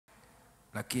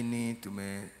lakini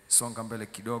tumesonga mbele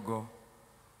kidogo,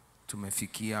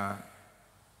 tumefikia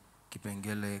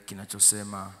kipengele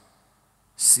kinachosema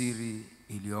siri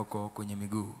iliyoko kwenye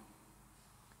miguu.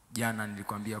 Jana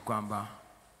nilikwambia kwamba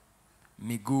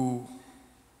miguu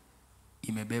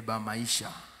imebeba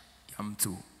maisha ya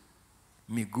mtu.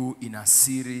 Miguu ina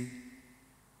siri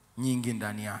nyingi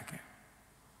ndani yake,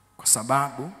 kwa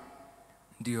sababu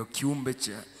ndio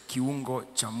kiungo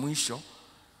cha mwisho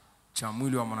cha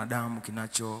mwili wa mwanadamu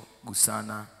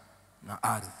kinachogusana na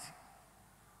ardhi.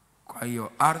 Kwa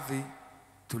hiyo ardhi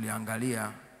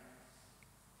tuliangalia,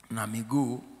 na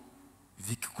miguu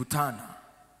vikikutana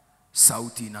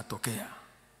sauti inatokea.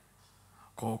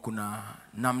 Kwa kuna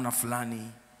namna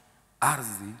fulani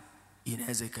ardhi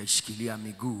inaweza ikaishikilia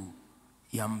miguu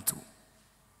ya mtu.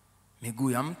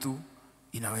 Miguu ya mtu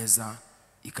inaweza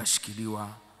ikashikiliwa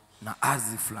na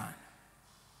ardhi fulani.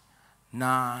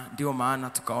 Na ndio maana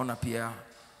tukaona pia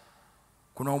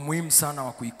kuna umuhimu sana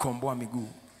wa kuikomboa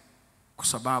miguu, kwa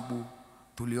sababu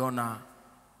tuliona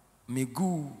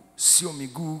miguu sio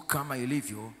miguu kama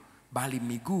ilivyo, bali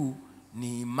miguu ni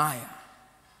himaya.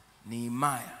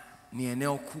 Ni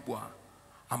eneo kubwa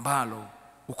ambalo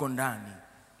uko ndani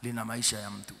lina maisha ya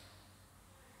mtu.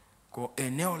 Kwa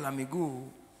eneo la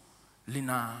miguu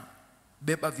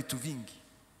linabeba vitu vingi.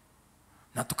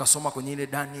 Na tukasoma kwenye ile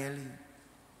Danieli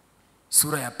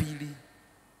sura ya 2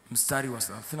 mstari wa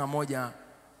 31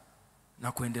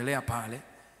 na kuendelea pale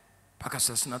mpaka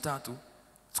 33,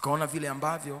 tukaona vile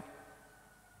ambavyo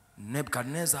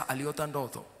Nebukadneza aliota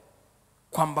ndoto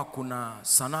kwamba kuna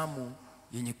sanamu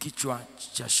yenye kichwa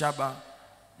cha shaba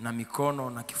na mikono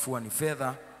na kifua ni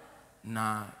fedha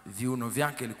na viuno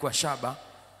vyake ilikuwa shaba,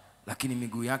 lakini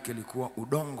miguu yake ilikuwa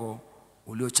udongo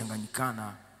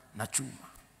uliochanganyikana na chuma.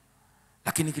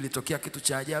 Lakini kilitokea kitu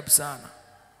cha ajabu sana,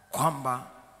 kwamba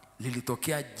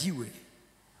lilitokea jiwe.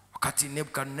 Wakati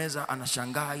Nebukadneza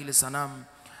anashangaa ile sanamu,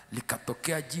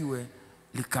 likatokea jiwe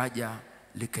likaja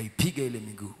likaipiga ile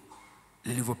miguu.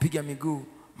 Lilivyopiga miguu,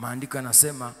 maandiko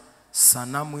yanasema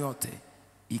sanamu yote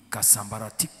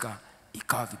ikasambaratika,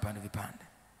 ikawa vipande vipande.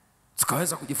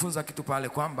 Tukaweza kujifunza kitu pale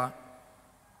kwamba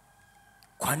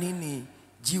kwa nini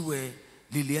jiwe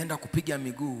lilienda kupiga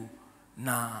miguu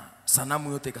na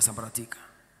sanamu yote ikasambaratika.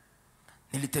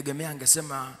 Nilitegemea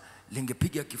angesema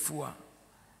lingepiga kifua,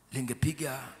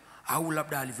 lingepiga, au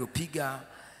labda alivyopiga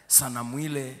sanamu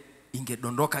ile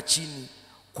ingedondoka chini,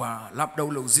 kwa labda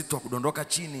ule uzito wa kudondoka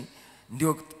chini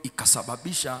ndio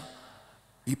ikasababisha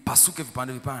ipasuke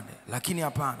vipande vipande. Lakini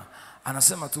hapana,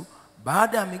 anasema tu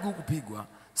baada ya miguu kupigwa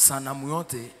sanamu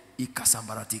yote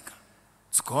ikasambaratika.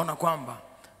 Tukaona kwamba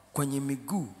kwenye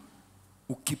miguu,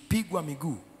 ukipigwa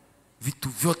miguu, vitu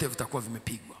vyote vitakuwa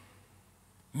vimepigwa.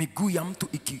 Miguu ya mtu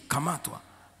ikikamatwa,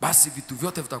 basi vitu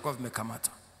vyote vitakuwa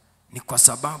vimekamatwa. Ni kwa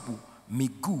sababu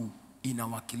miguu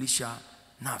inawakilisha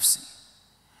nafsi.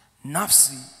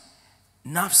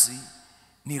 Nafsi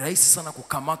ni rahisi sana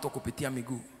kukamatwa kupitia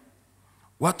miguu.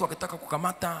 Watu wakitaka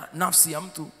kukamata nafsi ya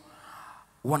mtu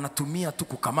wanatumia tu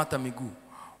kukamata miguu.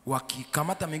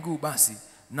 Wakikamata miguu, basi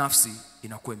nafsi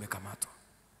inakuwa imekamatwa.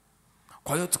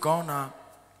 Kwa hiyo tukaona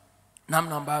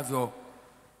namna ambavyo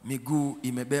miguu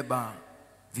imebeba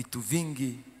vitu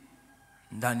vingi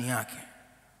ndani yake.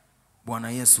 Bwana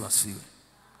Yesu asifiwe.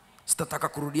 Sitataka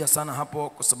kurudia sana hapo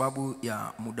kwa sababu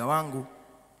ya muda wangu,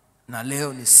 na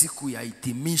leo ni siku ya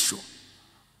hitimisho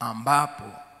ambapo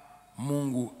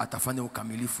Mungu atafanya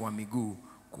ukamilifu wa miguu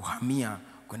kuhamia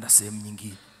kwenda sehemu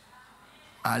nyingine.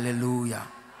 Haleluya.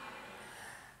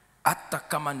 Hata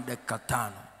kama ni dakika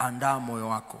 5, andaa moyo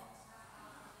wako,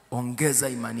 ongeza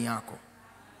imani yako.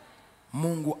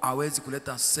 Mungu hawezi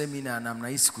kuleta semina ya namna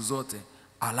hii siku zote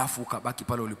alafu ukabaki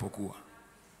pale ulipokuwa.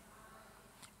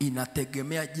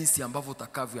 Inategemea jinsi ambavyo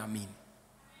utakavyoamini.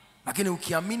 Lakini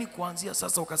ukiamini kuanzia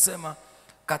sasa, ukasema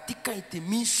katika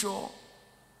hitimisho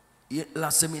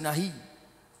la semina hii,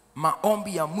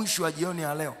 maombi ya mwisho wa jioni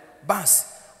ya leo, basi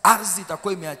ardhi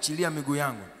itakuwa imeachilia miguu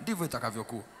yangu, ndivyo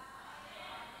itakavyokuwa.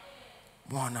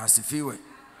 Bwana asifiwe.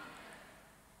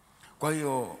 Kwa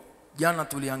hiyo jana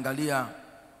tuliangalia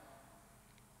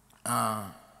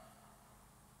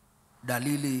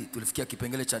dalili, tulifikia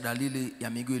kipengele cha dalili ya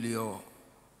miguu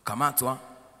iliyokamatwa.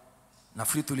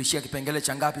 Nafikiri tulishia kipengele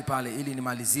cha ngapi pale, ili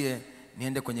nimalizie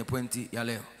niende kwenye pointi ya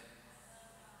leo.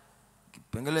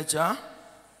 Kipengele cha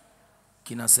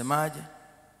kinasemaje?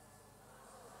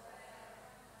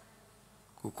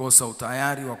 Kukosa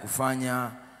utayari wa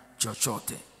kufanya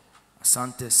chochote.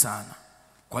 Asante sana.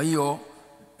 Kwa hiyo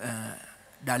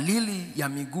dalili ya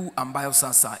miguu ambayo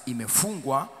sasa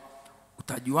imefungwa,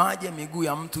 utajuaje miguu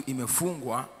ya mtu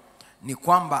imefungwa? Ni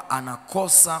kwamba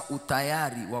anakosa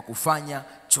utayari wa kufanya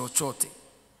chochote.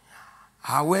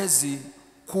 hawezi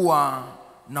kuwa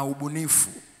na ubunifu,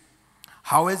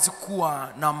 hawezi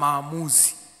kuwa na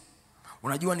maamuzi.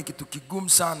 Unajua ni kitu kigumu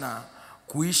sana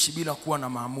kuishi bila kuwa na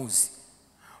maamuzi.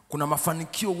 Kuna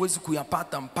mafanikio huwezi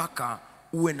kuyapata mpaka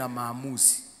uwe na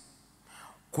maamuzi.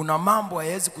 Kuna mambo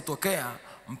hayawezi kutokea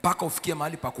mpaka ufikie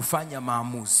mahali pa kufanya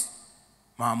maamuzi.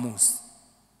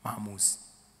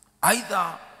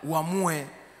 Aidha uamue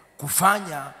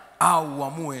kufanya au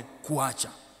uamue kuacha,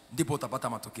 ndipo utapata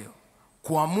matokeo.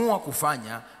 Kuamua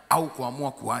kufanya au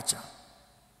kuamua kuacha.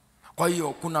 Kwa hiyo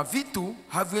kuna vitu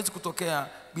haviwezi kutokea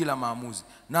bila maamuzi.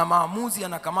 Na maamuzi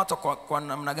yanakamatwa kwa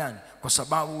namna gani? Kwa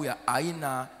sababu ya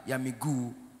aina ya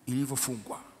miguu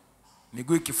ilivyofungwa.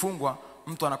 Miguu ikifungwa,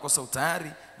 mtu anakosa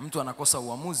utayari, mtu anakosa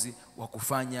uamuzi wa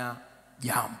kufanya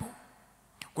jambo.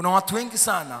 Kuna watu wengi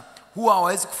sana huwa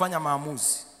hawawezi kufanya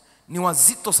maamuzi. Ni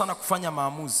wazito sana kufanya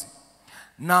maamuzi.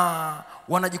 Na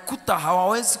wanajikuta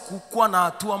hawawezi kukuwa na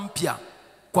hatua mpya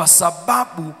kwa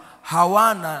sababu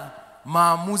hawana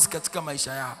maamuzi katika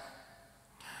maisha yao.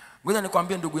 Ngoja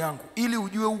nikwambie ndugu yangu, ili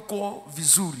ujue uko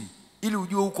vizuri, ili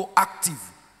ujue uko active,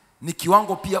 ni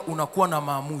kiwango pia unakuwa na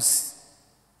maamuzi.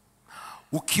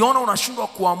 Ukiona unashindwa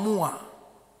kuamua,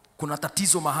 kuna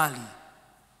tatizo mahali.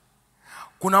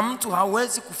 Kuna mtu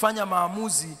hawezi kufanya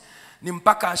maamuzi ni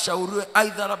mpaka ashauriwe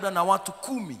aidha labda na watu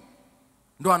 10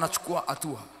 ndio anachukua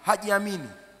hatua. Hajiamini,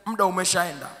 muda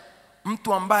umeshaenda.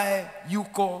 Mtu ambaye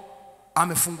yuko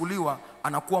amefunguliwa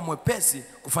anakuwa mwepesi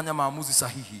kufanya maamuzi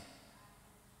sahihi.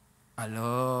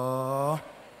 Halo.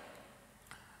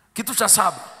 Kitu cha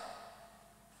 7.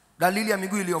 Dalili ya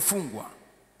miguu iliyofungwa.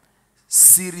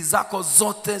 Siri zako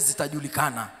zote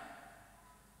zitajulikana.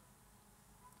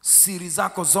 Siri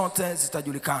zako zote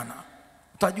zitajulikana.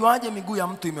 Utajuaje miguu ya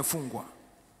mtu imefungwa?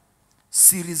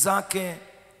 Siri zake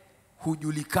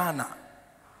hujulikana.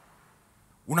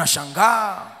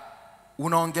 Unashangaa,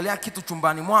 unaongelea kitu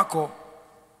chumbani mwako,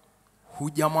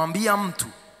 hujamwambia mtu,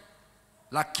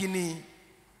 lakini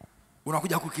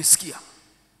unakuja kukisikia.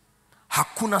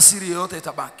 Hakuna siri yoyote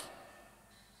itabaki.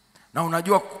 Na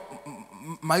unajua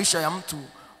maisha ya mtu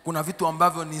kuna vitu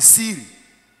ambavyo ni siri,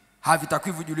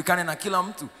 havitakiwi vijulikane na kila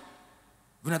mtu.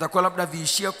 Vinatakiwa labda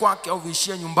viishie kwake au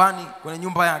viishie nyumbani, kwenye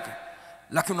nyumba yake.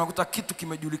 Lakini unakuta kitu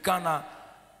kimejulikana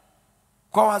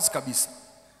kwa wazi kabisa.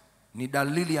 Ni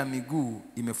dalili ya miguu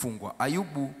imefungwa.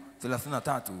 Ayubu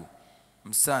 33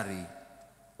 mstari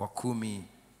wa 11.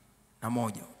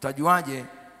 Utajuaje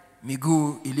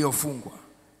miguu iliyofungwa?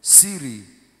 Siri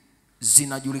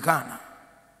zinajulikana.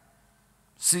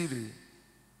 Siri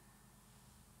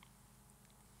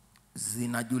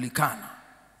zinajulikana.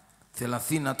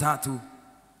 33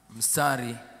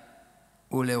 mstari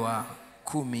ule wa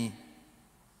 11.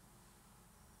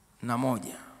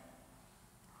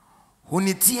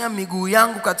 Hunitia miguu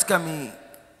yangu katika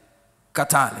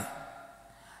mikatale,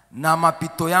 na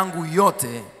mapito yangu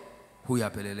yote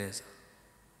huyapeleleza.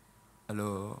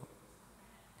 Halo.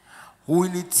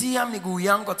 Hunitia miguu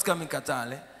yangu katika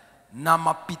mikatale, na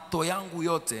mapito yangu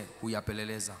yote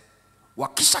huyapeleleza.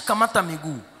 Wakisha kamata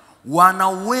miguu, wana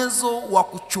uwezo wa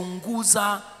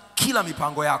kuchunguza kila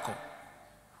mipango yako.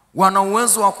 Wana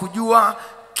uwezo wa kujua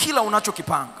kila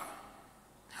unachokipanga.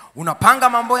 Unapanga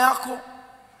mambo yako,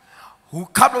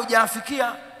 kabla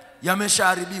hujafikia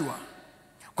yameshaharibiwa,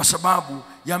 kwa sababu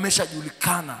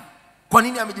yameshajulikana. Kwa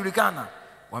nini yamejulikana?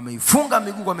 Wameifunga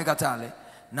miguu kwa mikatale,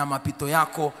 na mapito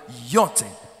yako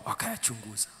yote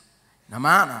wakayachunguza. Na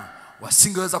maana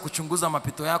wasingeweza kuchunguza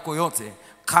mapito yako yote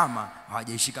kama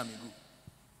hawajaishika miguu.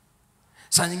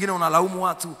 Saa nyingine unalaumu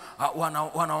watu,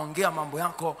 wanaongea mambo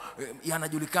yako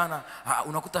yanajulikana,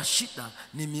 unakuta shida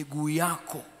ni miguu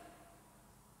yako.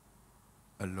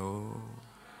 Hello.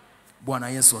 Bwana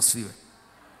Yesu asifiwe.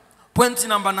 Pointi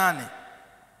namba 8.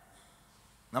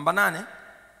 Namba 8.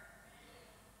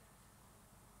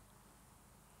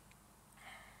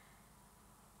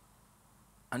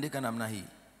 Andika namna hii.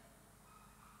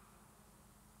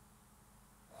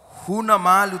 Huna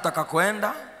mahali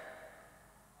utakakoenda,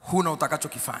 huna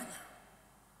utakachokifanya.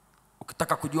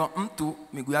 Ukitaka kujua mtu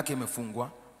miguu yake imefungwa,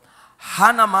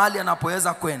 hana mahali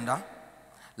anapoweza kwenda,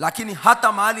 lakini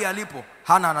hata mahali alipo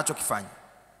hana anachokifanya.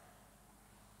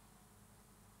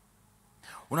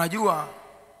 Unajua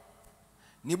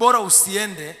ni bora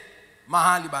usiende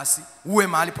mahali, basi uwe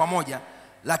mahali pamoja,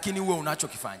 lakini uwe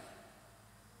unachokifanya.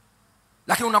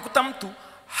 Lakini unakuta mtu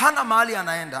hana mahali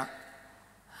anaenda,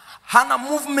 hana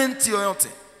movement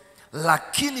yoyote,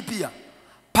 lakini pia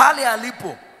pale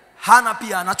alipo hana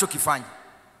pia anachokifanya.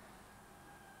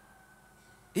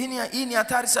 Hii ni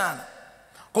hatari sana.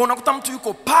 Kwa unakuta mtu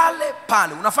yuko pale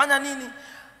pale, unafanya nini?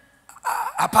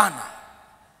 Hapana,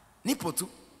 nipo tu.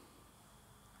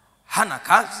 Hana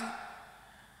kazi,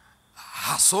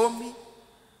 hasomi,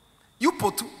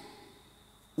 yupo tu.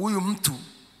 Huyu mtu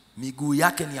miguu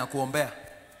yake ni ya kuombea.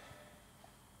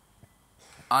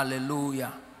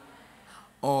 Haleluya.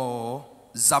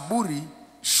 Zaburi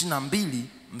 22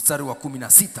 mstari wa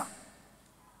 16.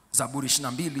 Zaburi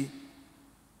 22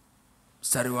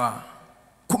 mstari wa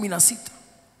 16.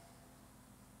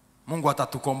 Mungu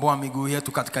atatukomboa miguu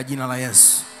yetu katika jina la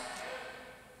Yesu.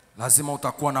 Lazima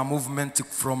utakuwa na movement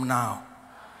from now.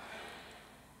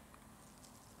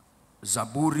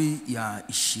 Zaburi ya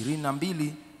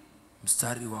 22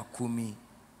 mstari wa 16.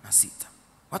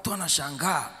 Watu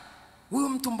wanashangaa, huyu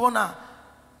mtu mbona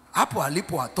hapo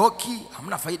alipo hatoki,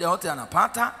 hamna faida yote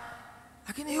anapata,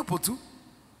 lakini yupo tu.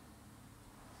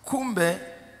 Kumbe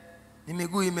ni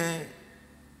miguu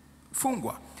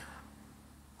imefungwa.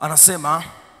 Anasema,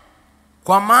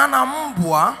 kwa maana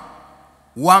mbwa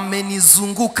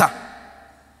wamenizunguka,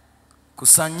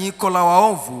 kusanyiko la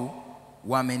waovu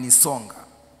wamenisonga,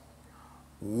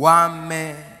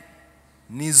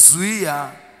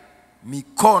 wamenizuia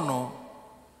mikono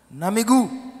na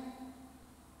miguu.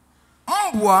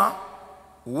 Mbwa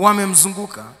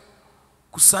wamemzunguka,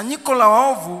 kusanyiko la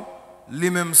waovu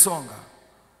limemsonga,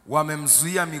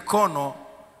 wamemzuia mikono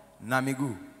na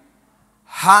miguu.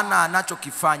 Hana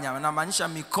anachokifanya. Anamaanisha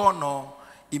mikono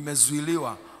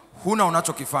imezuiliwa, huna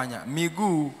unachokifanya.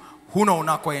 Miguu huna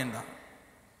unakoenda.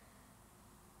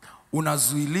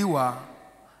 Unazuiliwa,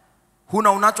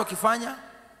 huna unachokifanya,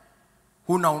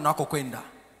 huna unakokwenda.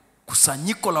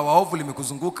 Kusanyiko la waovu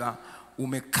limekuzunguka,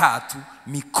 umekaa tu,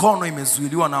 mikono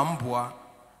imezuiliwa na mbwa,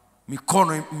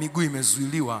 miguu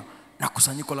imezuiliwa na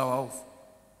kusanyiko la waovu.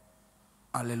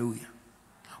 Haleluya.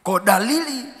 Kwa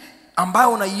dalili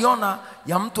ambayo unaiona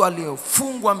ya mtu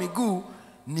aliyefungwa miguu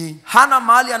ni hana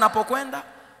mahali anapokwenda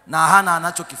na hana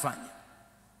anachokifanya.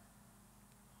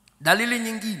 Dalili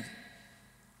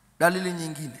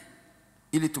nyingine,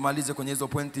 ili tumalize kwenye hizo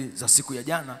pointi za siku ya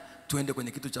jana, tuende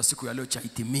kwenye kitu cha siku ya leo cha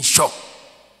hitimisho.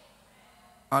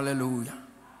 Haleluya.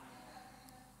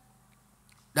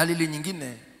 Dalili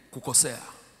nyingine, kukosea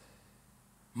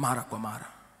mara kwa mara.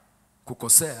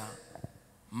 Kukosea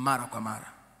mara kwa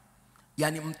mara.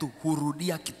 Yaani mtu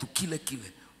hurudia kitu kile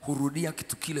kile, hurudia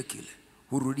kitu kile kile,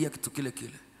 hurudia kitu kile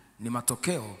kile. Ni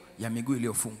matokeo ya miguu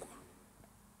iliyofungwa.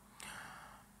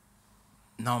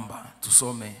 Naomba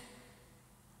tusome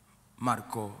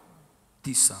Marko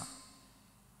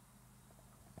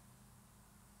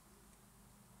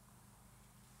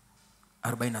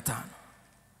 9:45.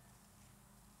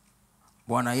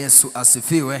 Bwana Yesu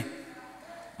asifiwe.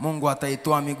 Mungu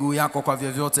ataitoa miguu yako kwa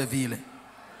vyovyote vile,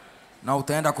 na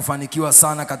utaenda kufanikiwa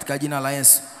sana katika jina la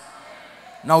Yesu.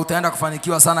 Na utaenda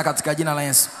kufanikiwa sana katika jina la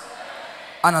Yesu.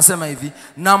 Anasema hivi,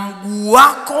 na mguu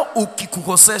wako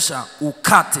ukikukosesha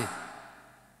ukate.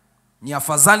 Ni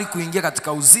afadhali kuingia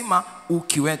katika uzima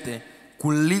ukiwete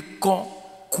kuliko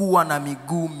kuwa na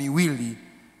miguu miwili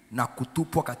na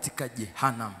kutupwa katika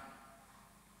jehanamu.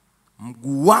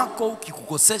 Mguu wako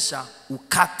ukikukosesha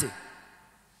ukate.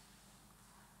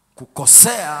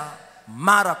 Kukosea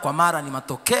mara kwa mara ni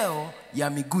matokeo ya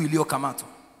miguu iliyokamatwa.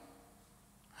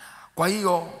 Kwa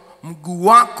hiyo mguu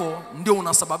wako ndio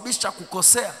unasababisha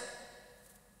kukosea.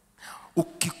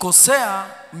 Ukikosea,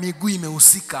 miguu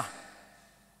imehusika.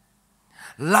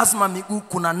 Lazima miguu,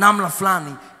 kuna namna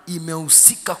fulani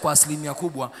imehusika kwa asilimia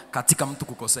kubwa katika mtu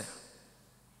kukosea.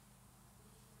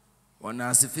 Bwana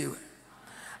asifiwe.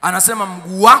 Anasema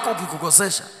mguu wako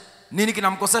ukikukosesha. Nini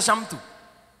kinamkosesha mtu?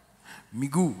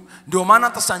 Miguu. Ndio maana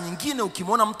hata saa nyingine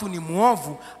ukimwona mtu ni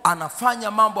muovu,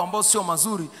 anafanya mambo ambayo sio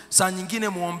mazuri, saa nyingine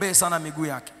muombee sana miguu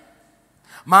yake.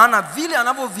 Maana vile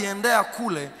anavyoviendea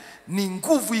kule ni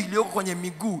nguvu iliyoko kwenye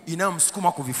miguu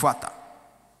inayomsukuma kuvifuata.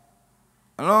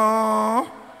 Hello?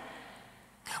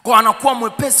 Kwa anakuwa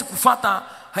mwepesi kufuata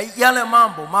yale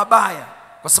mambo mabaya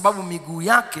kwa sababu miguu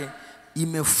yake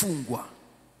imefungwa.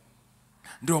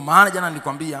 Ndio maana jana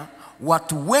nilikwambia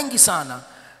watu wengi sana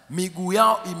miguu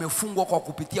yao imefungwa kwa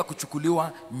kupitia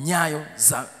kuchukuliwa nyayo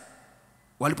za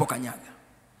walipokanyaga.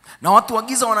 Na watu wa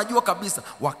giza wanajua kabisa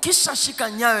wakisha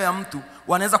shika nyayo ya mtu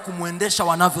wanaweza kumuendesha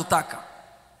wanavyotaka.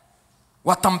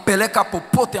 Watampeleka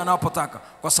popote anapotaka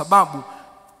kwa sababu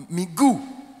miguu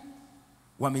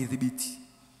wameidhibiti.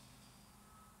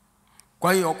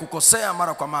 Kwa hiyo kukosea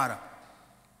mara kwa mara.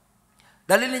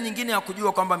 Dalili nyingine ya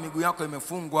kujua kwamba miguu yako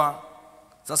imefungwa,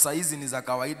 sasa hizi ni za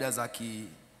kawaida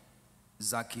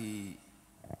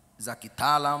za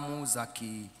kitaalamu,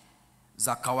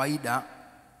 za kawaida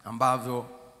ambavyo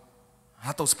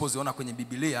hata usipoziona kwenye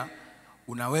Biblia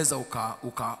unaweza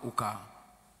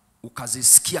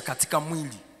ukazisikia katika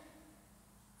mwili.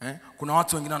 Kuna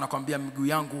watu wengine wanakuambia miguu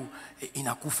yangu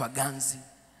inakufa ganzi.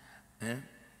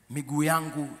 miguu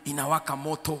yangu inawaka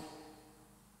moto,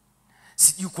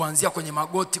 sijui kuanzia kwenye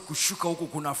magoti kushuka huku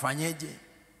kunafanyeje.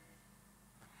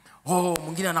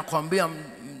 Mwingine anakuambia,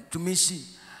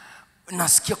 mtumishi,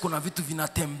 nasikia kuna vitu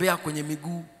vinatembea kwenye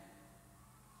miguu.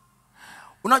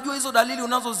 Unajua hizo dalili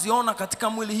unazoziona katika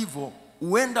mwili hivyo,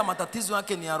 huenda matatizo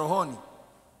yake ni ya rohoni.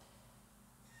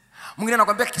 Mwingine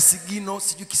anakuambia kisigino,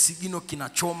 sijui kisigino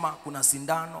kinachoma, kuna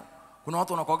sindano. Kuna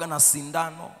watu wanakuaga na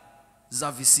sindano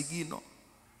za visigino.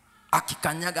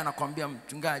 Akikanyaga anakuambia,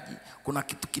 mchungaji, kuna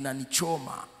kitu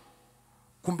kinanichoma.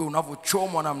 Kumbe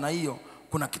unavochomwa namna hiyo,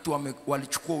 kuna kitu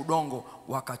walichukua udongo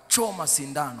wakachoma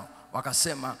sindano,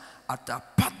 wakasema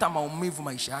atapata maumivu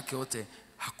maisha yake yote,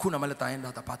 hakuna mahali ataenda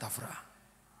atapata furaha.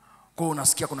 Kwa hiyo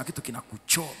unasikia kuna kitu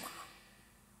kinakuchoma.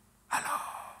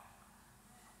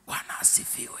 Bwana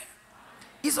asifiwe.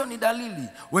 Hizo ni dalili.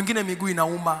 Wengine miguu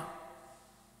inauma.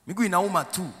 Miguu inauma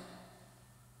tu.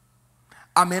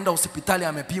 Ameenda hospitali,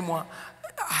 amepimwa,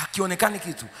 hakionekani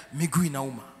kitu, miguu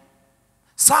inauma.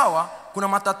 Sawa, kuna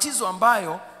matatizo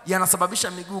ambayo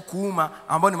yanasababisha miguu kuuma,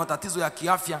 ambayo ni matatizo ya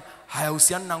kiafya,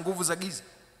 hayahusiani na nguvu za giza.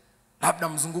 Labda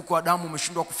mzunguko wa damu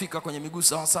umeshindwa kufika kwenye miguu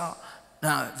sawa sawa,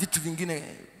 na vitu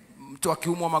vingine. Mtu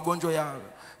akiumwa magonjwa ya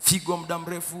figo muda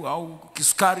mrefu au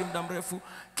kisukari muda mrefu,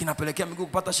 kinapelekea miguu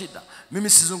kupata shida. Mimi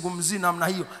sizungumzii namna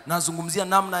hiyo, nazungumzia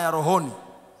namna ya rohoni.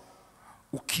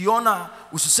 Ukiona,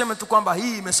 usiseme tu kwamba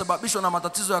hii imesababishwa na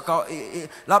matatizo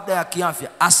labda ya kiafya.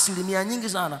 Asilimia nyingi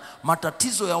sana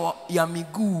matatizo ya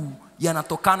miguu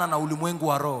yanatokana na ulimwengu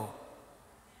wa roho.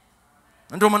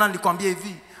 Ndio maana nilikwambia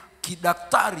hivi,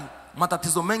 kidaktari,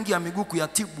 matatizo mengi ya miguu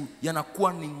kuyatibu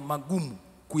yanakuwa ni magumu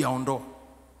kuyaondoa.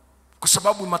 Kwa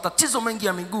sababu matatizo mengi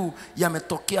ya miguu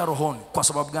yametokea rohoni. Kwa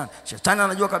sababu gani? Shetani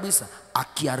anajua kabisa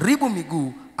akiharibu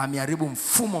miguu, ameharibu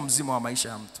mfumo mzima wa maisha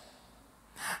ya mtu.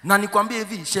 Na nikwambie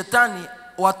hivi, shetani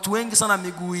watu wengi sana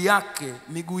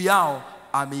miguu yao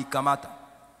ameikamata.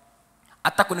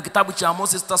 Hata kwenye kitabu cha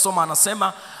Amosi tutasoma,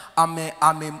 anasema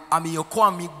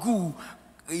ameiokoa miguu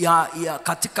ya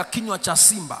katika kinywa cha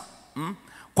simba.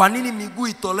 Kwa nini miguu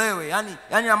itolewe? Yani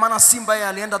maana simba yeye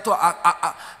alienda tu,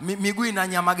 miguu ina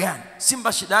nyama gani?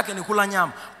 Simba shida yake ni kula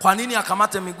nyama. Kwa nini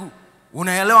akamate miguu?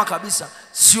 Unaelewa kabisa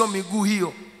sio miguu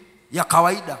hiyo ya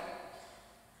kawaida.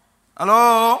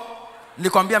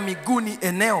 Nilikwambia miguu ni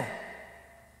eneo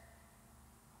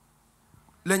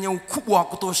lenye ukubwa wa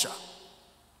kutosha,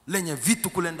 lenye vitu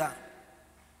kule ndani.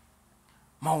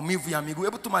 Maumivu ya miguu.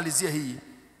 Hebu tumalizie hii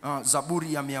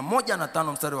Zaburi ya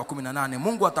 105 mstari wa 18.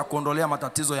 Mungu atakuondolea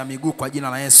matatizo ya miguu kwa jina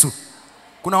la Yesu.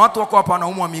 Kuna watu wako hapa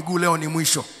wanaumwa miguu, leo ni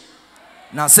mwisho.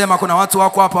 Nasema kuna watu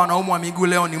wako hapa wanaumwa miguu,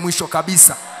 leo ni mwisho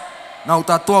kabisa. Na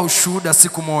utatoa ushuhuda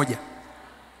siku moja.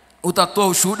 Utatoa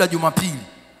ushuhuda Jumapili.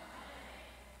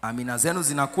 Amina zenu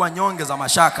zinakuwa nyonge za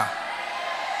mashaka.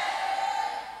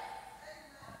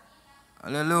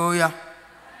 Haleluya.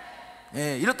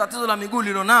 Hilo tatizo la miguu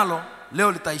lilonalo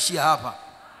leo litaishia hapa.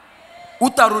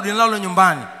 Utarudi nalo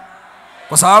nyumbani,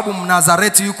 kwa sababu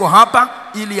Mnazareti yuko hapa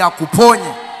ili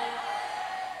akuponye.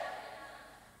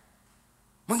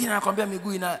 Mwingine anakuambia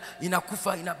miguu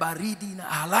inakufa, ina baridi, ina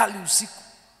halali usiku.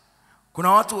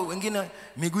 Kuna watu wengine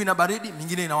miguu ina baridi,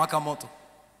 mingine inawaka moto.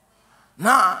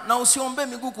 Na usiombe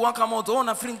miguu kuwaka moto.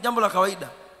 Unafikiri jambo la kawaida.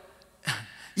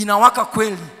 Inawaka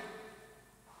kweli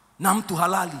na mtu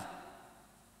halali.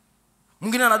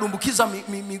 Mwingine anadumbukiza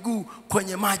miguu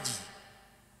kwenye maji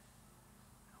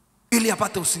ili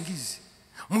apate usingizi.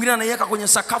 Mwingine anaiweka kwenye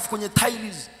sakafu, kwenye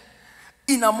tiles,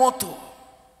 ina moto.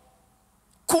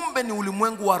 Kumbe ni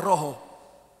ulimwengu wa roho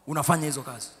unafanya hizo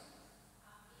kazi.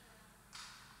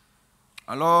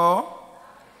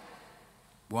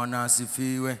 Bwana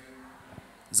asifiwe.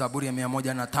 Zaburi ya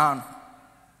 105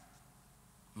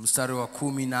 mstari wa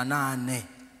 18.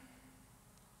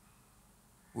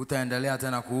 Utaendelea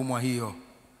tena kuumwa hiyo.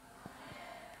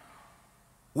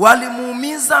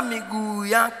 Walimuumiza miguu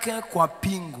yake kwa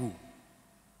pingu,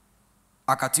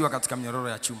 akatiwa katika minyororo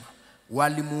ya chuma.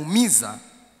 Walimuumiza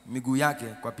miguu yake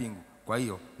kwa pingu. Kwa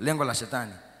hiyo lengo la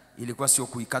shetani ilikuwa sio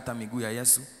kuikata miguu ya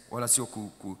Yesu, wala sio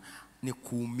ni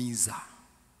kuumiza.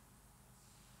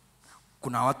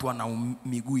 Kuna watu wana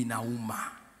miguu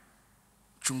inauma.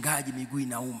 Mchungaji, miguu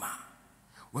inauma.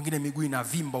 Wengine miguu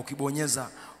inavimba,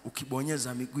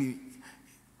 ukibonyeza miguu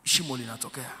shimo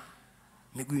linatokea.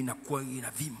 Miguu inakuwa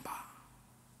inavimba.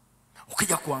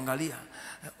 Ukija kuangalia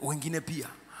wengine pia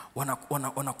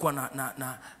wanakuwa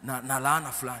na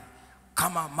laana fulani.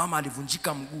 Kama mama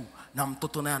alivunjika mguu na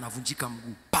mtoto naye anavunjika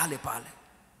mguu pale pale.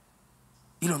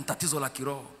 Hilo ni tatizo la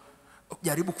kiroho.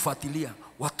 Jaribu kufuatilia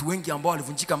watu wengi ambao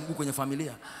walivunjika mguu kwenye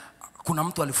familia. Kuna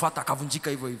mtu alifuata akavunjika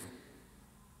hivyo hivyo.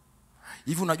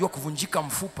 Hivi unajua kuvunjika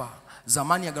mfupa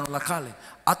zamani ya Agano la Kale,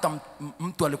 hata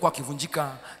mtu alikuwa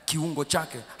akivunjika kiungo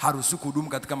chake haruhusiwi kuhudumu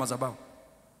katika madhabahu.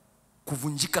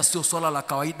 Kuvunjika sio swala la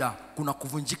kawaida, kuna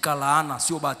kuvunjika laana,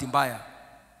 sio bahati mbaya.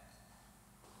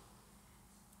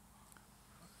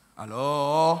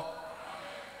 Halo?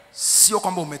 Sio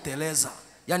kwamba umeteleza.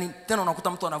 Yaani tena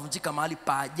unakuta mtu anavunjika mahali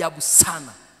pa ajabu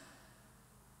sana.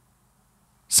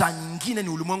 Saa nyingine ni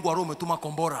ulimwengu wa roho umetuma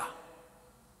kombora.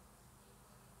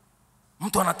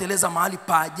 Mtu anateleza mahali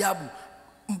pa ajabu,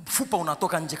 mfupa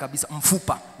unatoka nje kabisa.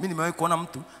 Mfupa, mimi nimewahi kuona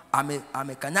mtu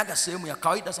amekanyaga sehemu ya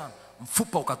kawaida sana,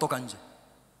 mfupa ukatoka nje.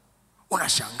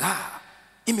 Unashangaa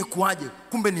imekuaje?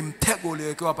 Kumbe ni mtego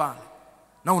uliowekewa pale.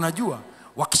 Na unajua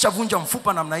wakishavunja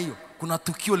mfupa namna hiyo, kuna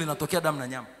tukio linatokea damu na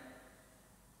nyama.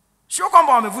 Sio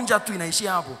kwamba wamevunja tu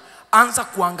inaishia hapo. Anza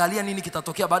kuangalia nini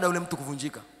kitatokea baada ya ule mtu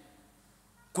kuvunjika.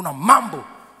 Kuna mambo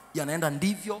yanaenda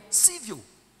ndivyo sivyo.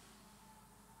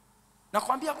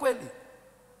 Nakwambia kweli.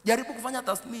 Jaribu kufanya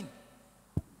tathmini.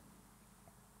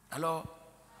 Halo?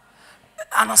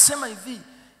 Anasema hivi,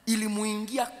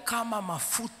 ilimuingia kama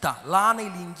mafuta, laana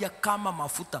iliingia kama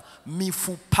mafuta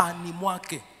mifupani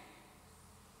mwake.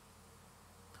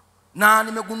 Na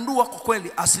nimegundua kwa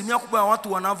kweli asilimia kubwa ya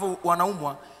watu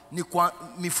wanaumwa ni kwa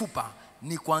mifupa,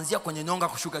 ni kuanzia kwenye nyonga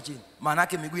kushuka chini. Maana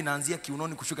yake miguu inaanzia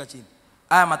kiunoni kushuka chini.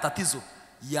 Haya matatizo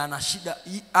yana shida,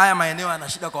 haya maeneo yana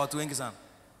shida kwa watu wengi sana.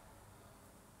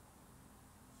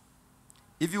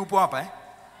 Hivi upo hapa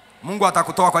Mungu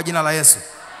atakutoa kwa jina la Yesu.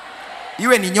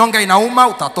 Iwe ni nyonga inauma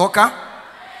utatoka.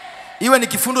 Iwe ni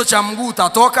kifundo cha mguu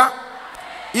utatoka.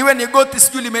 Iwe ni goti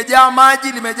sijui limejaa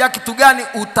maji, limejaa kitu gani,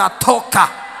 utatoka.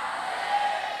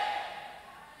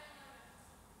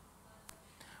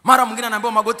 Mara mwingine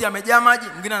anaambiwa magoti yamejaa maji,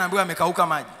 mwingine anaambiwa yamekauka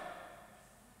maji.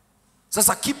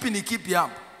 Sasa kipi ni kipi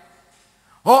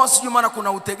hapo? Sijui maana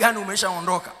kuna utegani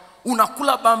umeshaondoka.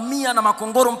 Unakula bamia na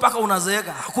makongoro mpaka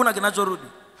unazeeka, hakuna kinachorudi.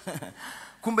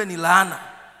 Kumbe ni laana.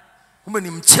 Kumbe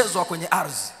ni mchezo wa kwenye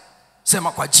ardhi.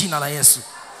 Sema kwa jina la Yesu.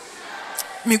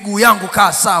 Miguu yangu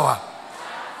kaa sawa.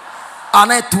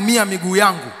 Anayetumia miguu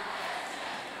yangu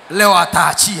leo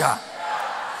ataachia.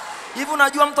 Hivi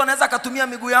unajua mtu anaweza akatumia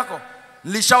miguu yako?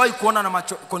 Nilishawahi kuona na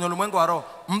kwenye ulimwengu wa roho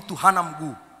mtu hana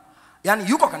mguu. Yaani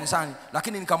yuko kanisani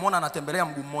lakini nikamwona anatembelea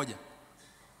mguu mmoja.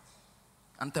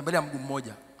 Anatembelea mguu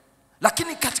mmoja.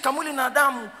 Lakini katika mwili na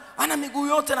damu ana miguu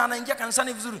yote na anaingia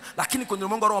kanisani vizuri, lakini kwenye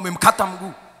ulimwengu wa roho wamemkata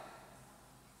mguu.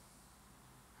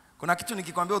 Kuna kitu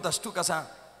nikikwambia utashtuka sana.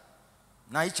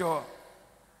 Na hicho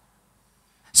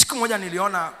siku moja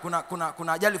niliona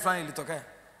kuna ajali fulani ilitokea.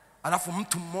 Alafu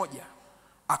mtu mmoja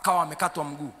akawa amekatwa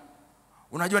mguu.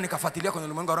 Unajua nikafuatilia kwenye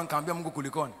ulimwengu wa roho nikamwambia Mungu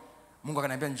kulikoni? Mungu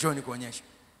akaniambia njoo nikuonyeshe.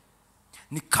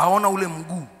 Nikaona ule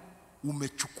mguu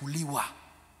umechukuliwa.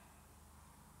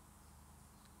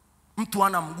 Mtu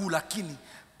ana mguu lakini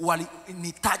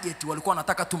ni target, walikuwa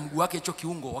wanataka tu mguu wake hicho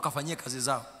kiungo wakafanyie kazi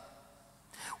zao.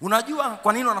 Unajua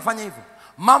kwa nini wanafanya hivyo?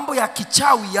 Mambo ya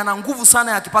kichawi yana nguvu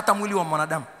sana yakipata mwili wa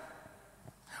mwanadamu.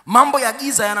 Mambo ya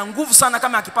giza yana nguvu sana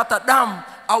kama yakipata damu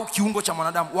au kiungo cha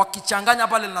mwanadamu. Wakichanganya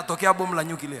pale linatokea bomu la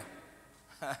nyuklia.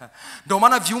 Ndio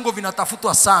maana viungo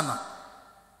vinatafutwa sana.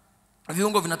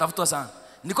 Viungo vinatafutwa sana.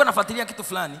 Nilikuwa nafuatilia kitu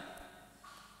fulani.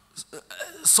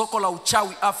 Soko la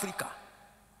uchawi Afrika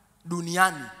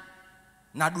duniani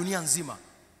na dunia nzima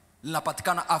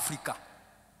linapatikana Afrika.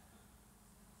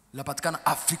 Linapatikana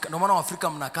Afrika. Ndio maana Afrika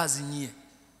mna kazi nyie.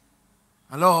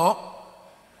 Halo?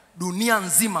 Dunia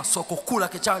nzima soko kuu la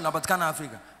kichawi linapatikana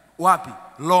Afrika. Wapi?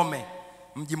 Lome,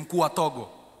 mji mkuu wa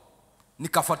Togo.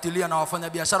 Nikafuatilia na wafanya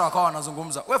biashara wakawa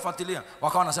wanazungumza. Wewe fuatilia,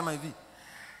 wakawa wanasema hivi.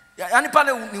 Yaani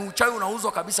pale ni uchawi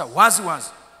unauzwa kabisa wazi wazi.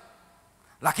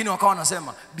 Lakini wakawa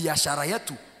wanasema biashara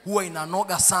yetu huwa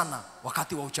inanoga sana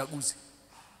wakati wa uchaguzi.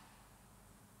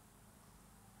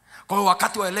 Kwa hiyo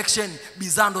wakati wa election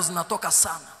bidhaa ndo zinatoka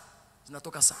sana.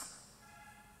 Zinatoka sana.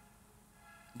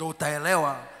 Ndio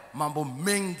utaelewa mambo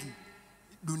mengi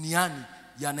duniani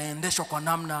yanaendeshwa kwa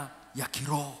namna ya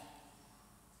kiroho.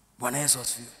 Bwana Yesu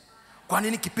asifiwe. Kwa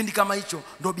nini kipindi kama hicho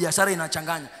ndio biashara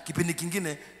inachanganya, kipindi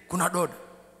kingine kuna doda?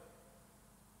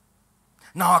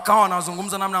 Na wakawa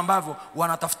wanazungumza namna ambavyo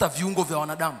wanatafuta viungo vya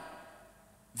wanadamu.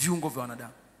 Viungo vya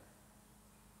wanadamu.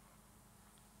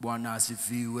 Bwana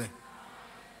asifiwe.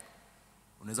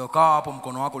 Unaweza ukawa hapo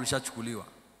mkono wako ulishachukuliwa.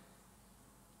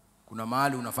 Kuna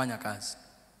mahali unafanya kazi.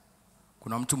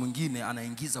 Kuna mtu mwingine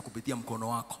anaingiza kupitia mkono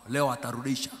wako. Leo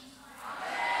atarudisha.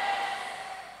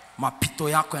 Mapito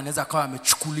yako yanaweza kawa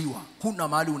yamechukuliwa. Huna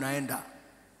mahali unaenda.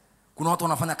 Kuna watu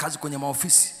wanafanya kazi kwenye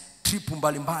maofisi, trip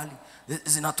mbalimbali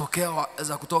zinatokea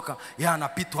za kutoka, yeye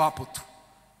anapitwa hapo tu.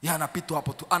 Yeye anapitwa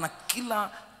hapo tu. Ana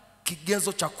kila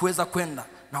kigezo cha kuweza kwenda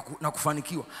na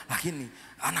kufanikiwa, lakini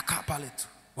anakaa pale tu,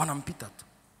 wanampita tu,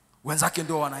 wenzake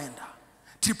ndio wanaenda.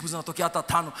 Tripu zinatokea hata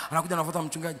 5, anakuja anafuata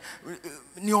mchungaji,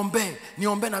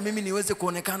 niombe na mimi niweze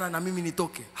kuonekana na mimi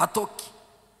nitoke. Hatoki.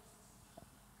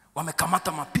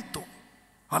 Wamekamata mapito,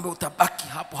 utabaki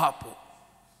hapo hapo.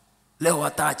 Leo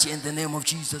wataachia in the name of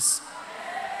Jesus.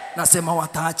 Nasema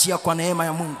wataachia kwa neema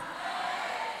ya Mungu.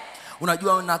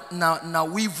 Unajua na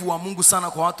wivu wa Mungu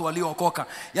sana kwa watu waliookoka.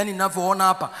 Yani ninavyoona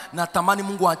hapa, natamani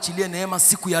Mungu aachilie neema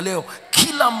siku ya leo.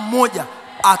 Kila mmoja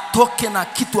atoke na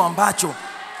kitu ambacho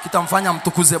kitamfanya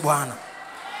mtukuze Bwana.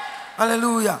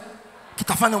 Haleluya.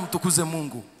 Kitafanya mtukuze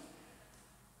Mungu.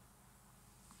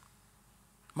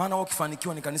 Maana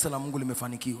ukifanikiwa ni kanisa la Mungu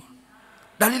limefanikiwa.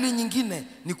 Dalili nyingine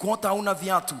ni kuota hauna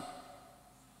viatu.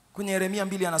 Kwenye Yeremia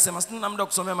 2 anasema, sina muda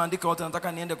kusomea maandiko yote,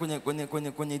 nataka niende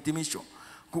kwenye hitimisho.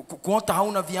 Kuota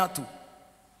hauna viatu.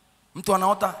 Mtu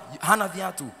anaota hana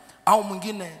viatu, au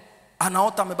mwingine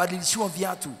anaota amebadilishiwa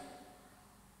viatu.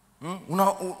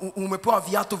 Umepewa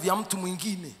viatu vya mtu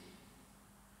mwingine.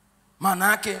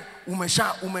 Maana yake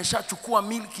umeshachukua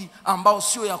milki ambao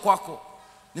sio ya kwako.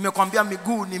 Nimekwambia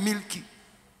miguu ni milki.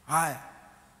 Haya.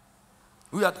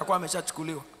 Huyu atakuwa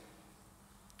ameshachukuliwa.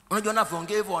 Unajua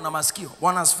navyoongea hivyo wana masikio,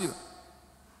 wanasifiwa.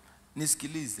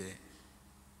 Nisikilize.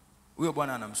 Huyo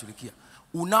Bwana anamshirikia.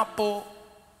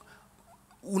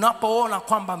 Unapoona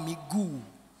kwamba miguu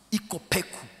iko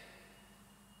peku.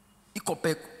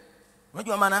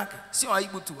 Unajua maana yake? Sio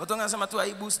aibu tu. Watu wanasema tu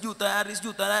aibu, sijui tayari.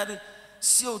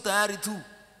 Sio tayari tu.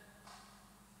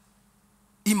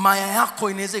 Imaya yako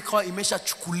inaweza ikawa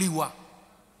imeshachukuliwa.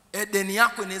 Edeni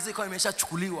yako inaweza ikawa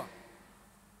imeshachukuliwa.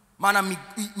 Maana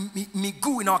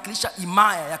miguu inawakilisha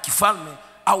imaya ya kifalme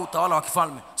au utawala wa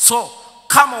kifalme. So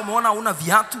kama umeona una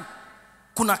viatu,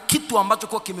 kuna kitu ambacho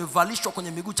kwa kimevalishwa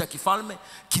kwenye miguu cha kifalme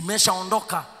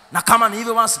kimeshaondoka, na kama ni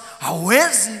hivyo basi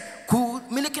hauwezi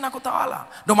kumiliki na kutawala.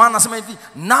 Ndio maana nasema hivi,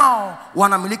 nao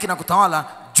wanamiliki na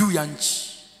kutawala juu ya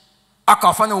nchi,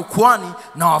 akawafanya ukuhani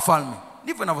na wafalme.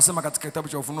 Ndivyo inavyosema katika kitabu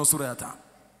cha Ufunuo sura ya 5.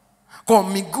 Kwa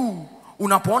miguu,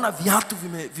 unapoona viatu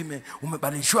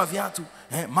umebadilishwa viatu,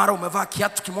 mara umevaa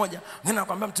kiatu kimoja, ngine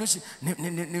nakwambia mtumishi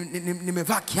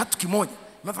nimevaa kiatu kimoja,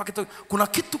 kuna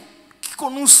kitu kiko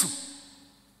nusu.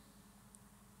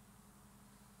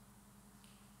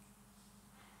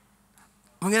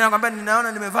 Mwingine anakuambia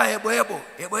ninaona nimevaa hebo.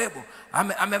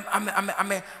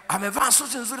 Amevaa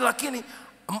suti nzuri, lakini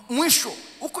mwisho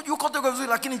huko juu kote kwa vizuri,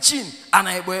 lakini chini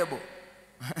ana hebo.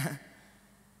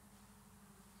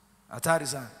 Hatari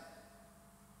sana.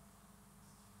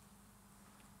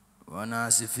 Bwana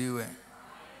asifiwe.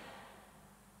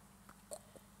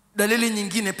 Dalili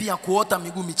nyingine pia, kuota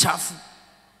miguu michafu.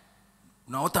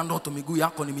 Unaota ndoto miguu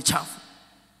yako ni michafu.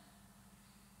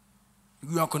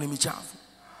 Miguu yako ni michafu.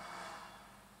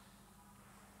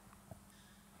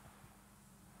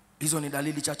 Hizo ni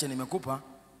dalili chache nimekupa.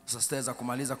 Sasa sitaweza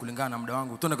kumaliza kulingana na muda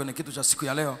wangu. Tuone kwenye kitu cha siku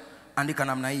ya leo. Andika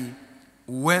namna hii: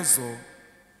 uwezo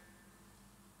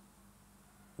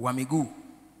wa miguu,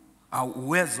 au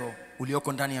uwezo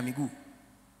ulioko ndani ya miguu.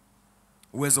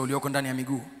 Uwezo ulioko ndani ya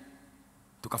miguu.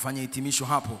 Tukafanya hitimisho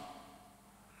hapo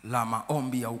la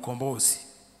maombi ya ukombozi.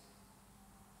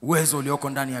 Uwezo ulioko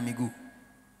ndani ya miguu.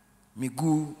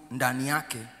 Miguu ndani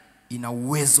yake ina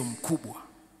uwezo mkubwa.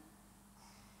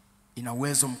 Ina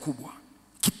uwezo mkubwa.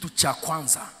 Kitu cha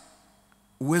kwanza,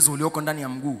 uwezo ulioko ndani ya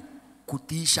mguu,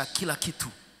 kutiisha kila kitu.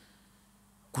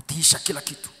 Kutiisha kila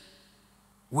kitu.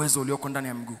 Uwezo ulioko ndani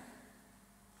ya mguu,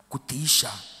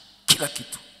 kutiisha kila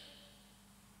kitu.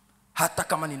 Hata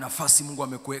kama ni nafasi Mungu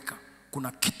amekuweka,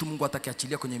 kuna kitu Mungu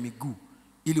atakiachilia kwenye miguu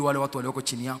ili wale watu walioko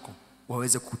chini yako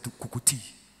waweze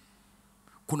kukutii.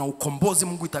 Kuna ukombozi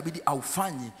Mungu itabidi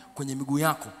aufanye kwenye miguu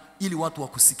yako ili watu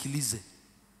wakusikilize,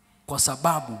 kwa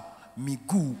sababu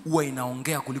miguu huwa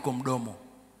inaongea kuliko mdomo.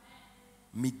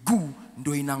 Miguu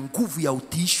ndio ina nguvu ya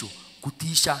utiisho,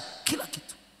 kutiisha kila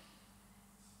kitu.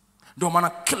 Ndio maana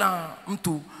kila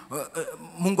mtu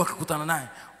Mungu akikutana naye,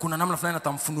 kuna namna fulani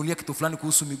atamfunulia kitu fulani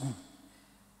kuhusu miguu.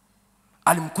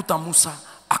 Alimkuta Musa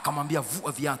akamwambia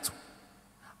vua viatu.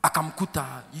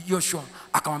 Akamkuta Yoshua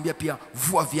akamwambia pia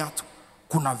vua viatu.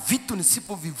 Kuna vitu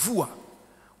nisipovivua,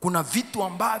 kuna vitu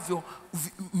ambavyo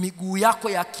miguu yako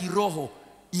ya kiroho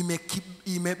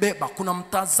imebeba. Kuna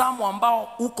mtazamo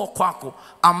ambao uko kwako,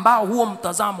 ambao huo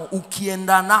mtazamo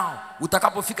ukienda nao,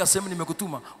 utakapofika sehemu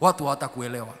nimekutuma, watu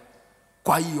hawatakuelewa.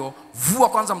 Kwa hiyo vua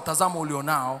kwanza mtazamo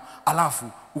ulionao,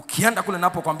 alafu ukienda kule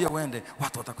napokuambia uende,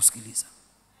 watu watakusikiliza.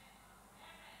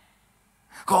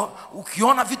 Kwa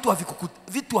ukiona vitu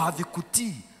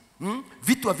havikutii,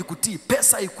 vitu havikutii,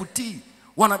 pesa haikutii,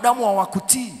 wanadamu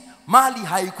hawakutii, mali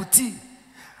haikutii,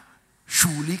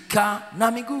 shughulika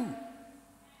na miguu.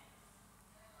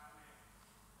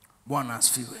 Bwana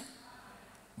asifiwe.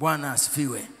 Bwana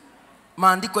asifiwe.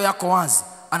 Maandiko yako wazi.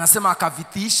 Anasema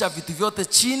akavitiisha vitu vyote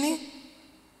chini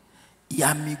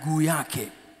ya miguu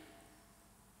yake.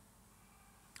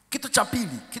 Kitu cha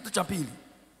pili.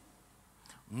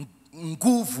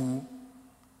 Nguvu,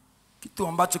 kitu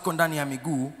ambacho kiko ndani ya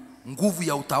miguu, nguvu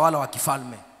ya utawala wa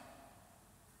kifalme.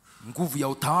 Nguvu ya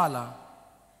utawala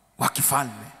wa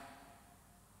kifalme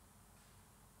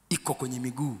iko kwenye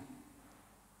miguu.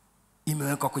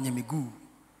 Imewekwa kwenye miguu.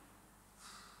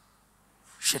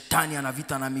 Shetani ana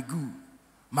vita na miguu,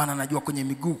 maana anajua kwenye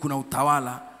miguu kuna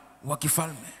utawala wa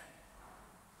kifalme.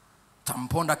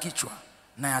 Tamponda kichwa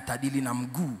na atadili na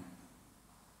mguu.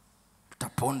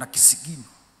 Taponda kisigino.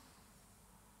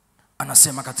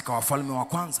 Anasema katika Wafalme wa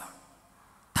kwanza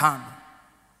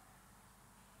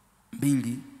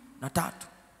 5:2-3.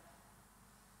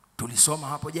 Tulisoma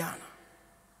hapo jana.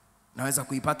 Naweza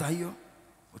kuipata hiyo,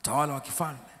 utawala wa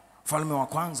kifalme. Wafalme wa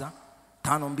kwanza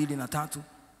 5:2-3.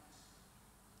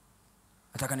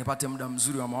 Nataka nipate muda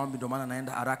mzuri wa maombi, ndio maana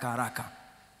naenda haraka.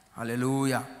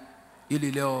 Haleluya.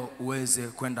 Ili leo uweze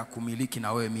kwenda kumiliki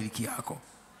na wewe miliki yako.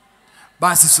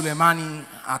 Basi Sulemani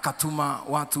akatuma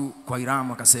watu kwa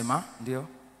Hiramu akasema, ndio,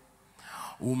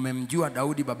 umemjua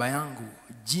Daudi baba yangu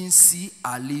jinsi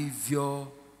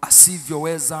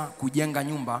asivyoweza kujenga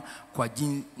nyumba kwa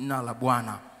jina la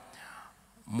Bwana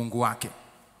Mungu wake,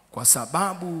 kwa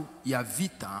sababu ya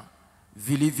vita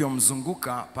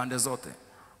vilivyomzunguka pande zote,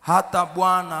 hata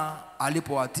Bwana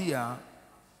alipowatia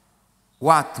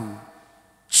watu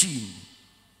chini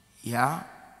ya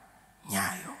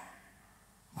nyayo.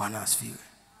 Bwana asifiwe.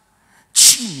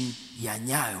 Chini ya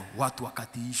nyayo watu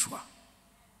wakatiishwa.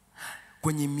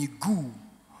 Kwenye miguu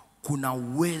kuna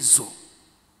uwezo,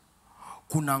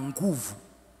 kuna nguvu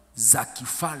za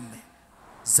kifalme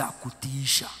za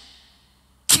kutiisha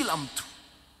kila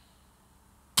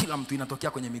mtu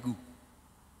inatokea kwenye miguu.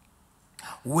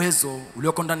 Uwezo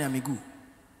ulioko ndani ya miguu,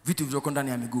 vitu vilivyoko ndani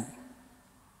ya miguu.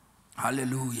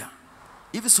 Haleluya.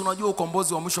 Hivi si unajua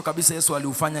ukombozi wa mwisho kabisa Yesu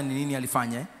aliufanya ni nini?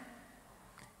 Alifanya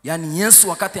yaani Yesu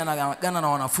wakati anaagana na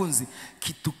wanafunzi,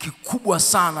 kitu kikubwa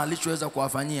sana alichoweza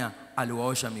kuwafanyia,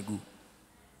 aliwaosha miguu.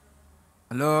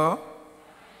 Hello?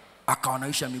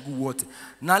 Akawanaisha miguu wote.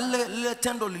 Na lile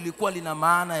tendo lilikuwa lina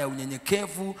maana ya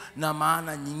unyenyekevu na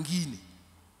maana nyingine.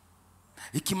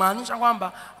 Ikimaanisha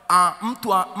kwamba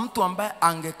mtu ambaye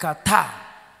angekataa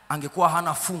angekuwa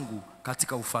hana fungu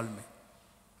katika ufalme.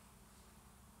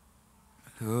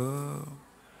 Hello?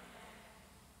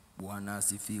 Bwana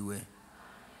asifiwe.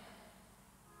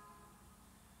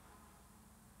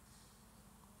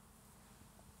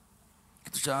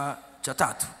 Kitu cha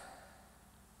tatu.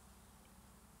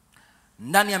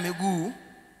 Ndani ya miguu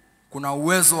kuna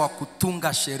uwezo wa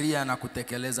kutunga sheria na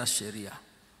kutekeleza sheria.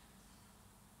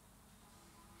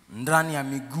 Ndani ya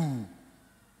miguu,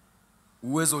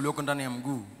 uwezo ulioko ndani ya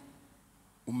mguu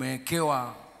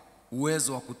umewekewa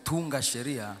uwezo wa kutunga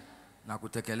sheria na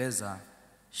kutekeleza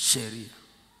sheria.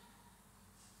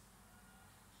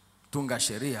 Tunga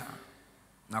sheria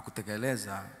na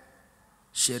kutekeleza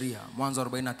sheria. Mwanzo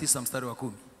 49 mstari wa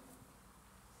 10.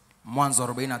 Mwanzo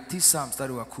 49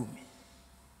 mstari wa 10.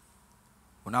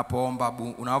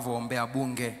 Unapoombea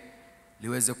bunge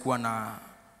liweze kuwa na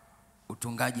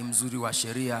utungaji mzuri wa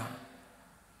sheria,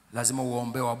 lazima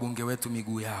uombee wabunge wetu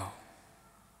miguu yao,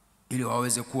 ili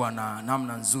waweze kuwa na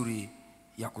namna nzuri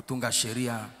ya kutunga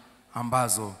sheria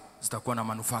ambazo zitakuwa na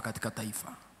manufaa katika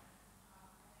taifa.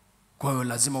 Kwa hiyo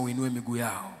lazima uinue miguu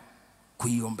yao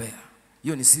kuiombea.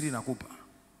 Hiyo ni siri nakupa.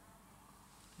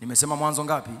 Nimesema Mwanzo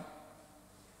ngapi?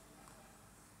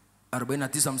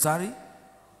 49 mstari.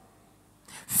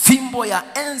 Fimbo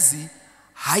ya enzi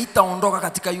haitaondoka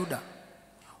katika Yuda,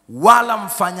 wala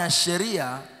mfanya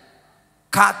sheria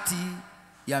kati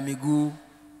ya miguu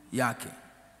yake.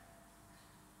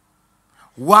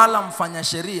 Wala mfanya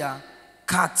sheria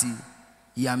kati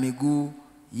ya miguu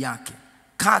yake,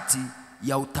 kati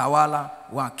ya utawala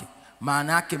wake.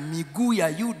 Maana yake miguu ya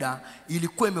Yuda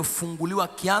ilikuwa imefunguliwa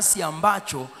kiasi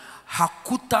ambacho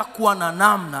hakutakuwa na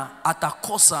namna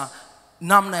atakosa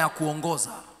namna ya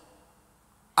kuongoza.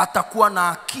 Atakuwa na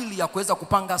akili ya kuweza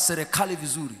kupanga serikali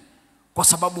vizuri, kwa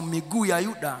sababu miguu ya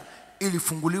Yuda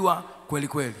ilifunguliwa kweli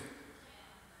kweli.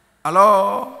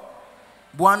 Halo?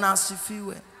 Bwana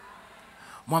asifiwe.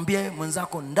 Mwambie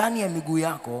mwenzako, ndani ya miguu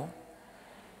yako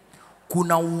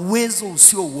kuna uwezo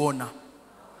usiouona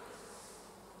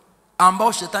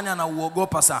ambao shetani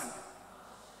anauogopa sana.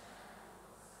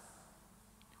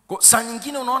 Kwa saa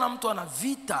nyingine unaona mtu ana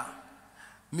vita,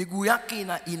 miguu yake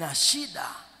ina shida,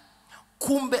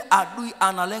 kumbe adui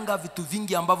analenga vitu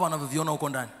vingi ambavyo anavyoviona huko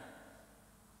ndani.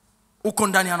 Huko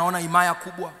ndani anaona himaya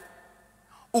kubwa,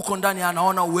 Uko ndani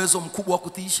anaona uwezo mkubwa wa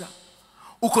kutiisha.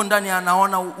 Uko ndani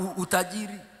anaona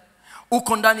utajiri.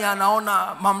 Uko ndani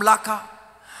anaona mamlaka.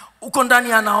 Uko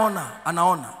ndani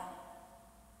anaona.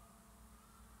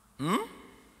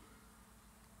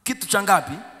 Kitu cha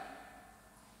ngapi?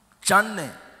 Cha 4.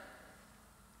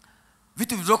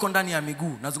 Vitu vilivyoko ndani ya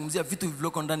miguu. Nazungumzia vitu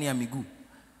vilivyoko ndani ya miguu.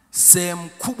 Sehemu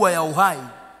kubwa ya uhai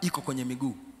iko kwenye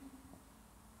miguu.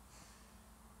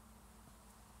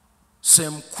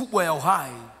 Sehemu kubwa ya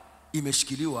uhai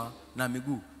imeshikiliwa na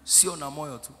miguu, sio na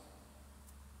moyo tu.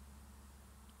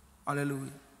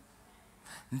 Haleluya.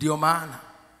 Ndio maana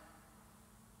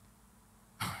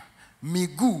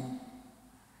miguu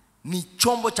ni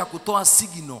chombo cha kutoa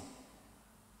signal.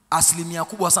 Asilimia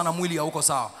kubwa sana mwili hauko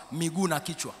sawa, miguu na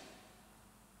kichwa.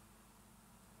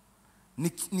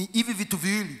 Ni hivi vitu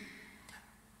viwili.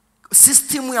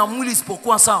 System ya mwili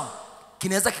isipokuwa sawa,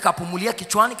 kinaweza kikapumulia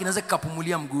kichwani, kinaweza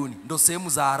kikapumulia mguuni. Ndio sehemu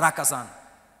za haraka sana.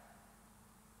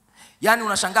 Yaani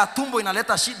unashangaa tumbo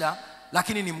inaleta shida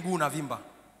lakini ni mguu unavimba.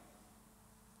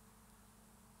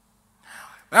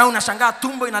 Wewe unashangaa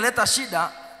tumbo inaleta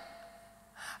shida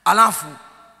alafu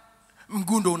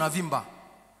mguu ndo unavimba.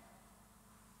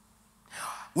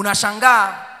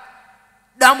 Unashangaa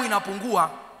damu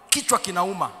inapungua, kichwa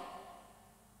kinauma.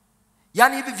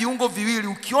 Yaani hivi viungo viwili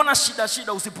ukiona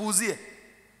shida usipuuzie.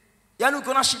 Yaani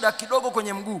ukiona shida kidogo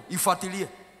kwenye mguu ifuatilie.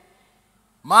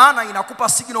 Maana inakupa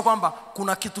signal kwamba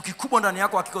kuna kitu kikubwa ndani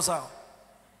yako hakiko sawa.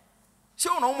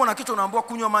 Sio unaumwa na kichwa unaambiwa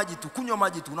kunywa maji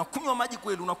tu. Unakunywa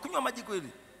maji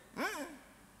kweli.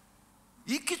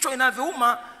 Hii kichwa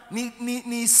inavyouma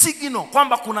ni signal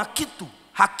kwamba kuna kitu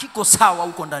hakiko sawa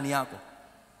huko ndani yako.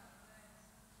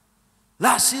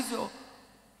 La sivyo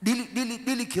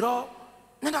dili kiroho,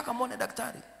 nenda kamwone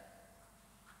daktari.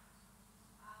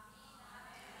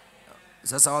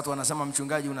 Sasa watu wanasema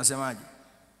mchungaji unasemaje?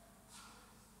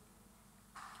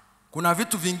 Kuna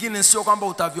vitu vingine sio kwamba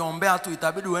utaviombea tu,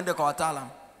 itabidi uende kwa wataalamu.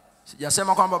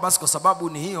 Sijasema kwamba basi kwa sababu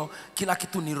ni hiyo kila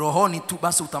kitu ni rohoni tu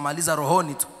basi utamaliza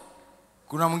rohoni tu.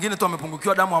 Kuna mwingine tu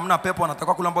amepungukiwa damu, hamna pepo,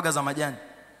 anataka kula mboga za majani.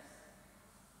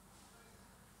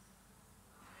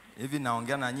 Hivi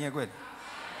naongea na nyie kweli?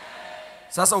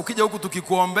 Sasa ukija huku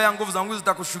tukikuombea nguvu za Mungu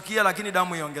zitakushukia lakini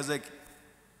damu iongezeke.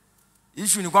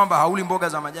 Issue ni kwamba hauli mboga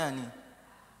za majani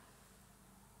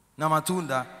na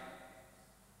matunda.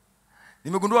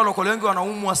 Nimegundua lokole wengi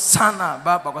wanaumwa sana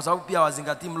baba kwa sababu pia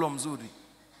wazingatii mlo mzuri.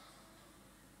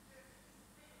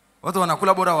 Watu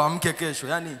wanakula bora waamke kesho.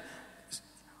 Yaani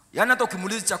hata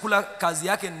ukimuuliza chakula kazi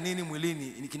yake ni nini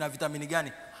mwilini, kina vitamini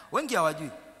gani, wengi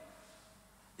hawajui.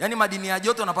 Yaani madini ya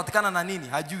joto yanapatikana na nini,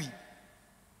 hajui.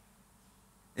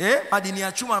 Madini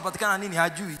ya chuma yanapatikana na nini,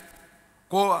 hajui.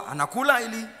 Kwa anakula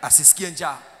ili asisikie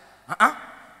njaa.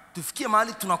 Tufikie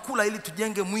mahali tunakula ili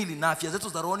tujenge mwili na afya zetu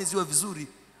za rohoni ziwe vizuri.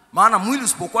 Maana mwili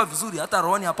usipokuwa vizuri hata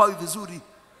rohoni hapawi vizuri.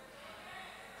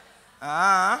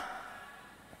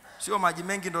 Sio maji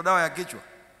mengi ndo dawa ya kichwa.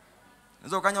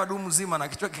 Unaweza ukanywa dumu zima na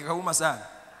kichwa kikauma sana.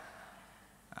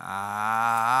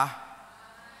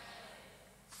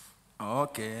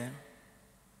 Okay.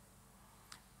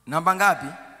 Namba ngapi?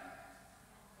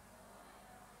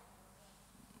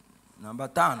 Namba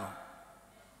 5.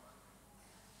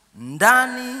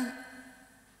 Ndani.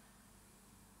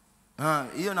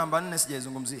 Hiyo namba 4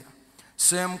 sijaizungumzia.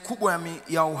 Sehemu kubwa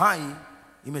ya uhai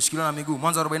imeshikiliwa na miguu.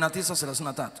 Mwanzo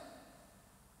 49:33.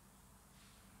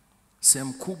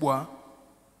 Sehemu kubwa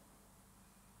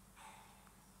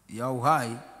ya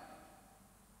uhai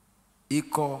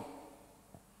iko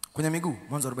kwenye miguu.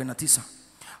 Mwanzo 49.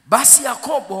 Basi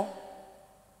Yakobo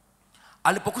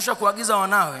alipokusha kuagiza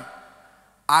wanawe,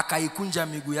 akaikunja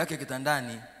miguu yake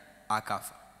kitandani,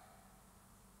 akafa.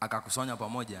 Akakusanya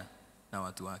pamoja na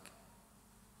watu wake.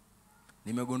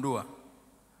 Nimegundua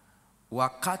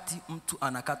wakati mtu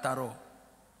anakata roho,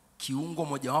 kiungo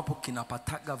mojawapo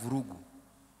kinapataga vurugu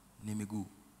ni miguu.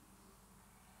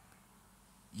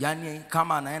 Yaani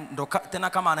kama anaenda tena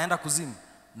kama anaenda kuzimu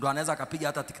ndo anaweza akapiga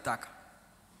hata tikitaka.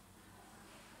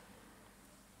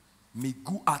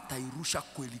 Miguu atairusha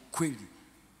kweli kweli.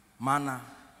 Maana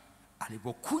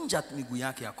alipokunja miguu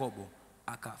yake Yakobo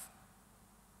akafa.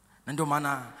 Na ndio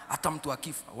maana hata mtu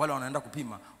akifa wale wanaenda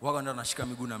kupima wao ndio wanashika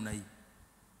miguu namna hii.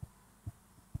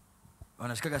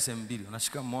 Wanashika sehemu mbili,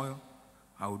 wanashika moyo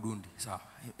au dundi. Sawa.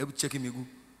 Hebu cheki miguu.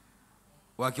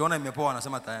 Wakiona imepoa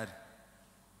wanasema tayari.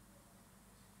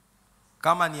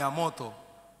 Kama ni ya moto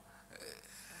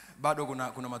bado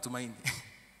kuna matumaini.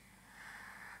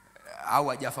 Au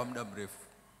hajafa muda mrefu.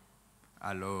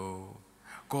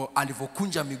 Kwa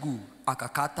alivokunja miguu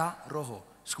akakata roho.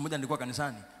 Siku moja nilikuwa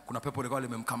kanisani, kuna pepo likawa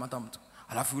limemkamata mtu.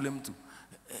 Alafu yule mtu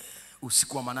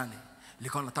usiku wa manane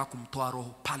likawa nataka kumtoa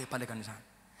roho pale kanisani.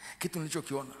 Kitu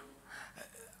nilichokiona,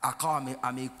 akawa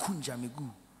ameikunja miguu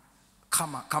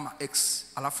kama X,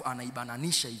 alafu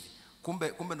anaibananisha hivi.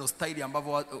 Kumbe ndo style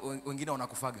ambavyo wengine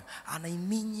wanakufaga.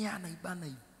 Anaiminya, anaibana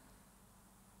hivi.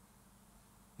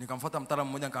 Nikamfuata mtaalamu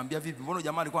mmoja nikamwambia, vipi, mbona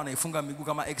jamaa alikuwa anaifunga miguu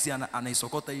kama X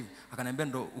anaisokota hivi? Akaniambia,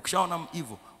 ndo ukishaona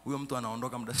hivyo huyo mtu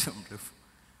anaondoka muda si mrefu.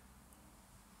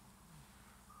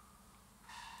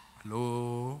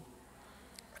 Hello.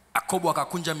 Yakobo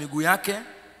akakunja miguu yake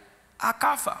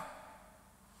akafa.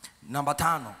 Namba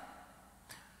 5.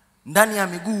 Ndani ya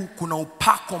miguu kuna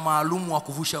upako maalumu wa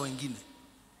kuvusha wengine.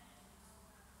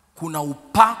 Kuna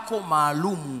upako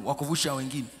maalumu wa kuvusha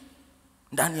wengine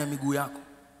ndani ya miguu yako,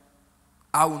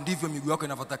 au ndivyo miguu yako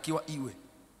inavyotakiwa iwe.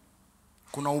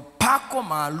 Kuna upako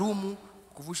maalumu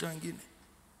kuvusha wengine,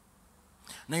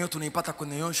 na hiyo tunaipata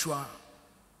kwenye Yoshua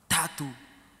 3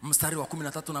 mstari wa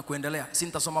 13 na kuendelea. Si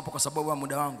nitasoma hapo kwa sababu ya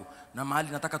muda wangu na mahali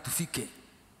nataka tufike.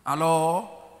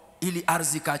 Ili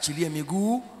ardhi kaachilie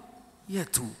miguu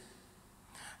yetu.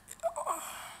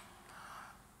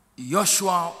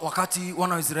 Yoshua, wakati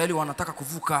wana wa Israeli wanataka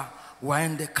kuvuka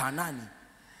waende Kanaani,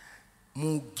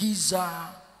 muujiza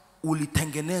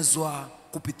ulitengenezwa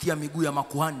kupitia miguu ya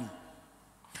makuhani.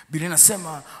 Biblia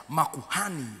inasema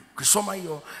makuhani, ukisoma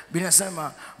hiyo Biblia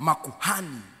inasema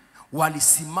makuhani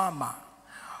walisimama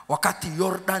wakati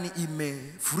Yordani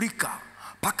imefurika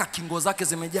paka kingo zake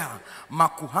zimejaa.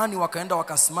 Makuhani wakaenda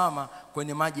wakasimama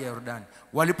kwenye maji ya Yordani.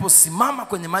 Waliposimama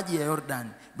kwenye maji ya Yordani,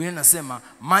 Biblia inasema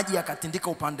maji yakatindika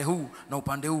upande huu na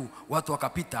upande huu, watu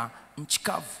wakapita nchi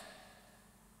kavu.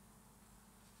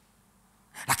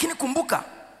 Lakini kumbuka,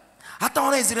 hata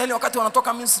wana Israeli wakati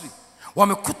wanatoka Misri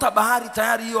wamekuta bahari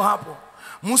tayari hiyo hapo.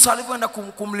 Musa alipoenda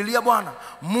kumlilia Bwana,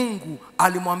 Mungu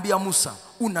alimwambia Musa,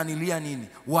 unanilia nini?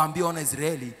 Waambie wana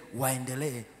Israeli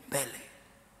waendelee mbele.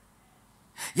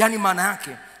 Yani maana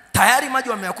yake tayari maji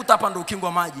wameyakuta hapa, ndio ukingo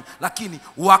wa maji, lakini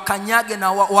wakanyage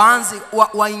na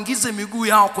waingize miguu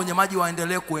yao kwenye maji,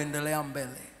 waendelee kuendelea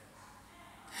mbele.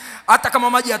 Hata kama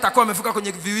maji yatakuwa yamefika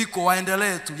kwenye viwiko,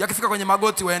 waendelee tu. Yakifika kwenye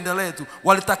magoti, waendelee tu.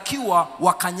 Walitakiwa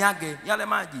wakanyage yale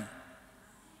maji.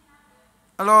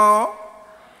 Hello?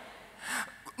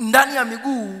 Ndani ya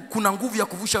miguu kuna nguvu ya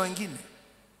kuvusha wengine.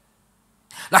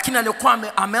 Lakini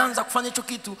aliyokuwa ameanza kufanya hicho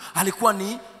kitu alikuwa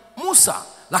ni Musa.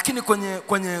 Lakini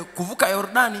kwenye kuvuka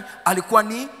Yordani alikuwa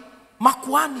ni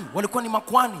makuhani. Walikuwa ni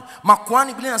makuhani.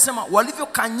 Makuhani, Biblia inasema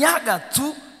walivyokanyaga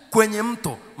tu kwenye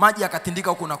mto, maji yakatindika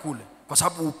huko na kule, kwa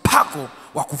sababu upako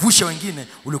wa kuvusha wengine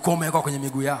ulikuwa umewekwa kwenye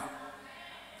miguu yao.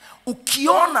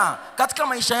 Ukiona katika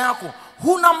maisha yako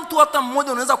huna mtu hata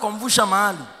mmoja unaweza kumvusha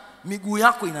mahali, miguu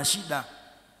yako ina shida.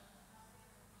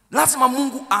 Lazima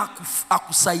Mungu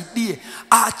akusaidie,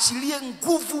 aachilie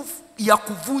nguvu ya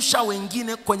kuvusha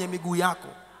wengine kwenye miguu yako.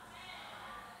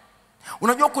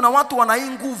 Unajua kuna watu wana hii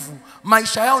nguvu,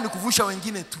 maisha yao ni kuvusha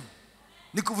wengine tu.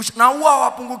 Ni kuvusha, na huwa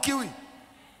hawapungukiwi.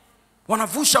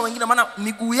 Wanavusha wengine maana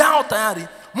miguu yao tayari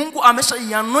Mungu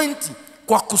amesha-anoint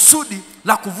kwa kusudi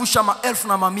la kuvusha maelfu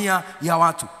na mamia ya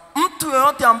watu. Mtu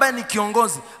yoyote ambaye ni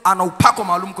kiongozi ana upako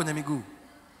maalum kwenye miguu.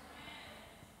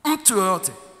 Mtu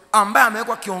yoyote ambaye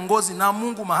amewekwa kiongozi na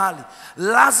Mungu mahali,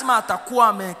 lazima atakuwa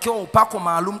amewekewa upako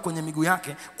maalum kwenye miguu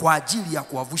yake kwa ajili ya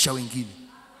kuwavusha wengine.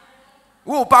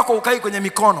 Huo upako ukai kwenye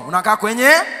mikono, unakaa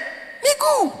kwenye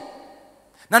miguu.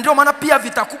 Na ndio maana pia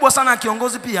vita kubwa sana ya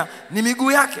kiongozi pia ni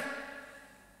miguu yake.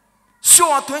 Sio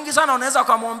watu wengi sana wanaweza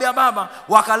kumwombea baba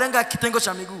wakalenga kitengo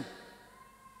cha miguu.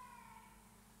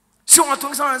 Sio watu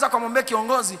wengi sana wanaweza kumwombea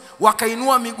kiongozi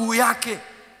wakainua miguu yake.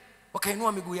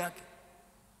 Wakainua miguu yake.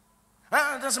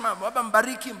 Anasema baba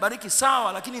mbariki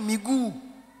sawa, lakini miguu.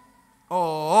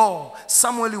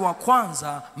 Samueli wa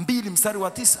kwanza 2 mstari wa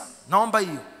 9. Naomba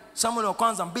hiyo. Samueli wa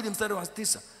kwanza 2 mstari wa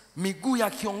 9. Miguu ya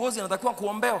kiongozi inatakiwa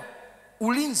kuombewa.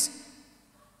 Ulinzi.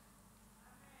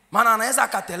 Maana anaweza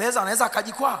akateleza, anaweza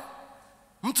akajikwaa.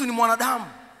 Mtu ni mwanadamu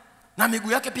na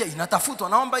miguu yake pia inatafutwa.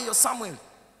 Naomba hiyo Samuel.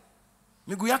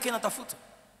 Miguu yake inatafutwa.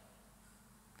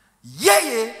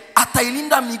 Yeye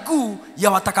atailinda miguu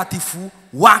ya watakatifu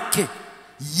wake.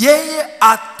 Yeye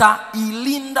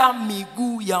atailinda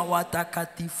miguu ya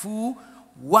watakatifu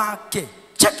wake.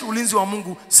 Cheki ulinzi wa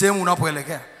Mungu sehemu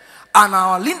unapoelekea.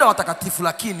 Anawalinda watakatifu,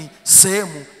 lakini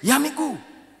sehemu ya miguu.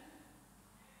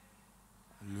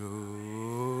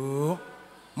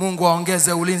 Mungu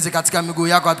aongeze ulinzi katika miguu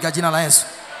yako katika jina la Yesu.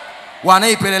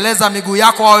 Wanaipeleleza miguu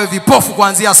yako wawe vipofu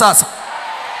kuanzia sasa.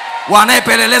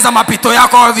 Wanaipeleleza mapito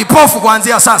yako wawe vipofu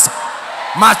kuanzia sasa.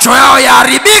 Macho yao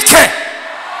yaharibike.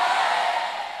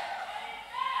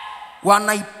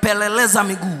 Wanaipeleleza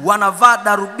miguu, wanavaa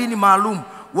darubini maalum,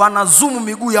 wanazumu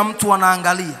miguu ya mtu,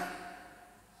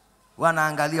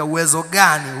 wanaangalia uwezo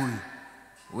gani huyu.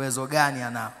 Uwezo gani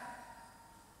anao?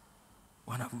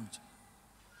 Wanavunja.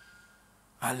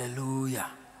 Haleluya.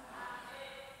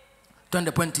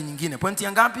 Twende pointi nyingine. Pointi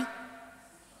ya ngapi?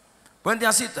 Pointi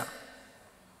ya 6.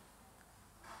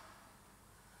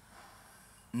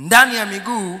 Ndani ya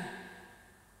miguu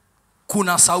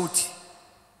kuna sauti.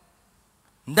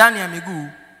 Ndani ya miguu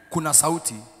kuna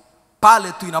sauti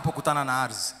pale tu inapokutana na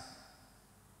ardhi.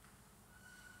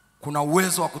 Kuna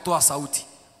uwezo wa kutoa sauti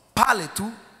pale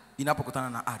tu inapokutana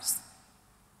na ardhi.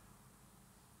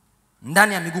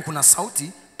 Ndani ya miguu kuna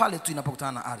sauti pale tu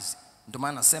inapokutana na ardhi. Ndio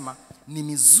maana nasema ni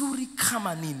mizuri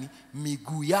kama nini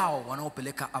miguu yao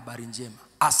wanaopeleka habari njema.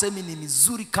 Asemi ni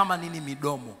mizuri kama nini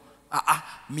midomo.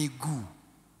 Miguu.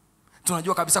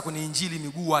 Tunajua kabisa kwenye injili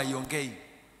miguu haiongei,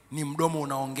 ni mdomo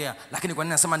unaongea. Lakini kwa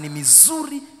nini nasema ni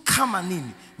mizuri kama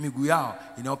nini miguu yao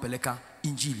inaopeleka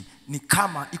injili? Ni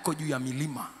kama iko juu ya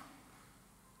milima.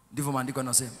 Ndivyo maandiko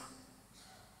yanasema.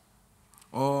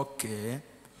 Okay,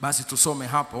 basi tusome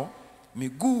hapo.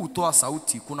 Miguu hutoa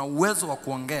sauti, kuna uwezo wa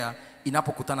kuongea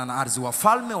inapokutana na ardhi.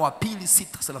 Wafalme wa pili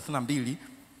 6:32.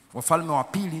 Wafalme wa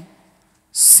pili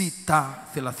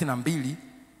 6:32.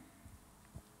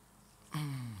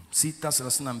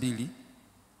 6:32.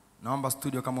 Naomba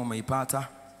studio kama umeipata.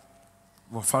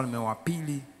 Wafalme wa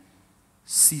pili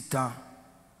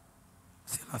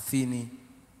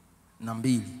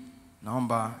 6:32.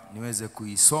 Naomba niweze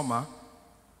kuisoma.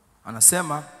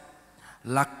 Anasema,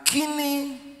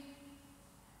 lakini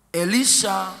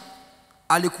Elisha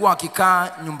alikuwa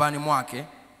akikaa nyumbani mwake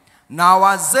na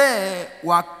wazee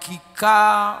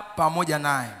wakikaa pamoja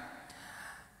naye.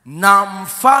 Na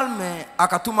mfalme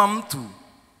akatuma mtu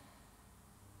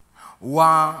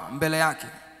wa mbele yake.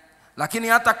 Lakini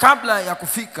hata kabla ya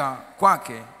kufika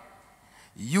kwake,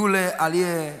 yule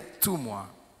aliyetumwa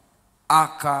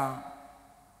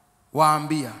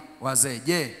akawaambia wazee,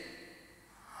 je,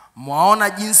 mwaona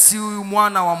jinsi huyu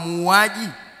mwana wa muuaji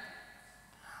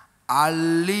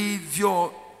alivyotuma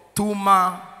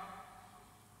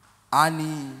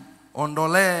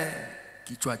aniondolee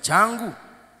kichwa changu?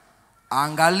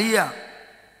 Angalia,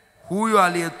 huyo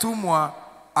aliyetumwa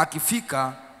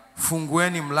akifika,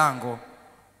 fungueni mlango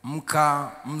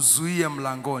mkamzuie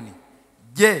mlangoni.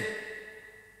 Je,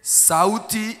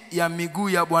 sauti ya miguu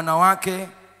ya bwana wake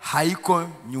haiko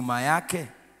nyuma yake?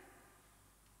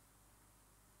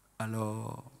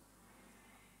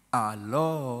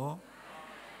 Alo.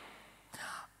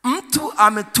 Mtu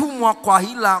ametumwa kwa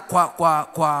hila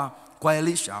kwa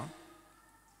Elisha.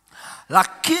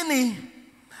 Lakini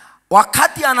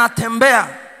wakati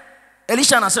anatembea,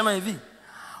 Elisha anasema hivi,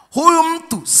 huyu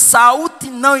mtu sauti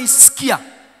nayoisikia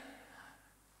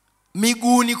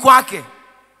miguuni kwake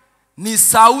ni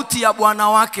sauti ya bwana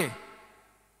wake,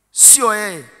 sio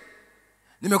yeye.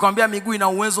 Nimekwambia miguu ina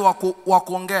uwezo wa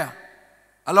kuongea.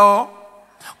 Halo?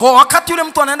 Kwa wakati yule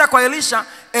mtu anaenda kwa Elisha,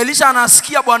 Elisha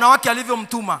anasikia bwana wake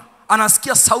alivyomtuma.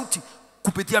 Anasikia sauti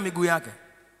kupitia miguu yake.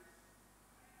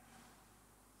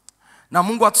 Na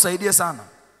Mungu atusaidie sana.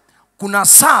 Kuna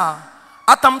saa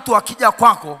hata mtu akija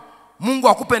kwako, Mungu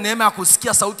akupe neema ya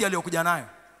kusikia sauti aliyokuja nayo.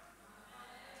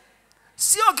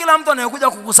 Sio kila mtu anayekuja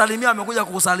kukusalimia amekuja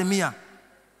kukusalimia.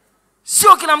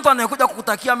 Sio kila mtu anayekuja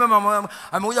kukutakia mema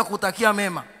amekuja kukutakia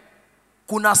mema.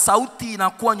 Kuna sauti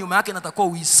inakuwa nyuma yake, inatakiwa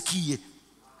uisikie.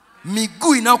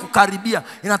 Miguu inayokukaribia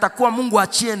inatakiwa Mungu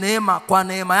achie neema, kwa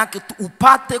neema yake tu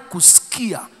upate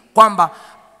kusikia kwamba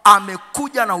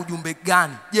amekuja na ujumbe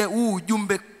gani. Je, huu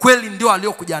ujumbe kweli ndio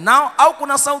aliokuja nao au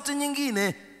kuna sauti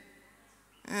nyingine?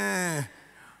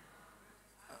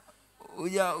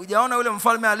 Ujaona yule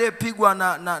mfalme aliyepigwa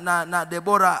na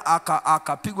Debora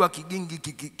akapigwa kigingi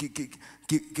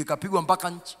kikapigwa mpaka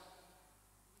nchi,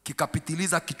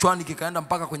 kikapitiliza kichwani kikaenda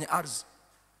mpaka kwenye ardhi.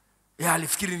 Yeye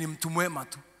alifikiri ni mtu mwema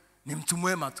tu. Ni mtu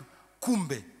mwema tu.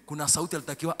 Kumbe kuna sauti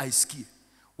alitakiwa aisikie.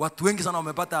 Watu wengi sana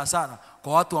wamepata hasara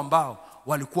kwa watu ambao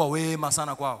walikuwa wema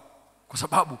sana kwao, kwa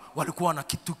sababu walikuwa na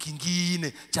kitu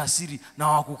kingine cha siri na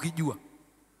hawakukijua.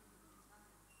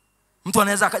 Mtu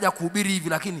anaweza akaja kuhubiri hivi,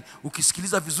 lakini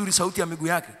ukisikiliza vizuri sauti ya miguu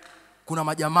yake, kuna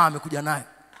majamaa amekuja naye,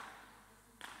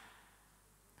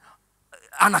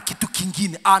 ana kitu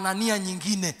kingine, ana nia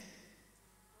nyingine.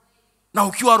 Na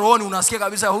ukiwa rohoni unasikia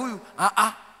kabisa huyu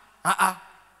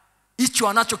hicho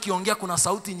anachokiongea kuna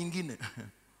sauti nyingine.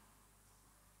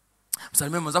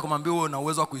 Msalimie mwenzako, mwambie wewe una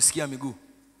uwezo wa kuisikia miguu.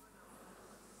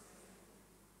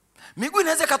 Miguu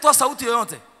inaweza ikatoa sauti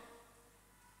yoyote.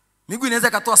 Miguu inaweza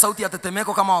ikatoa sauti ya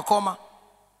tetemeko kama wakoma.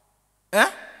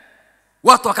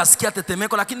 Watu wakasikia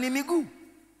tetemeko, lakini ni miguu.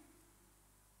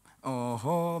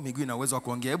 Miguu ina uwezo wa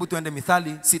kuongea. Hebu tuende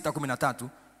Mithali 6:13.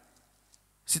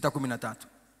 6:13.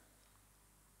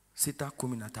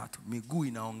 6:13. Miguu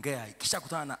inaongea. Ikisha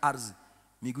kutana na ardhi,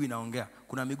 miguu inaongea.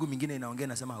 Kuna miguu mingine inaongea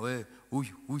inasema wewe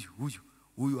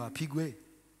huyu apigwe.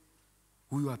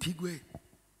 Huyu apigwe.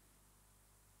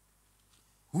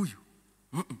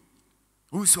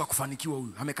 Huyu si wa kufanikiwa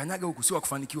huyu. Amekanyaga huku si wa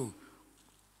kufanikiwa huyu.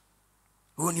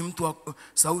 Huyu ni mtu wa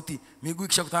sauti. Miguu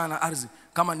ikishakutana na ardhi,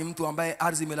 kama ni mtu ambaye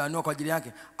ardhi imelaaniwa kwa ajili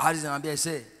yake, ardhi inamwambia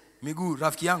miguu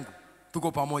rafiki yangu,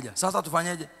 tuko pamoja. Sasa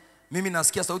tufanyeje? Mimi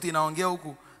nasikia sauti inaongea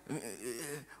huku.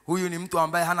 Huyu ni mtu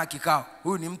ambaye hana kikao.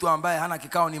 Huyu ni mtu ambaye hana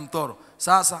kikao, ni mtoro.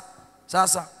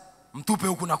 Sasa mtupe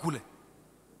huku na kule.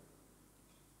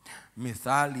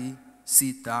 Mithali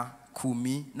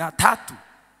 6:13.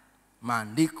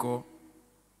 Maandiko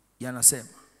yanasema.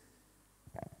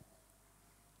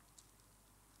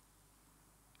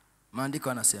 Maandiko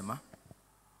yanasema,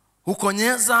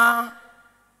 hukonyeza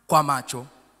kwa macho,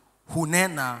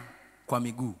 hunena kwa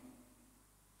miguu.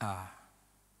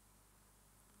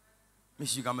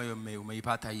 Mimi kama hiyo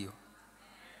umeipata hiyo.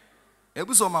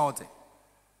 Hebu soma wote.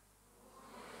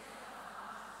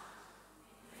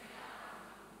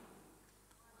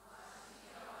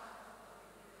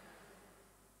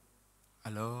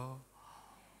 Halo.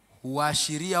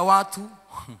 Huashiria watu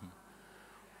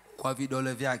kwa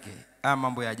vidole vyake.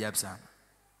 Mambo ya ajabu sana.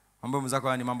 Mambo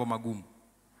mzako ni mambo magumu.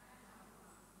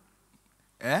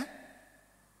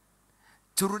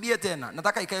 Turudie tena.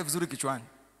 Nataka ikae vizuri kichwani.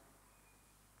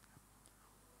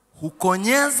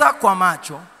 Hukonyeza kwa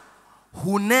macho,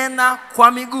 hunena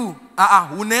kwa miguu.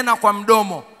 Hunena kwa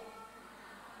mdomo.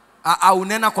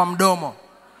 Hunena kwa mdomo.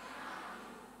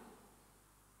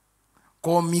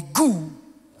 Kwa miguu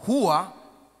huwa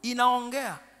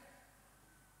inaongea.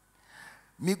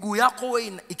 Miguu yako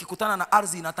wewe ikikutana na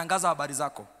ardhi inatangaza habari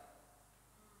zako.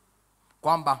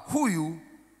 Kwamba huyu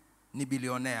ni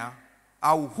bilionea,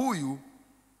 au huyu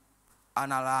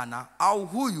analaana, au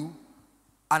huyu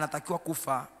anatakiwa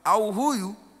kufa, au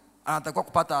huyu anatakiwa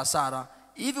kupata hasara.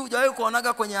 Hivi hujawahi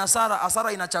kuonaga kwenye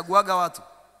hasara inachaguaga watu?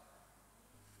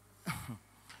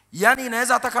 Yaani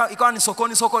inaweza hata ikawa ni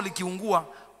sokoni, soko likiungua,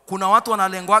 kuna watu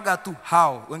wanalengwaga tu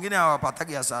hao, wengine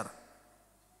hawapatagi hasara.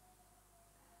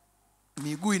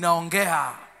 Miguu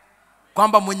inaongea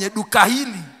kwamba mwenye duka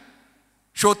hili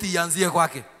shoti ianzie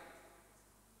kwake.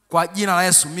 Kwa jina la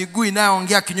Yesu, miguu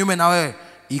inayoongea kinyume na wewe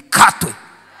ikatwe.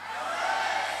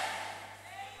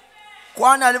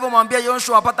 Kwani alipomwambia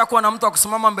Yoshua apata kuwa na mtu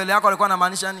akusimama mbele yako, alikuwa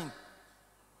anamaanisha nini?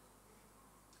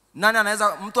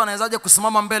 Mtu anawezaje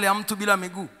kusimama mbele ya mtu bila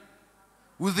miguu?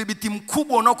 Udhibiti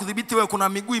mkubwa unaokudhibiti wewe, kuna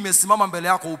miguu imesimama mbele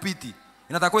yako upiti.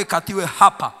 Inatakiwa ikatiwe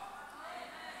hapa.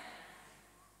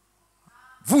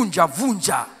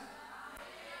 Vunja.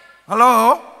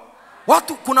 Halo?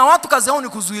 Kuna watu kazi yao ni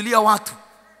kuzuilia watu.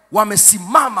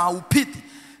 Wamesimama upiti.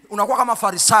 Unakuwa kama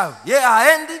Farisayo. Yeye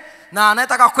haendi na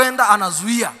anayetaka kwenda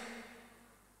anazuia.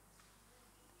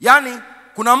 Yaani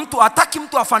kuna mtu hataki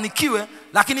mtu afanikiwe,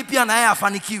 lakini pia na yeye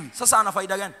afanikiwi. Sasa ana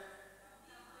faida gani?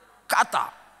 Kata.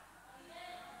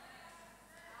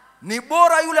 Ni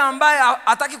bora yule ambaye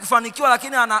hataki kufanikiwa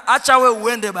lakini anaacha wewe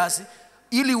uende basi,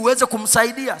 ili uweze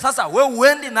kumsaidia. Sasa wewe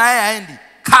uendi na yeye aendi.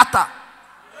 Kata.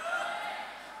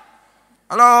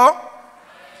 Halo?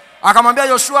 Akamwambia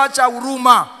Yoshua, acha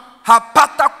huruma.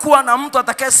 Hapata kuwa na mtu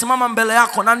atakayesimama mbele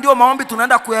yako. Na ndio maombi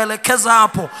tunaenda kuelekeza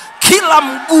hapo.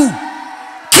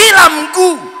 Kila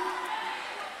mguu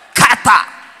kata.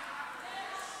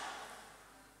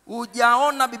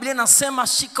 Ujaona Biblia inasema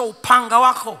shika upanga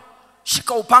wako.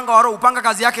 Shika upanga wa Roho. Upanga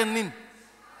kazi yake ni nini?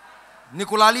 Ni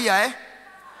kulalia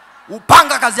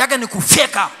Upanga kazi yake ni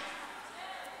kufyeka.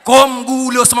 Kwa mguu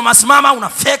uliosimama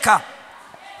unafyeka.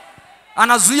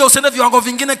 Anazuia usiende viwango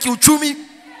vingine kiuchumi.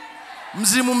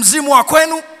 Mzimu wa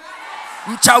kwenu.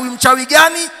 Mchawi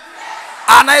gani?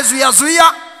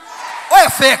 Anayezuia. Wewe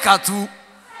feka tu.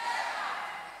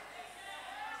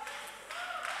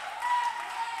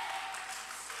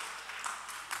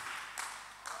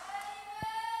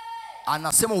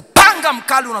 Anasema upanga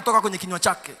mkali unatoka kwenye kinywa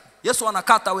chake. Yesu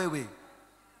anakata wewe.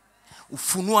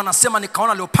 Ufunuo anasema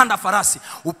nikaona aliyopanda farasi,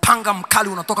 upanga mkali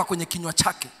unatoka kwenye kinywa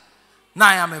chake.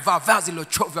 Naye amevaa vazi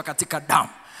lililochovya katika damu.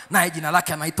 Naye jina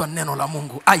lake anaitwa Neno la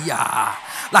Mungu.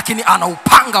 Lakini ana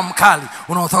upanga mkali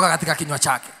unaotoka katika kinywa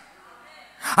chake.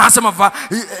 Anasema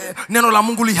neno la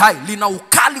Mungu li hai, lina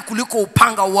ukali kuliko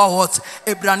upanga wao wote.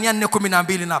 Ebrania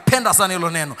 4:12. Napenda sana hilo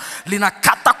neno.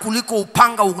 Linakata kuliko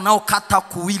upanga unaokata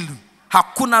kuwili.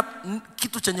 Hakuna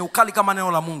kitu chenye ukali kama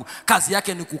neno la Mungu. Kazi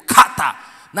yake ni kukata.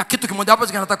 Na kitu kimoja hapo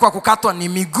kinatakiwa kukatwa ni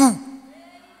miguu.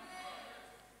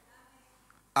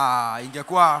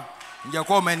 Ingekuwa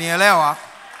umenielewa,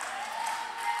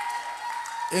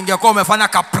 ingekuwa umefanya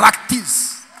ka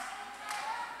practice.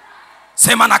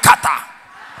 Sema nakata.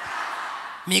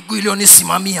 miguu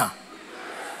iliyonisimamia,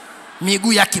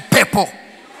 miguu ya kipepo,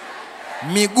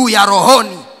 miguu ya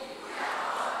rohoni,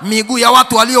 miguu ya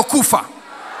watu waliokufa,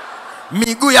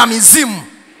 miguu ya mizimu,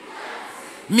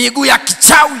 miguu ya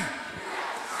kichawi,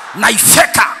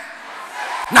 naifeka,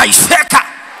 naifeka.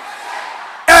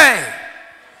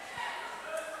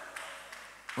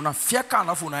 Unafyeka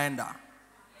alafu unaenda.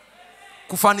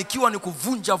 Kufanikiwa ni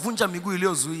kuvunja miguu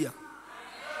iliyozuia.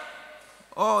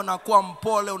 Unakuwa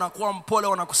mpole,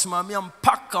 wanakusimamia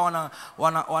mpaka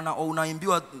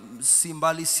unaimbiwa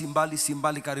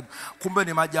simbali karibu. Kumbe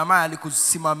ni majamaa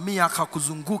alikusimamia,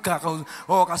 akakuzunguka,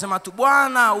 akasema tu,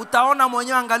 Bwana utaona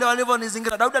mwenyewe, angalia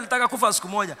walivyonizingira. Daudi alitaka kufa siku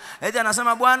moja. Eti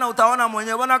anasema, Bwana utaona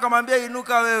mwenyewe. Bwana akamwambia,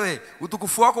 inuka wewe,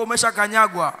 utukufu wako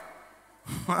umeshakanyagwa.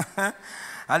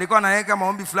 Alikuwa anaweka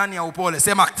maombi fulani ya upole,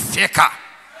 sema fyeka.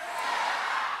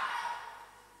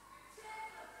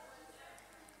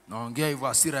 Naongea hivyo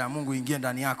hasira ya Mungu ingie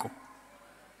ndani yako.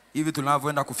 Hivi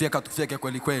tunavyoenda kufyeka, tufyeke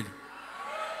kweli kweli.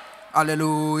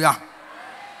 Haleluya.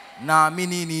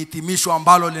 Naamini ni hitimisho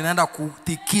ambalo linaenda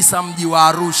kutikisa mji wa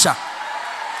Arusha.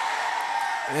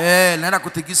 Linaenda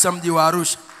kutikisa mji wa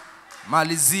Arusha.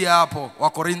 Malizia hapo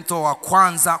Wakorintho wa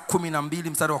kwanza 12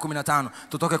 mstari wa 15.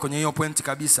 Tutoke kwenye hiyo pointi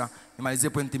kabisa. Nimalizie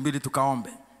pointi 2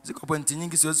 tukaombe. Ziko pointi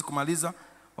nyingi siwezi kumaliza.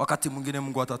 Wakati mwingine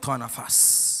Mungu atatoa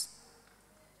nafasi.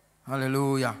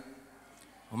 Haleluya.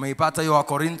 Umeipata hiyo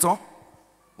Wakorintho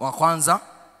wa kwanza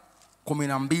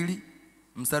 12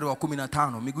 mstari wa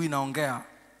 15. Miguu inaongea.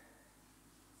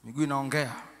 Miguu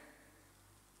inaongea.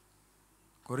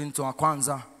 Korintho wa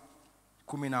kwanza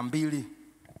 12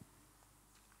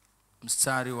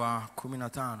 mstari wa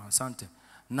 15. Asante.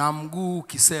 Na mguu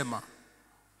ukisema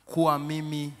kuwa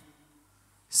mimi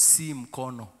si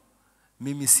mkono,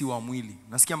 mimi si wa mwili.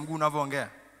 Nasikia mguu unavyoongea.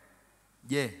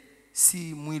 Je,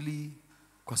 si mwili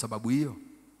kwa sababu hiyo?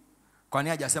 Kwani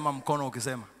hajasema mkono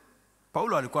ukisema?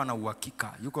 Paulo alikuwa na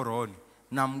uhakika, yuko rohoni.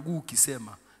 Na mguu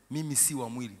ukisema mimi si wa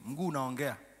mwili, mguu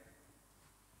unaongea.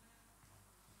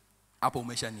 Hapo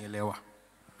umeshanielewa.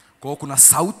 Kwa hiyo kuna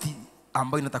sauti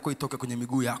ambayo inatakiwa itoke kwenye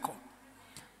miguu yako.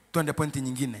 Twende pointi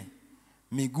nyingine.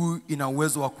 Miguu ina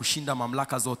uwezo wa kushinda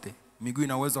mamlaka zote. Miguu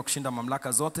ina uwezo wa kushinda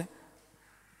mamlaka zote.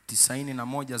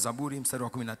 91 Zaburi mstari wa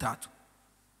 13.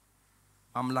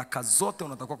 Mamlaka zote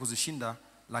unatakiwa kuzishinda,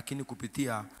 lakini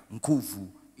kupitia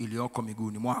nguvu iliyoko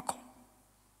miguuni mwako.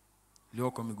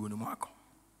 Iliyoko miguuni mwako.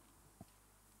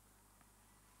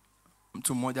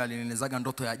 Mtu mmoja alinielezaga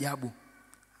ndoto ya ajabu.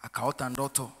 Akaota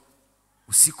ndoto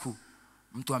usiku,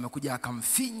 mtu amekuja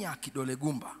akamfinya kidole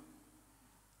gumba.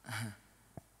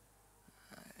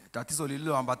 Tatizo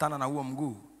lililoambatana na huo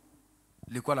mguu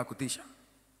lilikuwa la kutisha.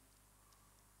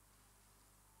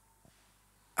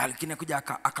 Alikine kuja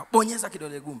akabonyeza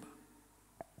kidole gumba.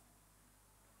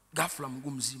 Ghafla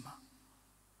mguu mzima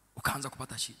ukaanza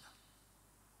kupata shida.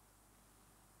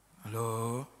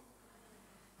 Halo.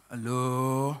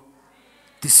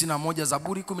 91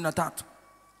 Zaburi 13.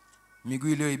 Miguu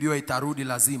iliyoibiwa itarudi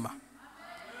lazima.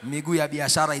 Miguu ya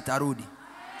biashara itarudi.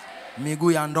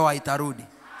 Miguu ya ndoa itarudi.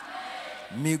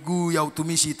 Miguu ya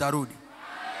utumishi itarudi.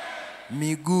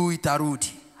 Miguu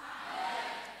itarudi.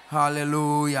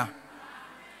 Haleluya.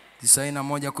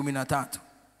 91:13.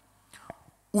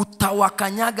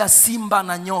 Utawakanyaga simba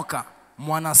na nyoka,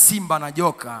 mwana simba na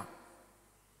joka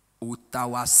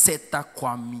utawaseta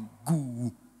kwa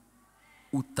miguu.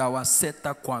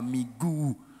 Utawaseta kwa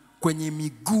miguu. Kwenye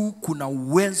miguu kuna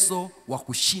uwezo wa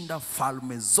kushinda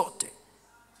falme zote.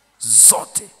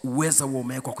 Zote uwezo huo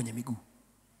umewekwa kwenye miguu.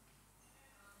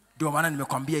 Ndio maana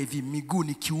nimekwambia hivi, miguu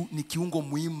ni kiungo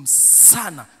muhimu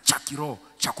sana cha kiroho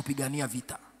cha kupigania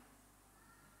vita.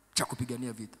 Cha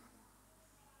kupigania vita.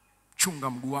 Chunga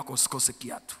mguu wako usikose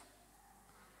kiatu.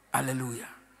 Haleluya.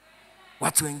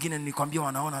 Watu wengine nilikwambia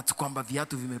wanaona tu kwamba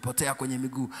viatu vimepotea kwenye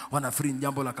miguu, wanafikiri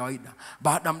jambo la kawaida.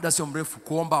 Baada muda sio mrefu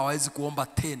kuomba hawezi kuomba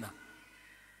tena.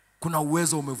 Kuna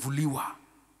uwezo umevuliwa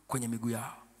kwenye miguu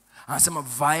yao. Anasema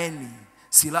vaeni,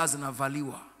 silaha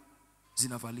zinavaliwa.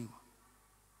 Zinavaliwa.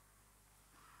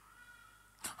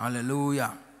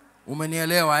 Haleluya.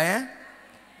 Umenielewa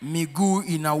Miguu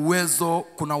ina uwezo,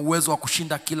 kuna uwezo wa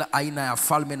kushinda kila aina ya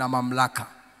falme na mamlaka.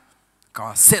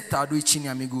 Kawaseta adui chini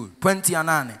ya miguu. Pointi ya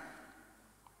 8.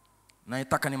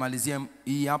 Naitaka nimalizie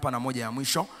hii hapa na moja ya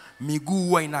mwisho. Miguu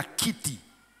huwa ina kiti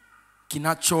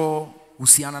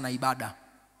kinachohusiana na ibada.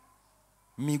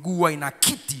 Miguu huwa ina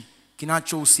kiti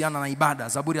kinachohusiana na ibada.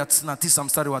 Zaburi ya 99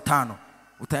 mstari wa 5.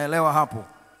 Utaelewa hapo.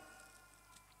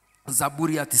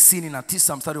 Zaburi ya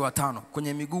 99 mstari wa 5.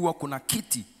 Kwenye miguu huwa kuna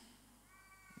kiti.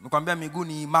 Nikwambia miguu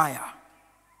ni himaya.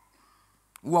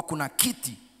 Huwa kuna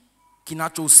kiti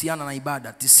kinachohusiana na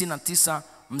ibada. 99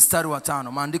 mstari wa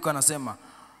 5. Maandiko yanasema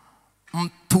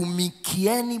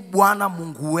mtumikieni Bwana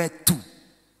Mungu wetu,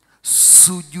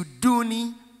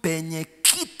 sujuduni penye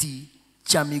kiti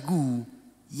cha miguu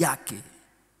yake,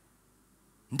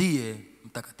 ndiye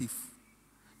mtakatifu.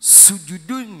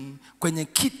 Sujuduni kwenye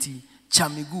kiti cha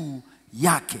miguu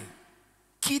yake.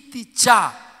 Kiti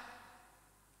cha,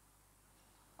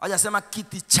 hajasema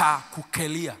kiti cha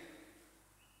kukelia,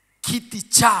 kiti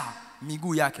cha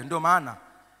miguu yake. Ndio maana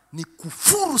ni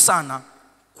kufuru sana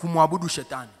kumwabudu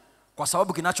shetani, kwa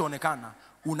sababu kinachoonekana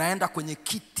unaenda kwenye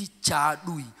kiti cha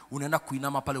adui, unaenda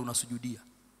kuinama pale unasujudia.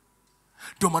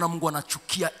 Ndio maana Mungu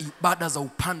anachukia ibada za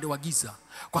upande wa giza,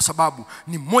 kwa sababu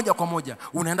ni moja kwa moja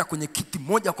unaenda kwenye kiti,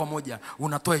 moja kwa moja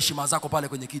unatoa heshima zako pale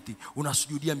kwenye kiti,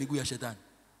 unasujudia miguu ya shetani.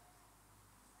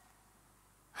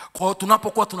 Kwa hiyo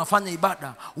tunapokuwa tunafanya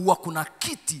ibada, huwa kuna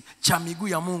kiti cha miguu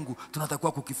ya Mungu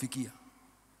tunatakiwa kukifikia.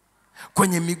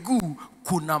 Kwenye miguu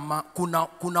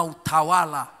kuna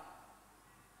utawala,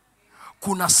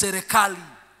 kuna serikali.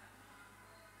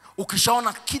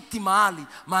 Ukishaona kiti mahali,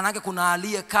 maana yake kuna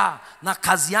aliyekaa na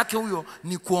kazi yake huyo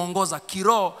ni kuongoza.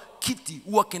 Kiroho kiti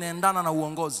huwa kinaendana na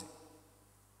uongozi.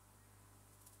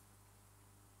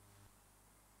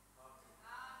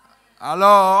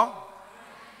 Halo?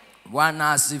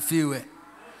 Bwana asifiwe.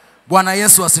 Bwana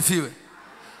Yesu asifiwe.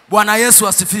 Bwana Yesu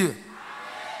asifiwe.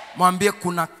 Mwambie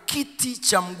kuna kiti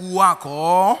cha mguu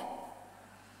wako,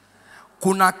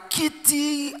 kuna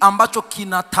kiti ambacho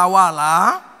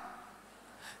kinatawala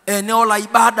eneo la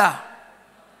ibada.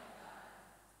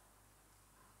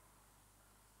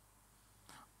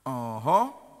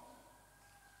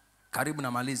 Karibu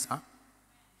namaliza.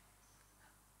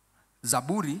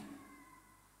 Zaburi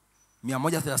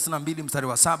 132 mstari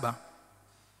wa 7.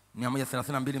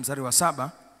 132 mstari wa 7.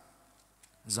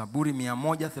 Zaburi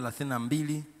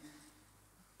 132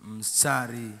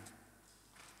 mstari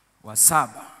wa 7.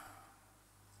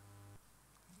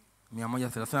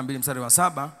 132 mstari wa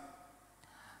 7.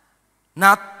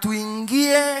 Na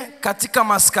tuingie katika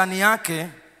maskani yake,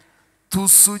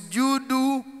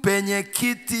 tusujudu penye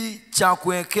kiti cha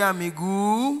kuwekea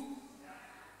miguu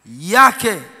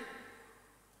yake.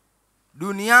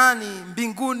 Duniani,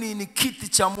 mbinguni ni kiti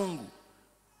cha Mungu.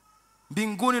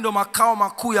 Mbinguni ndo makao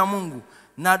makuu ya Mungu,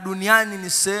 na duniani ni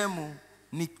sehemu,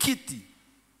 ni kiti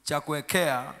cha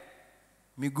kuwekea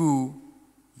miguu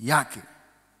yake.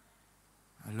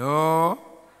 Halo?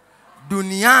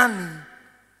 Duniani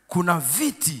kuna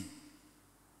viti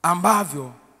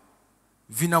ambavyo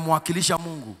vinamwakilisha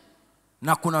Mungu,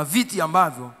 na kuna viti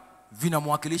ambavyo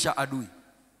vinamwakilisha adui.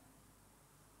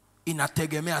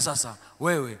 Inategemea sasa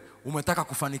wewe umetaka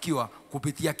kufanikiwa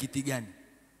kupitia kiti gani.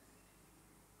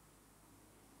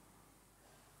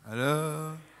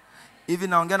 Halo? Hivi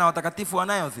naongea na watakatifu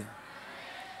wanayothi?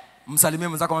 Msalimie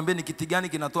mwenzako, mwambie ni kiti gani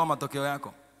kinatoa matokeo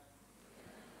yako.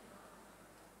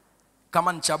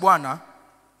 Kama ni cha Bwana,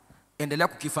 endelea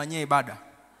kukifanyia ibada.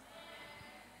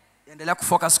 Endelea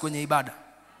kufocus kwenye ibada.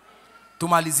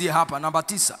 Tumalizie hapa namba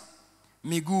 9.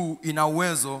 Miguu ina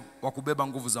uwezo wa kubeba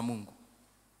nguvu za Mungu.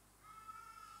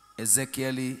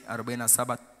 Ezekieli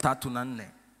 47:3 na 4.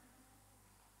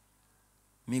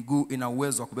 Miguu ina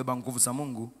uwezo wa kubeba nguvu za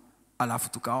Mungu. Alafu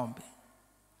tukaombe.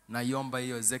 Na iomba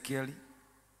hiyo Ezekieli.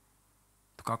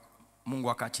 Mungu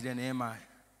akaachilie neema.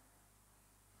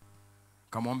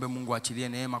 Kamwombe Mungu aachilie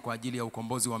neema kwa ajili ya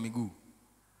ukombozi wa miguu.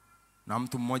 Na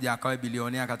mtu mmoja akawe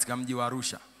bilionea katika mji wa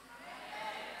Arusha.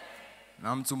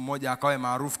 Na mtu mmoja akawe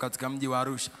maarufu katika mji wa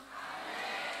Arusha.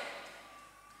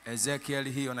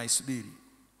 Ezekieli hiyo naisubiri.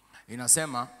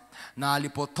 Inasema, na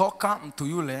alipotoka mtu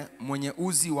yule mwenye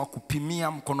uzi wa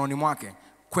kupimia mkononi mwake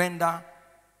kwenda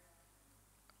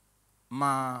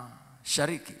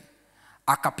mashariki,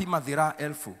 akapima dhiraa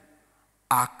 1000,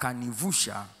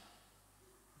 akanivusha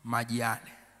maji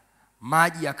yale.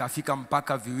 Maji yakafika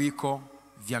mpaka viwiko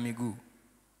vya miguu.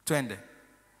 Twende.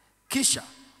 Kisha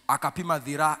akapima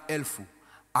dhiraa 1000,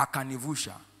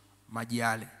 akanivusha maji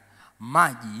yale.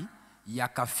 Maji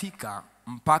yakafika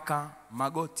mpaka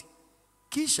magoti.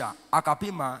 Kisha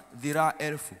akapima dhiraa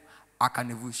 1000,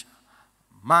 akanivusha.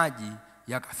 Maji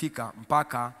yakafika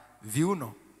mpaka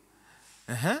viuno.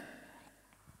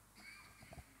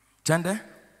 Twende.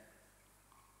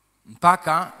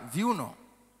 Mpaka viuno.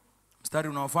 Mstari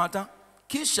unaofuata.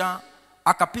 Kisha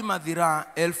akapima dhiraa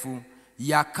 1000,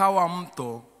 yakawa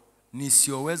mto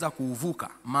nisioweza kuuvuka,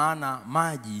 maana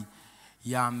maji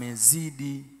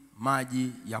yamezidi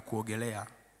maji ya kuogelea,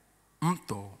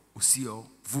 mto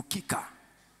usiovukika.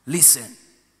 Listen.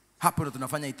 Hapo ndo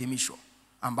tunafanya hitimisho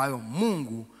ambayo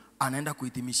Mungu anaenda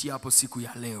kuhitimishia hapo siku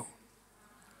ya leo.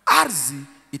 Ardhi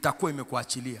itakuwa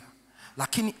imekuachilia,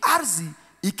 lakini ardhi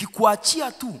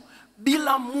ikikuachia tu,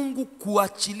 bila Mungu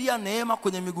kuachilia neema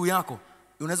kwenye miguu yako,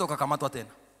 unaweza ukakamatwa tena.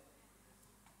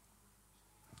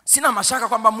 Sina mashaka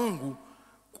kwamba Mungu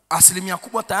asilimia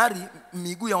kubwa tayari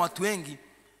miguu ya watu wengi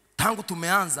tangu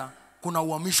tumeanza kuna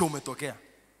uhamisho umetokea.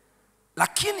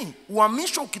 Lakini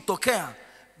uhamisho ukitokea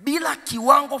bila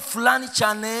kiwango fulani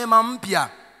cha neema mpya,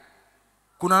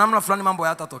 kuna namna fulani mambo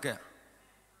hayatatokea.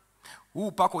 Huu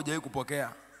upako hujawahi kupokea.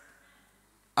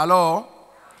 Halo?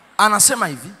 Anasema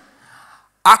hivi,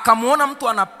 akamuona mtu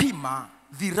anapima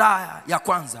dhiraa ya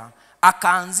kwanza,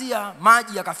 akaanzia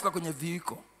maji yakafika kwenye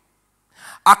viwiko.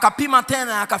 Akapima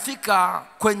tena yakafika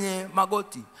kwenye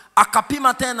magoti.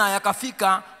 Akapima tena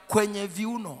yakafika kwenye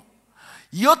viuno.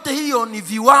 Yote hiyo ni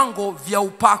viwango vya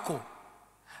upako.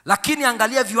 Lakini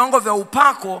angalia viwango vya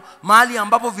upako mahali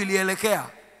ambapo vilielekea.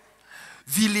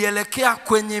 Vilielekea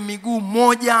kwenye miguu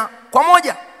moja kwa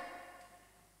moja.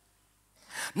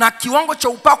 Na kiwango cha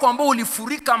upako ambao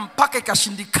ulifurika mpaka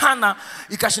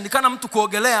ikashindikana mtu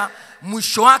kuogelea,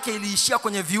 mwisho wake iliishia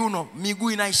kwenye viuno,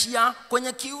 miguu inaishia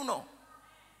kwenye kiuno.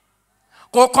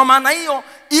 Kwa maana hiyo,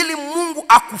 ili Mungu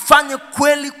akufanye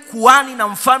kweli kuhani na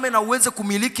mfalme na uweze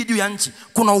kumiliki juu ya nchi,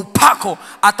 kuna upako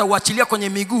atauachilia kwenye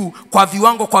miguu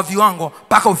kwa viwango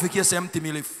mpaka ufikie sehemu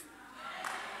timilifu.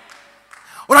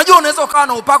 Unajua unaweza ukawa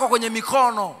na upako kwenye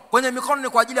mikono. Kwenye mikono ni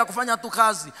kwa ajili ya kufanya tu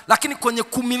kazi, lakini kwenye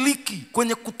kumiliki,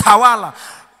 kwenye kutawala,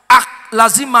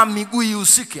 lazima miguu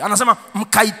ihusike. Anasema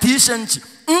mkaitiishe nchi.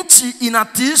 Nchi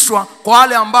inatiishwa kwa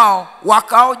wale ambao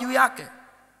wakao juu yake,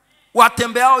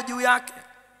 watembeao juu yake.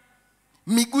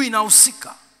 Miguu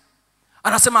inahusika.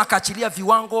 Anasema akaachilia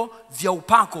viwango vya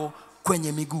upako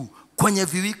kwenye miguu, kwenye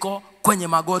viwiko, kwenye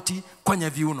magoti, kwenye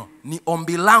viuno. Ni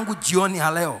ombi langu jioni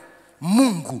ya leo,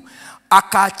 Mungu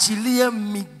akaachilie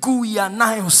miguu ya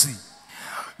nayosi,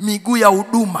 miguu ya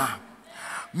huduma,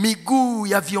 miguu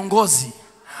ya viongozi,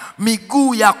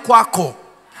 miguu ya kwako,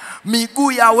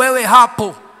 miguu ya wewe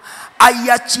hapo.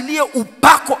 Aiachilie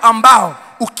upako ambao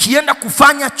ukienda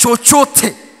kufanya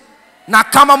chochote, na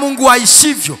kama Mungu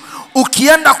aishivyo,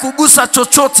 ukienda kugusa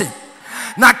chochote,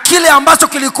 na kile ambacho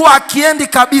kilikuwa akiendi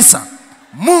kabisa,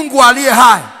 Mungu aliye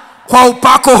hai, kwa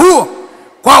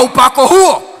upako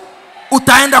huo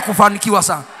utaenda kufanikiwa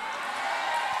sana.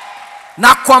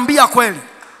 Na kuambia kweli,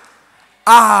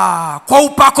 kwa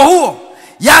upako huo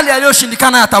yale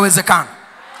yaliyoshindikana yatawezekana.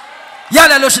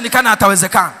 Yale yaliyoshindikana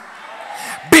yatawezekana.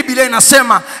 Biblia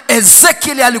inasema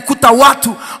Ezekiel alikuta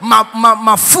watu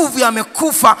mafuvu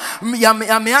yamekufa,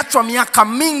 yameachwa miaka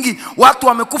mingi, watu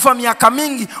wamekufa miaka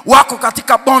mingi, wako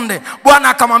katika bonde. Bwana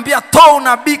akamwambia toa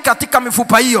unabii katika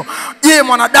mifupa hiyo. Je,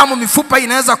 mwanadamu mifupa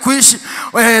inaweza kuishi?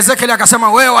 Ezekiel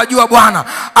akasema wewe wajua Bwana.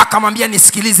 Akamwambia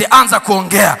nisikilize, anza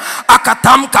kuongea.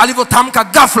 Akatamka, alivyotamka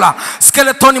ghafla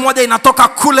skeletoni moja inatoka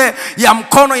kule ya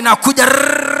mkono, inakuja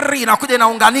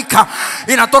inaunganika,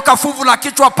 inatoka fuvu la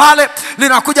kichwa pale,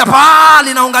 linakuja pale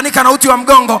linaunganika na uti wa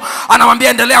mgongo. Anamwambia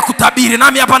endelea kutabiri.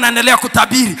 Nami hapa naendelea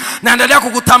kutabiri, naendelea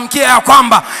kukutamkia ya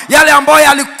kwamba yale ambayo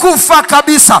yalikufa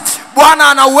kabisa, Bwana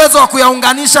ana uwezo wa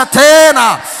kuyaunganisha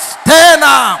tena.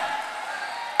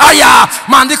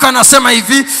 Maandiko yanasema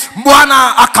hivi,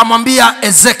 Bwana akamwambia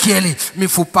Ezekiel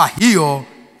mifupa hiyo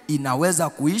inaweza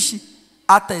kuishi.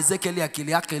 Hata Ezekiel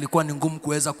akili yake ilikuwa ni ngumu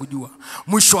kuweza kujua.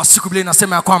 Mwisho wa siku Biblia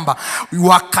inasema ya kwamba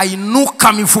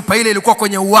wakainuka mifupa ile ilikuwa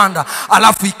kwenye uwanda,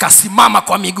 alafu ikasimama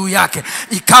kwa miguu yake,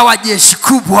 ikawa jeshi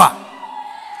kubwa.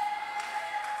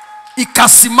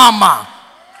 Ikasimama.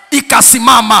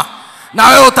 Na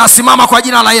wewe utasimama kwa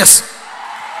jina la Yesu.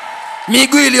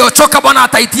 Miguu iliyochoka Bwana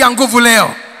ataitia nguvu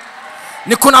leo.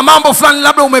 Ni kuna mambo fulani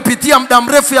labda umepitia muda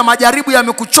mrefu ya majaribu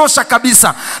yamekuchosha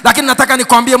kabisa, lakini nataka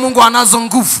nikwambie Mungu anazo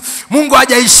nguvu. Mungu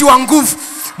hajaishiwa nguvu.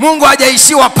 Mungu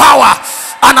hajaishiwa power.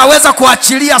 Anaweza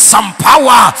kuachilia some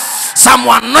power,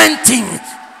 some anointing.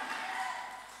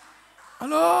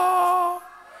 Hello.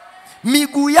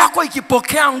 Miguu yako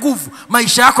ikipokea nguvu,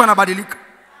 maisha yako yanabadilika.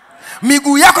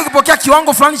 Miguu yako ikipokea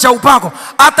kiwango fulani cha upako,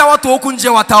 hata watu huku nje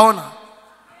wataona.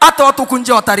 Hata watu huku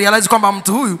nje watarealize kwamba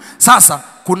mtu huyu sasa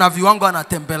kuna viwango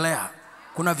anatembelea.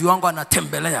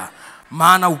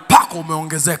 Maana upako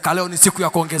umeongezeka. Leo ni siku ya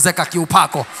kuongezeka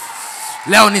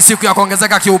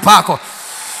kiupako.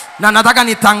 Na nataka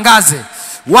nitangaze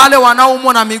wale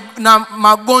wanaoumwa na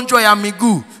magonjwa ya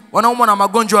miguu,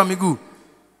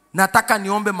 nataka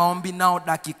niombe maombi nao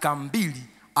dakika 2,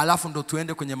 alafu ndo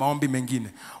tuende kwenye maombi mengine.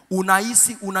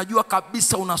 Unajua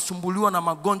kabisa unasumbuliwa na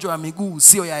magonjwa ya miguu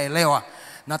usiyoyaelewa.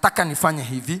 Nataka nifanye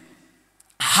hivi.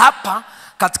 Hapa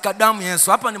katika damu ya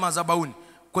Yesu, hapa ni madhabahuni.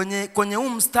 Kwenye huu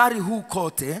mstari huu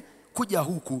kote kuja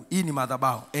huku, hii ni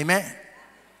madhabahu.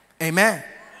 Amen.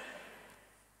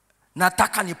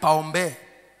 Nataka nipaombe.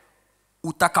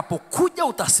 Utakapokuja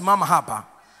utasimama hapa,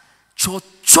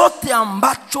 chochote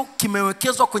ambacho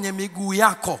kimewekezwa kwenye miguu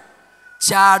yako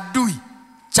cha adui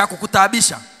cha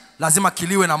kukutaabisha lazima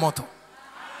kiliwe na moto.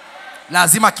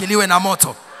 Lazima kiliwe na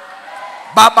moto.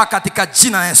 Baba, katika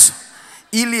jina Yesu,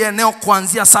 ili eneo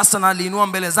kuanzia sasa na liinua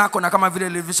mbele zako, na kama vile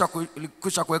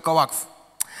lilikwisha kuweka wakfu,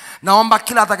 naomba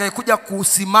kila atakayekuja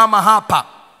kusimama hapa,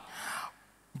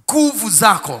 nguvu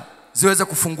zako ziweze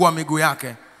kufungua miguu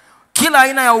yake. Kila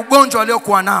aina ya ugonjwa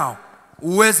aliokuwa nao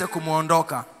uweze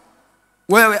kumuondoka.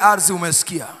 Wewe Ardhi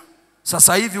umesikia.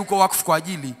 Sasa hivi uko wakfu kwa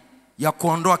ajili ya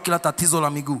kuondoa kila tatizo la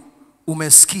miguu.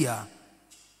 Umesikia.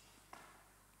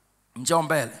 Njoo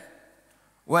mbele.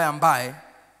 Wewe ambaye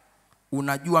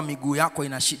unajua miguu yako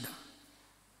ina shida.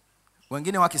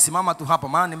 Wengine wakisimama tu hapa,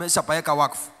 maana nimeshapaweka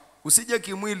wakfu. Usije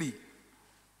kimwili.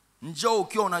 Njoo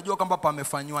ukiwa unajua kwamba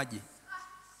pamefanywaje.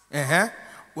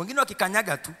 Wengine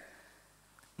wakikanyaga tu.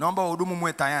 Naomba wahudumu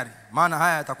muwe tayari. Maana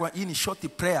haya yatakuwa, hii ni short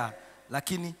prayer,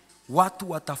 lakini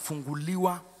watu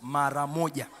watafunguliwa mara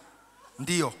moja.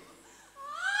 Ndio.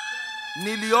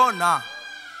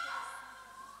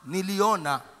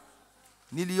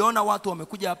 Niliona watu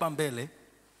wamekuja hapa mbele,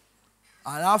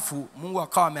 alafu Mungu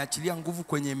akawa ameachilia nguvu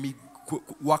kwenye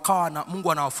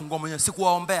Mungu anawafungua mwenyewe.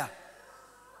 Sikuwaombea.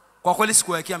 Kwa kweli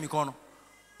sikuwekea mikono.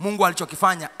 Mungu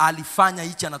alichokifanya, alifanya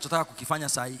hichi anachotaka kukifanya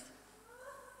saa hii.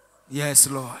 Yes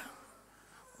Lord.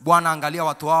 Bwana, angalia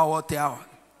watu hao wote hawa.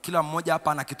 Kila mmoja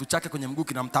hapa ana kitu chake kwenye mguu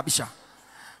kinamtabisha.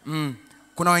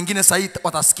 Kuna wengine saa hii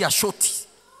watasikia shoti.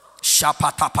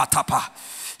 Shapatapatapa.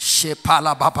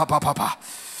 Shepala baba.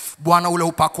 Bwana, ule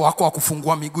upako wako wa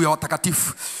kufungua miguu ya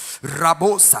watakatifu.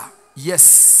 Rabosa.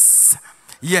 Yes.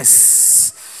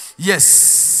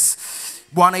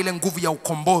 Bwana, ile nguvu ya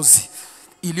ukombozi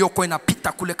iliyokuwa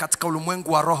inapita kule katika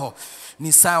ulimwengu wa roho,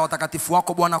 ni saa ya watakatifu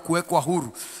wako Bwana kuwekwa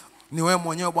huru. Ni wewe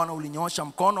mwenyewe Bwana ulinyoosha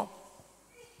mkono.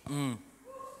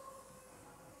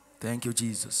 Thank you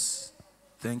Jesus.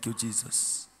 Thank you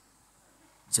Jesus.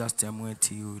 Just am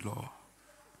waiting you Lord.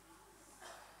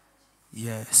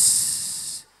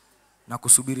 Yes.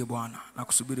 Nakusubiri Bwana.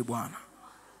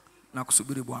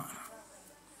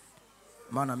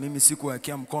 Maana mimi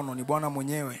sikuwekea mkono, ni Bwana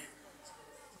mwenyewe.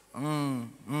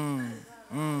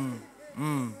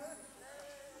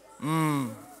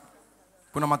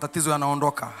 Kuna matatizo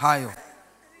yanaondoka.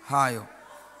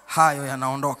 Hayo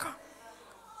yanaondoka.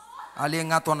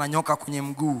 Aliyeng'atwa na nyoka kwenye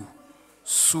mguu,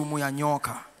 sumu ya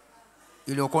nyoka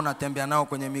iliyokuwa unatembea nao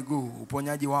kwenye miguu,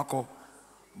 uponyaji wako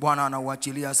Bwana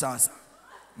anauachilia sasa.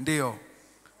 Ndio.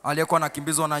 Aliyekuwa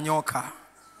anakimbizwa na nyoka,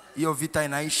 hiyo vita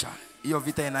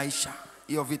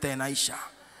inaisha.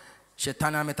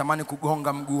 Shetani ametamani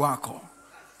kugonga mguu wako.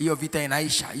 Hiyo vita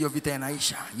inaisha.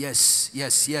 Yes.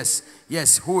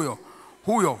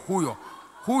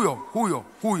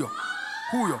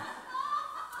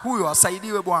 Huyo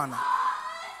asaidiwe Bwana.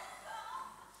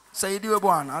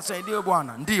 Asaidiwe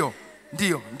Bwana. Ndio.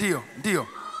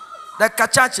 Dakika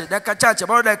chache,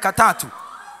 bado dakika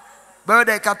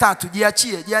tatu.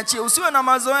 Jiachie. Usiwe na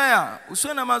mazoea.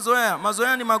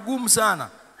 Mazoea ni magumu sana.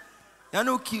 Yaani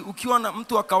ukiwa na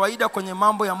mtu wa kawaida kwenye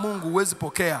mambo ya Mungu huwezi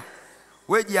pokea.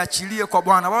 Wewe jiachilie kwa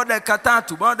Bwana. Bado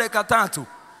dakika tatu.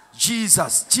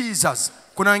 Jesus.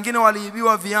 Kuna wengine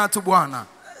waliibiwa viatu Bwana.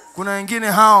 Kuna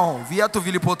wengine hao viatu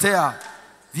vilipotea.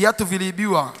 Viatu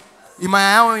viliibiwa.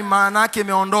 Imaya yake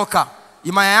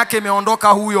imeondoka.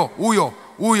 Huyo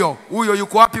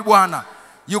yuko wapi Bwana?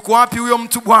 Yuko wapi huyo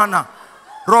mtu Bwana?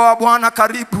 Roho wa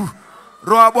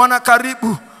Bwana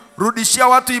karibu. Rudishia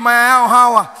watu imaya yao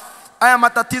hawa. Haya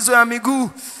matatizo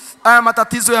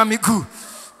ya miguu.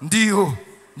 Ndio.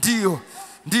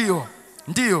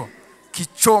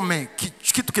 Kichome.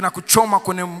 Kitu kinakuchoma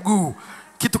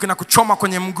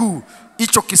kwenye mguu.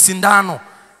 Hicho kisindano.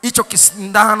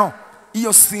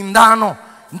 Hiyo sindano.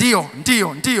 Ndio.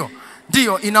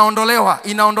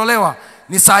 Inaondolewa.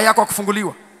 Ni saa yako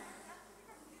kufunguliwa.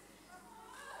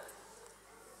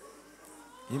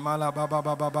 Imala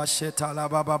baba sheta la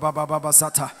baba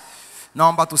sata.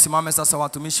 Naomba tusimame sasa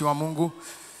watumishi wa Mungu.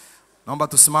 Naomba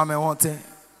tusimame wote.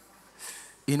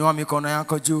 Inua mikono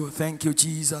yako juu. Thank you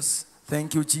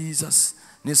Jesus.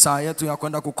 Ni saa yetu ya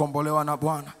kwenda kukombolewa na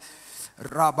Bwana.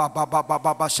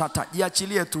 Baba shata.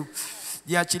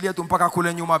 Jiachilie tu mpaka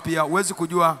kule nyuma pia. Huwezi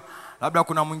kujua, labda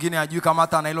kuna mwingine hajui kama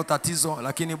hata ana hilo tatizo,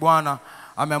 lakini Bwana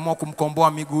ameamua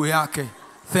kumkomboa miguu yake.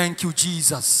 Thank you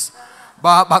Jesus.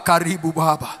 Baba karibu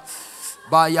Baba.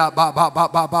 Baya baba.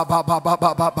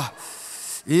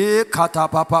 Kata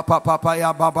papa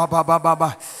ya baba.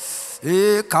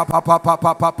 Kapa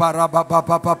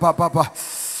papa.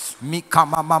 Mika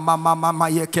mama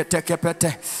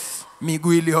yeketekepete.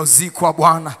 Miguu iliyozikwa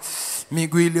Bwana.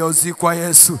 Miguu iliyozikwa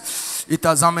Yesu.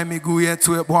 Itazame miguu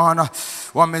yetu e Bwana.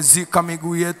 Wamezika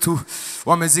miguu yetu.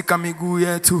 Wamezika miguu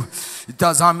yetu.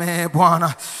 Itazame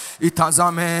Bwana.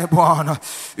 Itazame Bwana.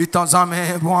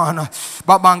 Itazame Bwana.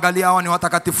 Baba, angalia hawa ni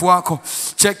watakatifu wako.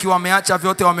 Cheki wameacha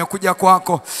vyote wamekuja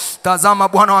kwako. Tazama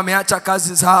Bwana, wameacha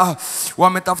kazi zao.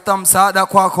 Wametafuta msaada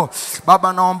kwako.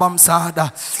 Baba, naomba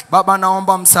msaada. Baba,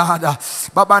 naomba msaada.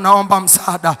 Baba, naomba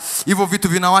msaada. Hivyo vitu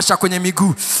vinawasha kwenye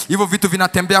miguu. Hivyo vitu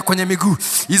vinatembea kwenye miguu.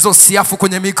 Hizo siafu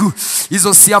kwenye miguu.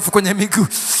 Hizo siafu kwenye miguu.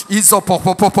 Hizo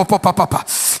papa.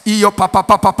 Hiyo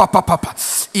papa.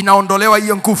 Inaondolewa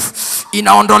hiyo nguvu.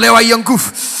 Inaondolewa hiyo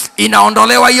nguvu.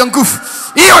 Inaondolewa hiyo nguvu.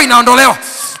 Hiyo inaondolewa.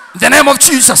 In the name of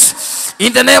Jesus.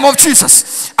 In the name of Jesus.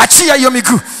 Achia hiyo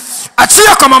miguu.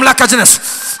 Achia kwa mamlaka ya Yesu.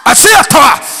 Achia,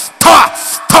 toa.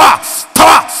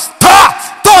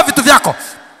 Toa vitu vyako.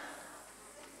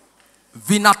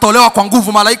 Vinatolewa kwa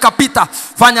nguvu. Malaika pita.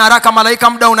 Fanya haraka malaika,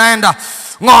 muda unaenda.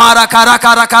 Ngoa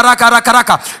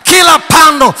haraka. Kila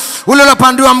pando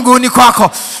ulilopandiwa mguuni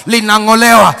kwako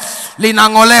linangolewa.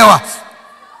 Linangolewa.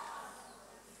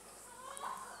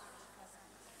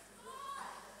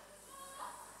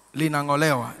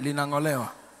 Linangolewa. Linangolewa.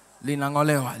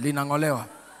 Linangolewa. Linangolewa.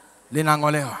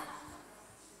 Linangolewa.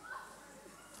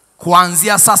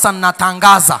 Kuanzia sasa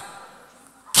ninatangaza,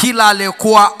 kila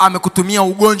aliyekuwa amekutumia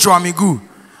ugonjwa wa miguu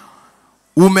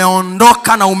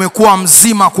umeondoka na umekuwa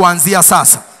mzima kuanzia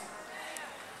sasa.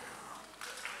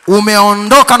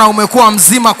 Umeondoka na umekuwa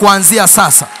mzima kuanzia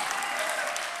sasa.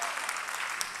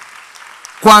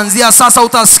 Kuanzia sasa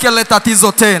utasikia ile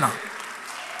tatizo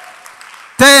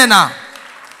tena.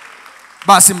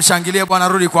 Basi mshangilie Bwana,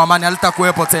 rudi kwa amani.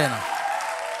 Halitakuwepo tena.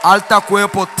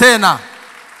 Halitakuwepo tena.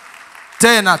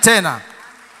 Tena.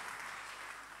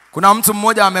 Kuna mtu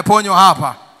mmoja ameponywa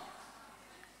hapa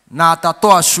na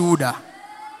atatoa shuhuda.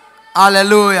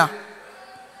 Haleluya.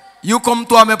 Yuko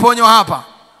mtu ameponywa hapa?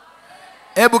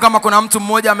 Hebu kama kuna mtu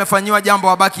mmoja amefanyiwa jambo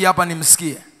abaki hapa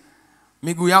nimsikie.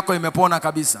 Miguu yako imepona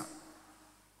kabisa.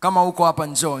 Kama uko hapa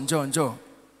njoo.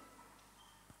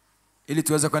 Ili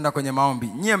tuweze kwenda kwenye maombi.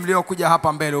 Nyie mlio kuja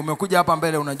hapa mbele, umekuja hapa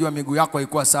mbele unajua miguu yako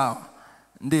haikuwa sawa.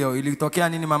 Ndio, ilitokea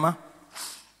nini mama?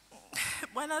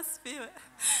 Bwana asifiwe.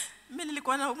 Mimi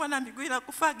nilikuwa naumwa na miguu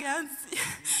inakufa ganzi.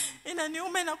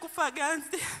 Inaniuma inakufa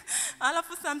ganzi.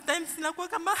 Alafu sometimes inakuwa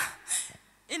kama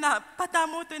inapata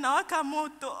moto, inawaka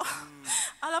moto.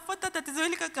 Alafu tatizo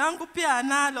hili kaka yangu pia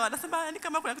analo. Anasema yani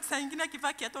kama kuna kitu kingine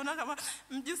akivaa kiatu anaona kama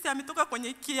mjusi ametoka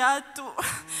kwenye kiatu.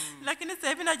 Lakini sasa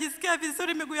hivi najisikia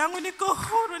vizuri, miguu yangu niko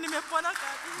huru, nimepona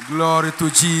kabisa. Glory to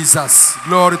Jesus.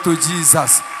 Glory to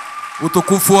Jesus.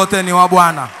 Utukufu wote ni wa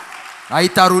Bwana.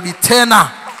 Haitarudi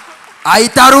tena.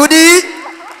 Haitarudi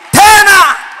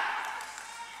tena.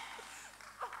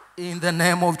 In the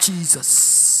name of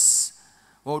Jesus.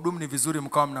 Wahudumu ni vizuri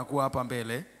mkao mnakuwa hapa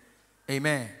mbele.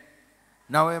 Amen.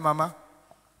 Na wewe mama?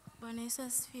 Bwana Yesu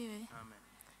asifiwe. Amen.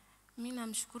 Mimi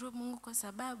namshukuru Mungu kwa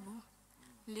sababu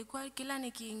nilikuwa kila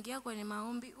nikiingia kwenye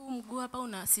maombi mguu hapa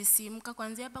unasisimka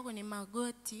kuanzia hapa kwenye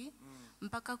magoti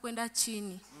mpaka kwenda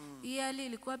chini. Hii hali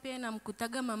ilikuwa pia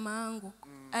inamkutaga mama yangu.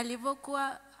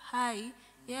 Alivyokuwa hai,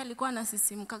 yeye alikuwa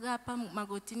anasisimkaga hapa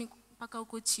magotini mpaka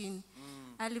huko chini.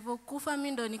 Alivyokufa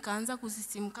mimi ndo nikaanza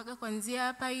kusisimkaga kuanzia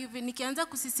hapa hivi. Nikianza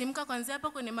kusisimka kuanzia hapa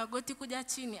kwenye magoti kuja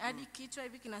chini hadi kichwa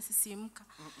hivi kinasisimka.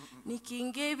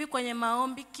 Nikiingia hivi kwenye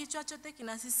maombi kichwa chote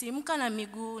kinasisimka na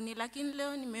miguuni, lakini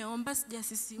leo nimeomba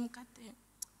sijasisimka tena.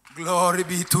 Glory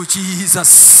be to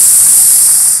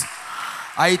Jesus.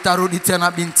 Haitarudi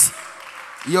tena binti.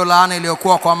 Hiyo laana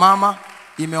iliyokuwa kwa mama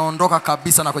imeondoka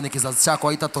kabisa na kwenye kizazi chako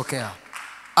haitatokea.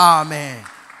 Amen.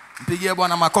 Mpigie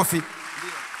Bwana makofi.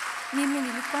 Mimi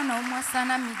nilikuwa naumwa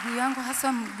sana miguu yangu,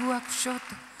 hasa mguu wa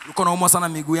kushoto. Ulikuwa naumwa sana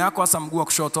miguu yako hasa mguu wa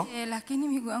kushoto? Lakini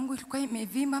miguu yangu ilikuwa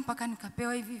imevimba mpaka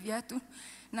nikapewa hivi viatu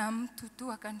na mtu tu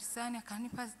wa kanisani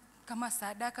akanipa kama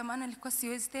sadaka, maana nilikuwa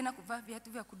siwezi tena kuvaa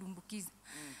viatu vya kudumbukiza.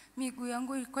 Miguu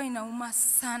yangu ilikuwa inauma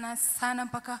sana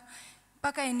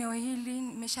mpaka eneo hili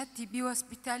nimeshatibiwa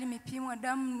hospitali, nimepimwa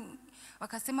damu,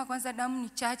 wakasema kwanza damu ni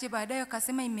chache, baadaye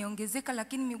wakasema imeongezeka,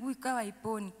 lakini miguu ikawa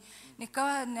haiponi.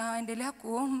 Nikawa naendelea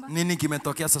kuomba. Nini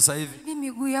kimetokea sasa hivi? Hivi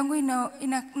miguu yangu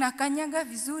inakanyaga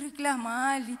vizuri kila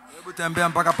mahali. Hebu tembea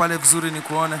mpaka pale vizuri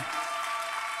nikuone.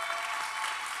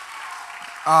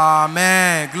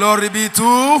 Amen. Glory be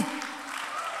to.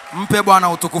 Mpe Bwana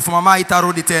utukufu. Mama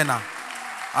haitarudi tena.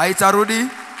 Haitarudi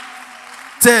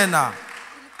tena.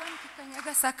 Nilikuwa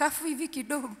nikikanyaga sakafu hivi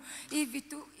kidogo, hivi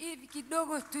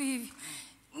kidogo tu hivi.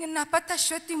 Ninapata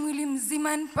shoti mwili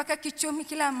mzima mpaka kichomi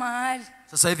kila mahali.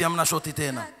 Sasa hivi hamna shoti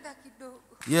tena. Hata kidogo.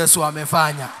 Yesu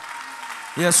amefanya.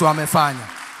 Yesu amefanya.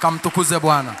 Kamtukuze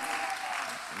Bwana.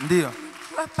 Ndio.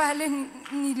 Nikiwa pale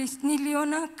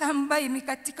niliona kamba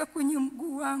imekatika kwenye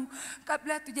mguu wangu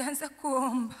kabla hatujaanza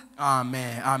kuomba.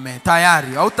 Amen, amen.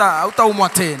 Tayari hautaumwa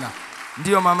tena.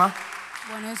 Ndio mama.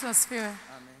 Bwana Yesu asifiwe. Amen.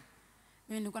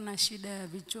 Mimi nilikuwa na shida ya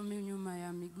vichomi nyuma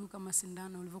ya miguu kama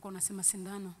sindano. Ulivyokuwa unasema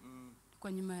sindano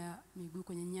kwa nyuma ya miguu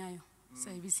kwenye nyayo. Sasa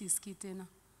hivi sisikii tena.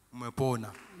 Umepona.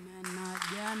 Na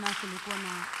jana kulikuwa na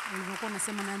ulivyokuwa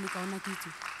unasema nani kaona kitu.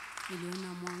 Niliona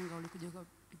mwanga ulikuja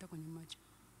kupita kwenye macho.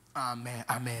 Amen,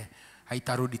 amen.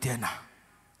 Haitarudi tena.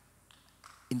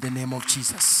 In the name of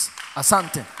Jesus.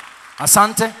 Asante.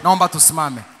 Asante. Naomba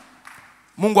tusimame.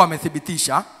 Mungu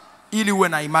amethibitisha ili uwe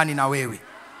na imani na wewe.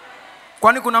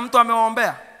 Kwani kuna mtu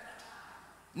amewaombea?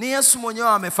 Ni Yesu mwenyewe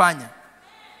amefanya.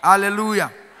 Haleluya.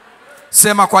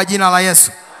 Sema kwa jina la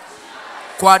Yesu.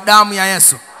 Kwa damu ya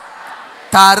Yesu.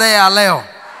 Tarehe ya leo.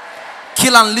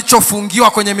 Kila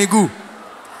nilichofungiwa kwenye miguu.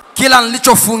 Kila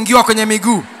nilichofungiwa kwenye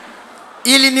miguu.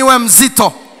 Ili niwe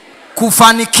mzito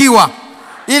kufanikiwa.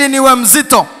 Ili niwe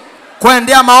mzito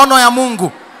kuendea maono ya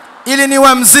Mungu. Ili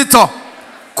niwe mzito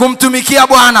kumtumikia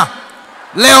Bwana.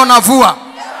 Leo navua.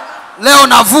 Leo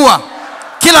navua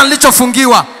kila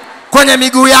nilichofungiwa kwenye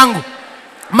miguu yangu.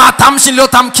 Matamshi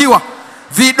niliyotamkiwa,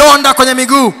 vidonda kwenye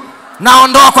miguu,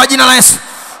 naondoa kwa jina la Yesu.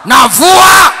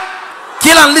 Navua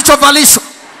kila nilichovalishwa,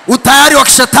 utayari wa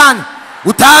kishetani,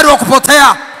 utayari wa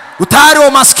kupotea, utayari wa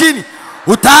umaskini,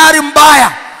 utayari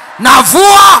mbaya.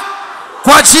 Navua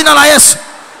kwa jina la Yesu.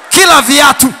 Kila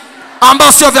viatu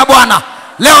ambao sio vya Bwana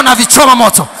leo navichoma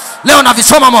moto. Leo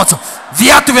navichoma moto.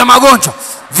 Viatu vya magonjwa,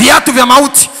 viatu vya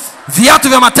mauti, viatu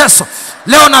vya mateso,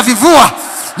 leo navivua,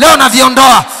 leo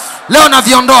naviondoa, leo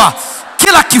naviondoa.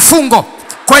 Kila kifungo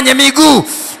kwenye miguu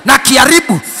na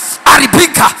kiharibu,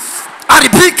 haribika,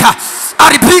 haribika,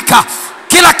 haribika.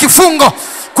 Kila kifungo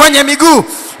kwenye miguu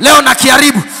leo na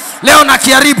kiharibu, leo na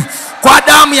kiharibu kwa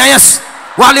damu ya Yesu.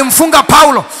 Walimfunga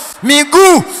Paulo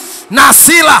miguu na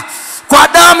Sila kwa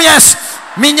damu ya Yesu.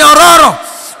 Minyororo,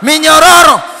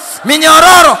 minyororo,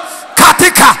 minyororo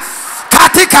katika,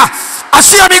 katika.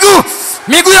 Achia miguu,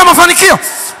 miguu ya mafanikio,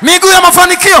 miguu ya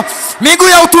mafanikio, miguu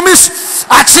ya utumishi.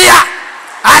 Achia,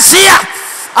 achia,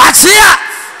 achia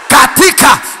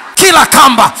katika. Kila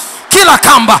kamba, kila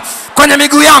kamba kwenye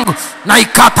miguu yangu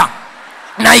naikata,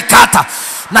 naikata,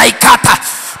 naikata,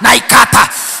 naikata,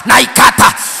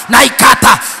 naikata,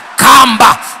 naikata.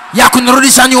 Kamba ya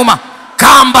kunirudisha nyuma,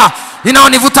 kamba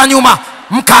inaonivuta nyuma,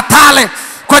 mkatale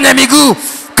kwenye miguu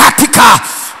katika,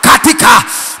 katika,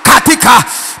 katika.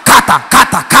 Kata,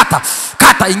 kata, kata,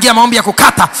 kata. Ingia maombi ya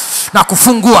kukata na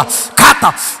kufungua.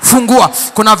 Kata, fungua.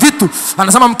 Kuna vitu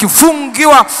anasema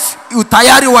mkifungiwa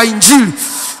utayari wa injili,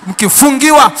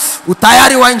 mkifungiwa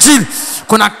utayari wa injili.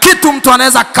 Kuna kitu mtu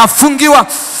anaweza kafungiwa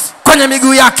kwenye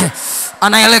miguu yake,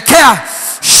 anaelekea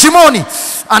shimoni,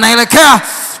 anaelekea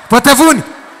potevuni.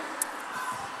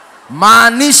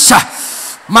 Maanisha,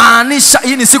 maanisha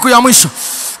hii ni siku ya mwisho.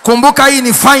 Kumbuka hii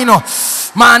ni final.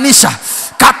 Maanisha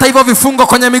kata hivyo vifungo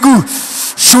kwenye miguu.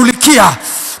 Shughulikia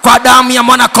kwa damu ya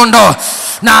mwana kondoo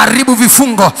na haribu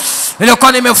vifungo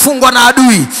niliokuwa nimefungwa na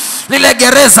adui. Lile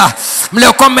gereza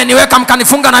mliokuwa mmeniweka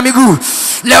mkanifunga na miguu,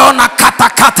 leo na kata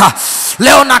kata,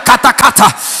 leo na kata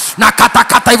kata, na kata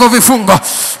kata hivyo vifungo,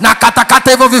 na kata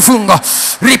kata hivyo vifungo.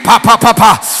 Ripa papa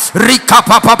papa, rika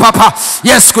papa papa.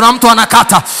 Yes, kuna mtu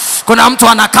anakata, kuna mtu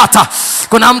anakata,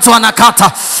 kuna mtu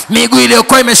anakata miguu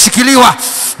iliyokuwa imeshikiliwa.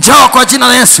 Njoo kwa jina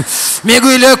la Yesu.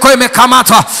 Miguu iliyokuwa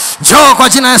imekamatwa, njoo kwa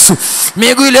jina la Yesu.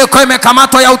 Miguu iliyokuwa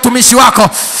imekamatwa ya utumishi wako,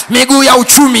 miguu ya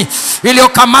uchumi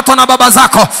iliyokamatwa na baba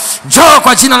zako, njoo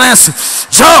kwa jina la Yesu.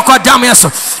 Njoo kwa damu ya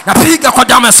Yesu. Napiga kwa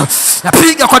damu ya Yesu.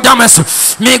 Napiga kwa damu ya Yesu.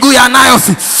 Miguu ya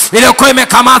Nayothi iliyokuwa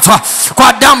imekamatwa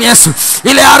kwa damu ya Yesu.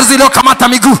 Ile ardhi iliyokamata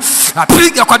miguu,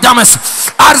 napiga kwa damu ya Yesu.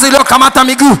 Ardhi iliyokamata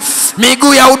miguu,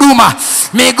 miguu ya huduma,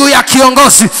 miguu ya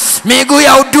kiongozi, miguu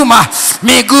ya huduma,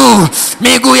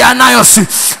 miguu ya Nayothi,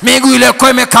 miguu iliyokuwa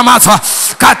imekamatwa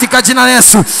katika jina la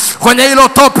Yesu. Kwenye hilo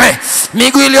tope,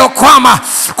 miguu iliyokwama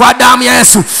kwa damu ya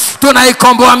Yesu,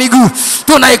 tunaikomboa miguu,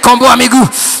 tunaikomboa miguu,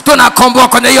 tunakomboa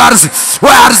kwenye hiyo ardhi.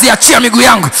 Wewe ardhi achia miguu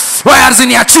yangu, wewe ardhi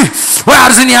niachie, wewe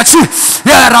ardhi niachie.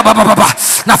 Ya rababa,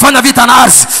 nafanya vita na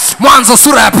ardhi. Mwanzo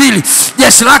sura ya 2,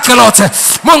 jeshi lake lote.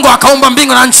 Mungu akaumba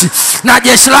mbingu na nchi na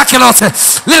jeshi lake lote.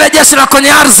 Lile jeshi la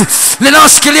kwenye ardhi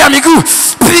linaloshikilia miguu,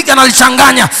 piga na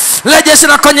lichanganya. Lile jeshi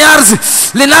la kwenye ardhi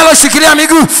linaloshikilia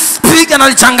miguu, piga na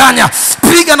lichanganya,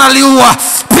 piga na liua,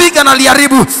 piga na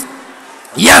liharibu.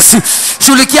 Yes,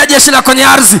 shughulikia jeshi la kwenye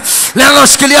ardhi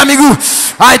linaloshikilia miguu.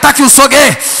 Haitaki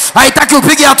usogee, haitaki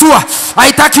upige hatua,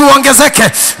 haitaki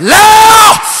uongezeke.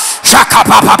 Leo shaka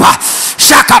papa,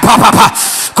 shaka papa,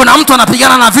 Kuna mtu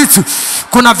anapigana na vitu.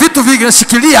 Kuna vitu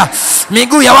vinashikilia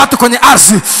miguu ya watu kwenye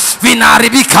ardhi,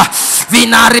 vinaharibika,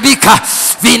 vinaharibika,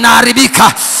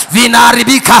 vinaharibika,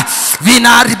 vinaharibika,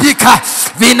 vinaharibika,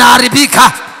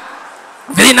 vinaharibika,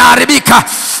 vinaharibika,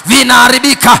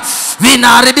 vinaharibika,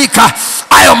 vinaharibika.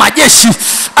 Hayo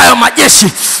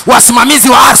majeshi wasimamizi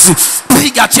wa ardhi,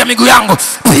 piga achia miguu yangu,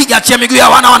 piga achia miguu ya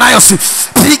wana wanayosi,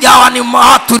 piga. Hawa ni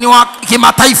watu ni wa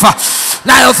kimataifa,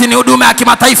 nayo ni huduma ya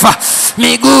kimataifa,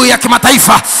 miguu ya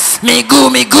kimataifa, miguu,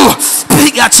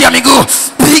 piga achia miguu,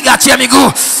 piga achia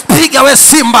miguu, piga. We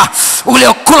simba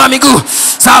uliokula miguu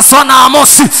sawa na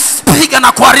Amosi, piga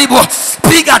na kuharibu,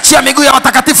 piga achia miguu ya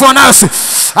watakatifu wanayosi,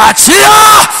 achia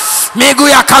miguu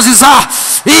ya kazi zao.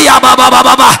 Hii ya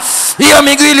baba, hiyo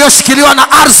miguu iliyoshikiliwa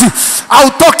na ardhi,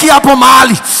 hautoki hapo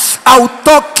mahali,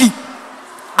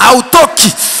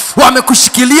 hautoki,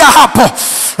 wamekushikilia hapo.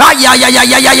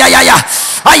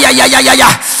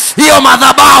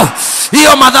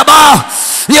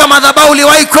 Hiyo madhabahu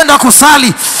uliwahi kwenda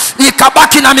kusali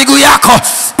ikabaki na miguu yako,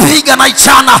 piga na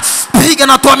ichana, piga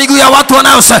na toa miguu ya watu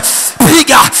wanayosi,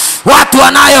 piga watu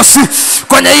wanayosi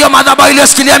kwenye hiyo madhabahu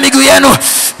iliyoshikilia miguu yenu.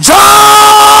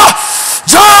 Njoo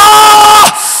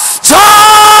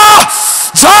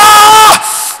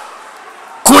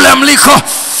kule mliko,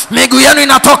 miguu yenu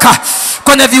inatoka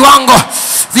kwenye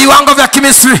viwango vya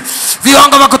Kimisri,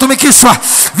 viwango vya kutumikishwa,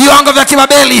 viwango vya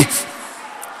Kibabeli.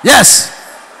 Yes,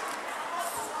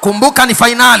 kumbuka ni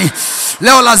finali.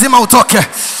 Leo lazima utoke,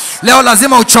 leo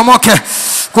lazima uchomoke.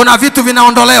 Kuna vitu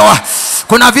vinaondolewa,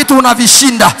 kuna vitu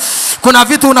unavishinda, kuna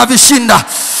vitu unavishinda,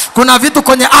 kuna vitu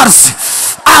kwenye ardhi.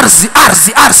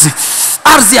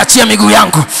 Ardhi achia miguu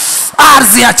yangu,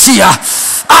 ardhi achia.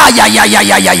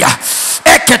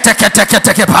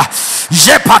 Eketeketeketekepa,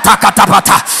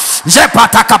 jepatakatapata,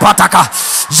 jepatakapataka,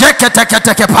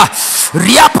 jeketeketekepa,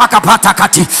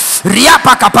 riapakapatakati,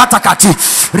 riapakapatakati,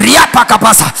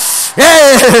 riapakapasa.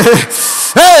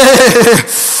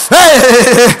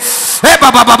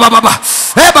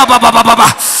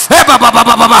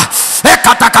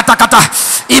 Katakata,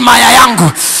 imaya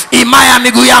yangu, imaya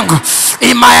miguu yangu,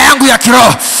 imaya yangu ya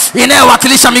kiroho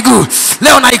inayowakilisha miguu,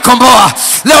 leo naikomboa,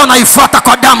 leo naifuata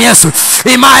kwa damu Yesu.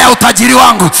 Imaya ya utajiri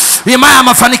wangu, imaya ya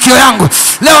mafanikio yangu,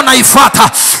 leo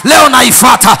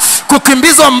naifuata,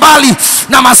 kukimbizwa mbali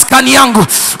na maskani yangu,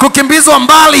 kukimbizwa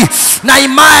mbali na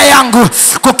imaya yangu,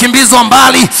 kukimbizwa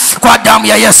mbali kwa damu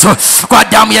ya Yesu, kwa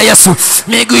damu ya Yesu.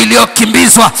 Miguu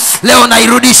iliyokimbizwa leo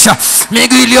nairudisha,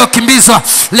 miguu iliyokimbizwa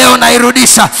leo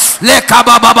nairudisha. Leka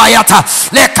baba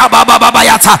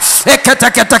yata,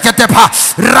 eketeketeketepa,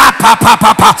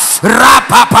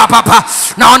 rapa.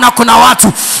 Naona kuna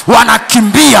watu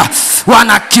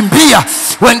wanakimbia,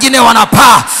 wengine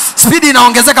wanapaa, speed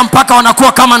inaongezeka mpaka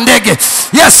wanakuwa kama ndege.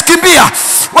 Yes, kimbia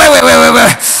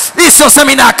wewe. Hii sio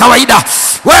semina ya kawaida.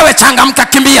 Wewe changamka,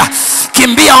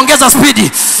 kimbia, ongeza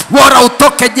speed, bora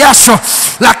utoke jasho,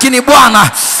 lakini Bwana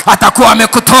atakuwa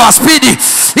amekutoa speed.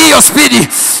 Hiyo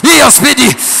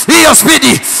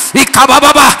speed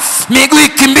ikababa, miguu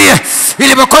ikimbie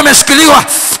ilipokuwa imeshikiliwa,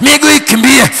 miguu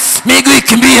ikimbie.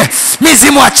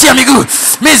 Mizimu achia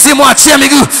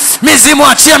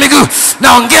miguu,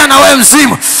 naongea na wewe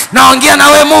mzimu, naongea na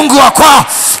wewe Mungu wa kwao,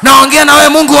 naongea na wewe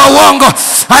Mungu wa uongo,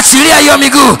 achilia hiyo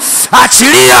miguu,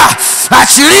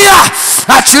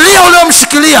 achilia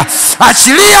uliomshikilia,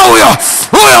 achilia huyo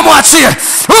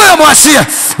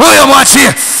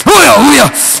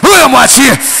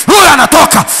mwachie, huyo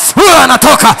anatoka,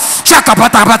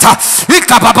 chakapata,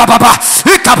 ikapapa,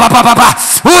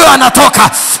 huyo anatoka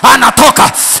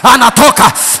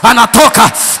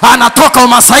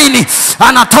Umasaini,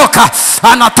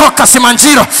 anatoka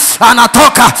Simanjiro,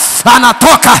 anatoka.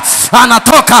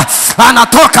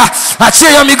 Achia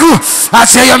hiyo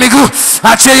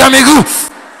miguu,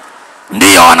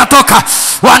 ndio wanatoka,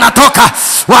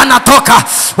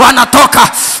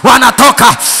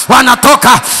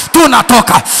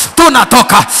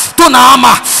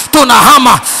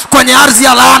 tunahama kwenye ardhi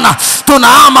ya laana,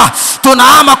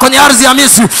 tunahama kwenye ardhi ya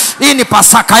Misri. Hii ni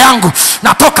Pasaka yangu,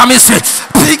 natoka Misri.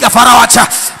 Piga Farao, acha,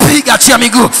 piga achia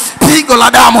miguu, pigo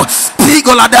la damu,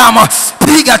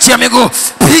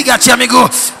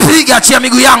 piga achia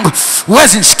miguu yangu.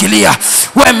 Huwezi nishikilia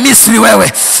wewe Misri,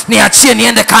 wewe niachie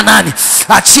niende Kanani,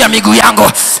 achia miguu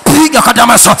yangu, piga kwa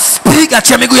Damaso, piga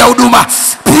achia miguu ya huduma,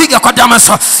 piga kwa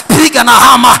Damaso, piga na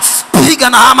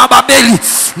hama Babeli,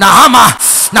 na hama.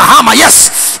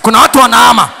 Yes, kuna watu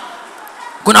wanahama,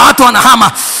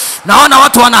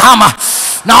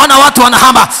 naona watu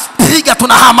wanahama, piga,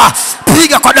 tunahama,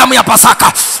 piga kwa damu ya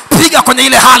Pasaka, piga kwenye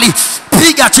ile hali,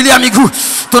 piga, achilia miguu.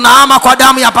 Tunahama kwa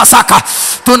damu ya Pasaka.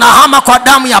 Tunahama kwa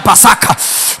damu ya Pasaka.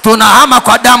 Tunahama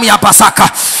kwa damu ya Pasaka.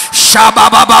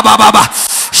 Shabababababa.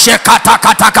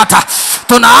 Shekatakatakata.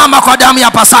 Tunahama kwa damu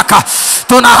ya Pasaka.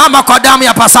 Tunahama kwa damu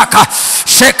ya Pasaka.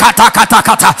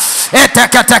 Shekatakatakata.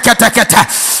 Eteketeketekete.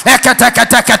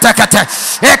 Eketeketeketekete.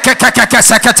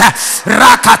 Ekekekekesekete.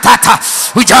 Rakatata.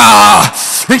 Njoo.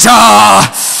 Njoo.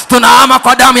 Tunahama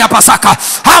kwa damu ya Pasaka.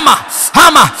 Hama.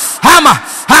 Hama. Hama.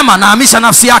 Hama. Naamisha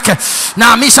nafsi yake.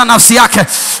 Naamisha nafsi yake.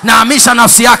 Naamisha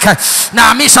nafsi yake.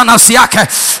 Naamisha nafsi yake.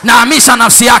 Naamisha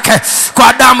nafsi yake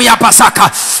kwa damu ya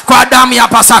Pasaka. Kwa damu ya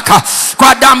Pasaka.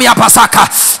 Kwa damu ya Pasaka.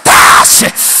 Tash.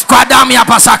 Kwa damu ya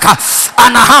Pasaka.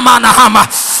 Anahama, anahama.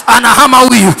 Anahama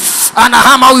huyu.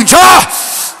 Anahama huyu. Njoo.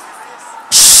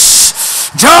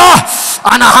 Njoo.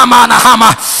 Anahama,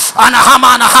 anahama.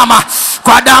 Anahama, anahama.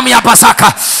 Kwa damu ya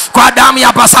Pasaka. Kwa damu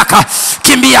ya Pasaka.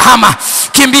 Kimbia, hama.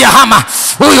 Kimbia, hama.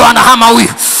 Huyu anahama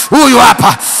huyu. Huyu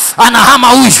hapa. Anahama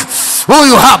huyu.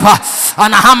 Huyu hapa.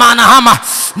 Anahama, anahama.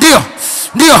 Ndio.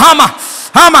 Ndio, hama.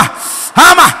 Hama.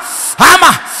 Hama.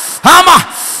 Hama. Hama.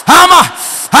 Hama.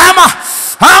 Hama.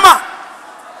 Hama.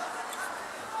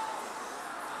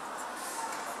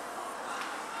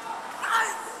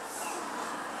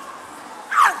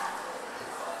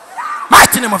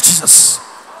 Mighty name of Jesus.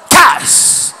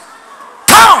 Guys.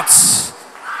 Count.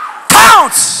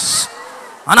 Count.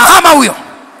 Anahama huyo.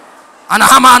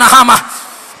 Anahama, anahama.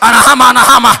 Anahama,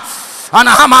 anahama.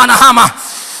 Anahama, anahama.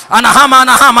 Anahama,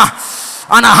 anahama.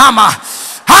 Anahama.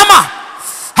 Hama.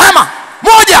 Hama.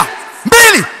 1,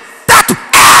 2, 3.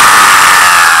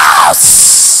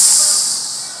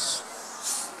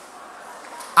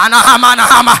 Anahama,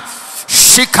 anahama.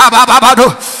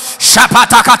 Shikabababado.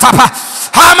 Shapatakatapa.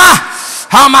 Hama.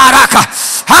 Hama haraka.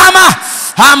 Hama.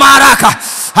 Hama haraka.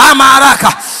 Hama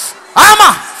haraka.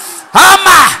 Hama.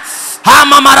 Hama.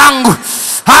 Hama marangu.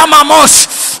 Hama moshi.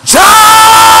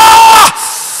 Njoo.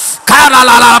 Kala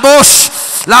la la bosh.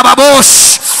 La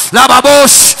babosh. La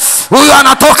babosh. Huyu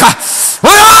anatoka.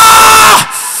 Huyu.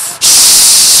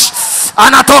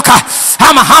 Anatoka.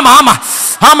 Hama, hama, hama.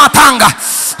 Hama tanga.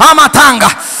 Hama tanga.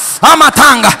 Hama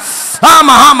tanga.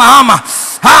 Hama, hama, hama.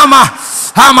 Hama.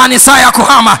 Hama, ni saa ya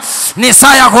kuhama. Ni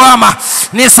saa ya kuhama.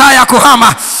 Ni saa ya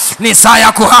kuhama. Ni saa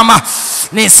ya kuhama.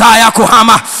 Ni saa ya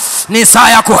kuhama. Ni saa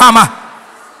ya kuhama.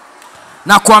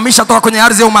 Na kuhamisha toka kwenye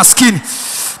ardhi ya umaskini.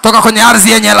 Toka kwenye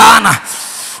ardhi yenye laana.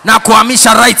 Na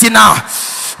kuhamisha right now.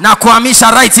 Na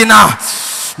kuhamisha right now.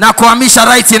 Na kuhamisha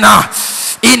right now.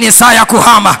 Hii ni saa ya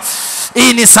kuhama.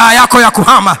 Hii ni saa yako ya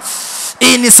kuhama.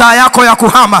 Hii ni saa yako ya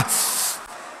kuhama.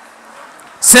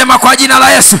 Sema kwa jina la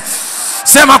Yesu.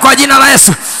 Sema kwa jina la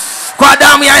Yesu. Kwa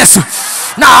damu ya Yesu.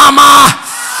 Nahama.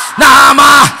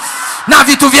 Nahama. Na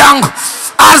vitu vyangu.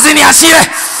 Ardhi niachie.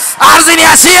 Ardhi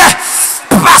niachie.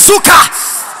 Pasuka.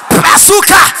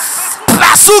 Pasuka.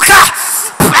 Pasuka.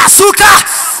 Pasuka.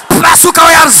 Pasuka wa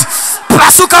ardhi.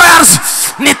 Pasuka wa ardhi.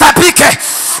 Nitapike.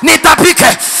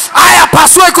 Nitapike. Aya,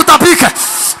 pasua ikutapike.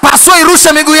 Pasua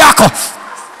irushe miguu yako.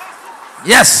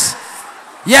 Yes.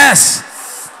 Yes.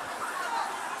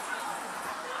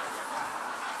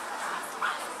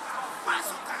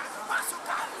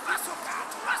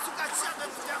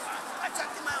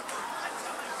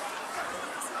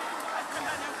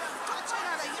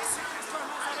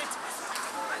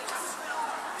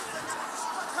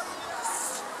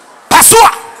 Pasua.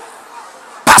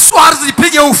 Pasua ardhi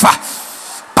ipige ufa.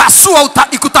 Pasua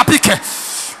ikutapike.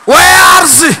 We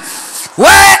ardhi.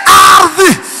 We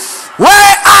ardhi.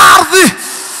 We ardhi.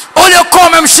 Uliokuwa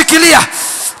umemshikilia.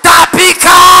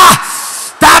 Tapika.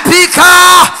 Tapika.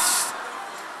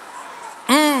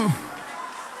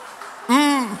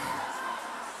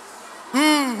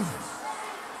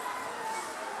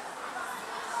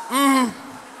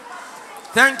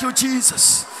 Thank you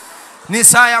Jesus. Ni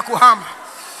saa ya kuhama.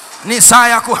 Ni saa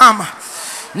ya kuhama.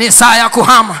 Ni saa ya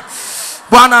kuhama.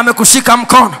 Bwana amekushika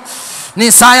mkono.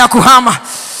 Ni saa ya kuhama.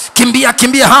 Kimbia,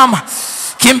 kimbia, hama.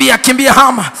 Kimbia, kimbia,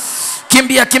 hama.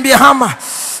 Kimbia, kimbia, hama.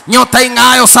 Nyota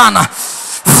ing'aayo sana.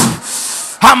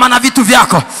 Hama na vitu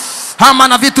vyako. Hama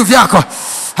na vitu vyako.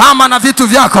 Hama na vitu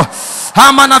vyako.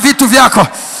 Hama na vitu vyako.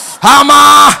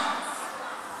 Hama.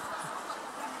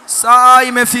 Saa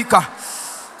imefika.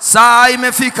 Saa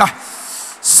imefika.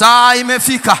 Saa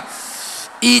imefika.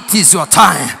 It is your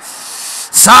time.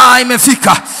 Saa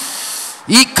imefika.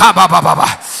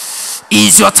 Ikabababa.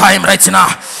 Is your time right now.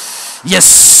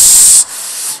 Yes.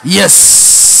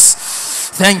 Yes.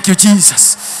 Thank you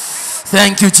Jesus.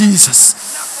 Thank you Jesus.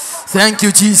 Thank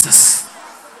you Jesus.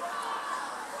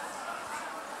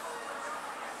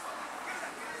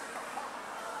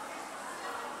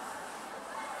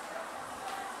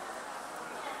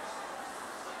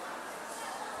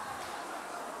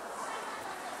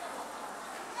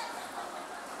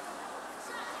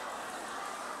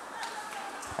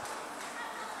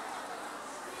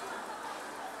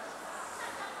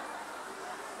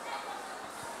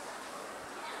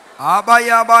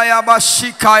 Abaya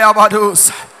bashika ya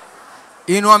badusa.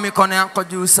 Inua mikono yako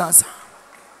juu sasa.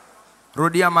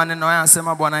 Rudia maneno haya,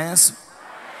 sema Bwana Yesu,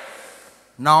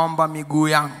 naomba miguu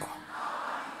yangu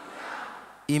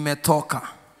imetoka.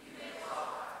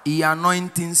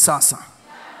 I-anointing sasa.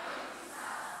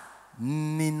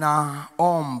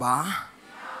 Ninaomba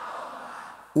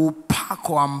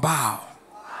upako ambao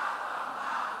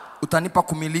utanipa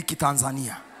kumiliki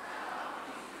Tanzania.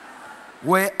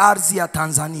 We ardhi ya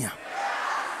Tanzania,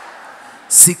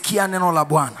 sikia neno la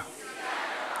Bwana.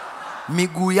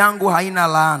 Miguu yangu haina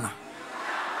laana.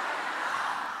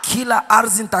 Kila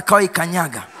ardhi nitakao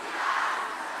ikanyaga,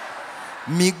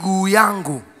 miguu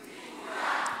yangu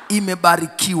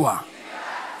imebarikiwa.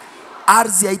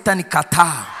 Ardhi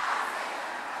haitanikataa.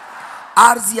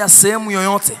 Ardhi ya sehemu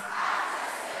yoyote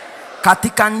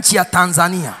katika nchi ya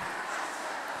Tanzania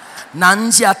na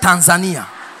nchi ya Tanzania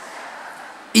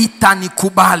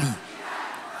itanikubali.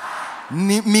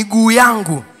 Miguu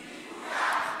yangu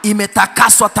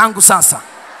imetakaswa tangu sasa.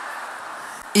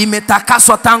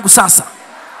 Imetakaswa tangu sasa.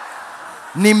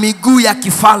 Ni miguu ya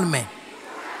kifalme.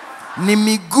 Ni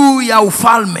miguu ya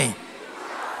ufalme.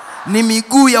 Ni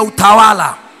miguu ya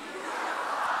utawala.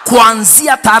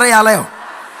 Kuanzia tarehe ya leo,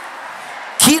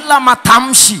 kila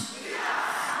matamshi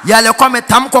yaliyokuwa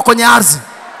yametamkwa kwenye ardhi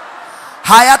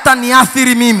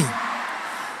hayataniathiri mimi.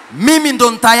 Mimi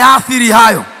ndo nitayaathiri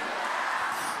hayo.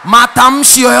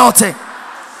 Matamshi yoyote,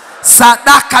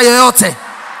 sadaka yoyote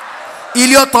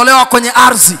iliyotolewa kwenye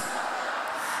ardhi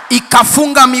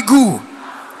ikafunga miguu,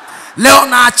 leo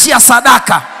naachia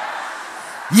sadaka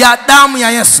ya damu ya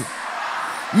Yesu.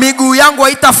 Miguu yangu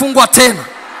haitafungwa tena.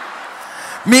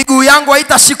 Miguu yangu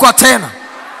haitashikwa tena.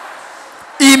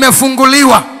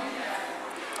 Imefunguliwa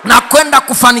na kwenda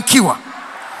kufanikiwa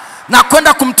na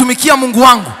kwenda kumtumikia Mungu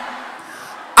wangu.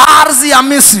 Ardhi ya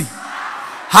Misri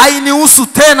hainihusu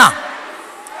tena.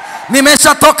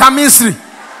 Nimeshatoka Misri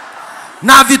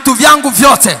na vitu vyangu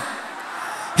vyote,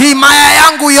 himaya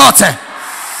yangu yote,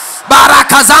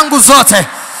 baraka zangu zote,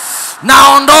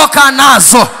 naondoka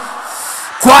nazo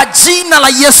kwa jina la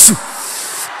Yesu.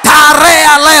 Tarehe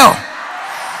ya leo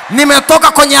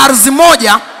nimetoka kwenye ardhi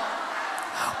moja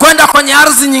kwenda kwenye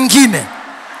ardhi nyingine.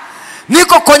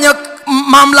 Niko kwenye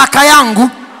mamlaka yangu,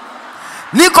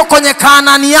 niko kwenye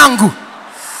Kanaani yangu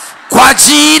kwa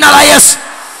jina la Yesu.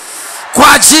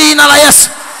 Kwa jina la Yesu,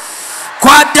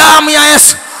 kwa damu ya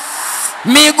Yesu,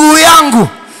 miguu yangu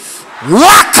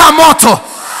waka moto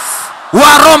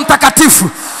wa Roho Mtakatifu.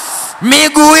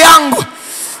 Miguu yangu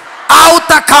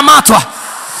hautakamatwa,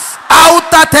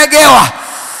 hautategewa,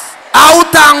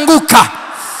 hautaanguka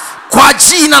kwa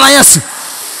jina la Yesu.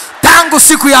 Tangu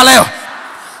siku ya leo,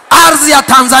 ardhi ya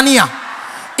Tanzania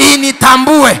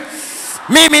initambue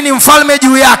mimi ni mfalme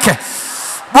juu yake.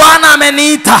 Bwana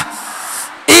ameniita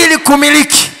ili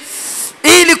kumiliki,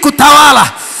 ili kutawala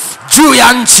juu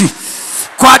ya nchi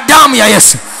kwa damu ya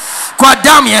Yesu. Kwa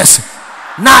damu ya Yesu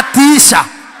natiisha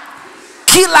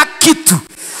kila kitu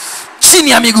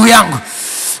chini ya miguu yangu.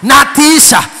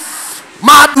 Natiisha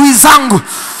maadui zangu,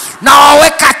 na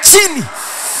waweka chini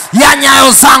ya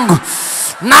nyayo zangu.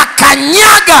 Na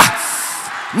kanyaga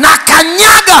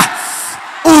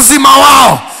uzima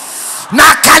wao.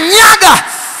 Na kanyaga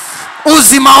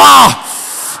uzima wao.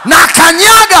 Na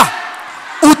kanyaga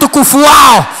utukufu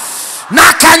wao.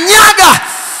 Na kanyaga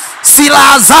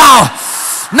silaha zao.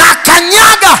 Na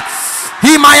kanyaga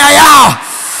himaya yao.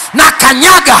 Na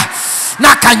kanyaga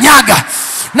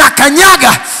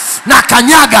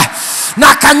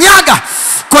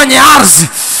kwenye ardhi.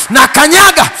 Na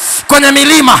kanyaga kwenye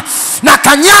milima. Na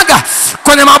kanyaga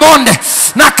kwenye mabonde.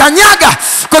 Na kanyaga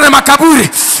kwenye makaburi.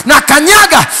 Na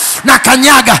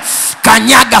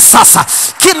kanyaga sasa.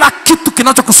 Kila kitu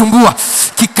kinachokusumbua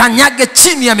kikanyage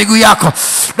chini ya miguu yako.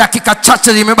 Dakika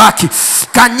chache zimebaki.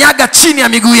 Kanyaga chini ya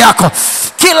miguu yako.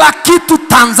 Kila kitu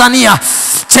Tanzania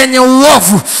chenye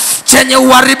uovu, chenye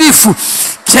uharibifu,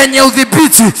 chenye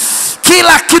udhibiti,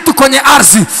 kila kitu kwenye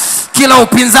ardhi, kila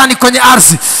upinzani kwenye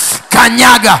ardhi,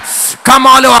 kanyaga.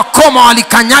 Kama wale wakoma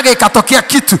walikanyaga ikatokea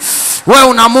kitu, wewe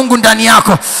una Mungu ndani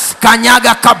yako.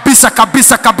 Kanyaga kabisa.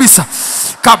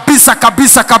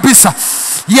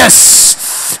 Yes.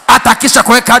 Atakisha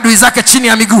kuweka adui zake chini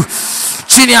ya miguu.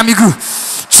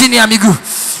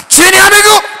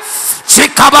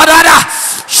 Chikabadada,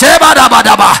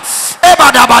 shebadabadaba,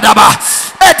 ebadabadaba,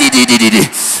 edididididi,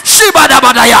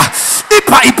 shibadabadaya,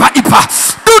 ipa,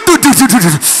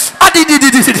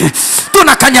 adididididi.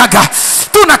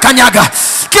 Tunakanyaga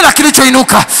kila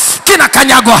kilichoinuka,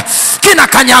 kinakanyagwa.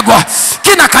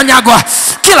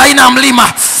 Kila aina ya mlima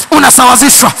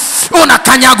unasawazishwa,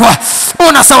 unakanyagwa,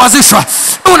 unasawazishwa,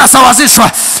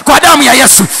 unasawazishwa kwa damu ya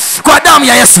Yesu, kwa damu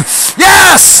ya Yesu.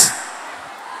 Yes.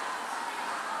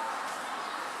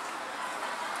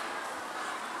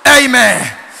 Amen.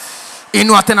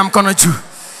 Inua tena mkono juu.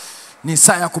 Ni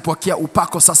saa ya kupokea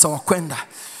upako sasa wa kwenda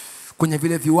kwenye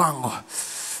vile viwango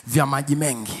vya maji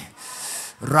mengi.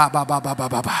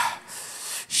 Rabababababa.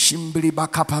 Shimbili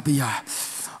bakapabia.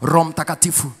 Roho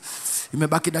Mtakatifu,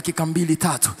 imebaki dakika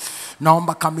 2-3.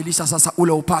 Naomba kamilisha sasa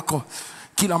ule upako.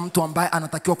 Kila mtu ambaye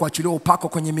anatakiwa kuachiliwa upako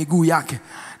kwenye miguu yake,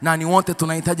 na ni wote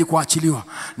tunahitaji kuachiliwa.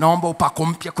 Naomba upako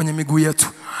mpya kwenye miguu yetu.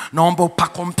 Naomba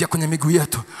upako mpya kwenye miguu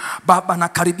yetu. Baba,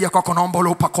 nakaribia kwako, naomba ule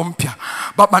upako mpya.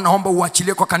 Baba, naomba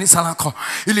uachilie kwa kanisa lako,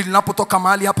 ili linapotoka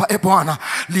mahali hapa, Bwana,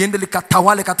 liende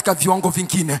likatawale katika viwango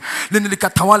vingine, liende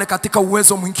likatawale katika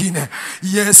uwezo mwingine.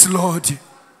 Yes Lord.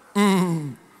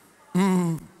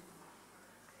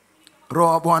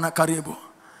 Roho Bwana karibu.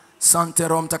 Asante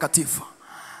Roho Mtakatifu.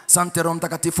 Asante Roho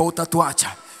Mtakatifu,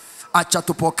 utatuacha. Acha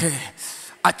tupokee.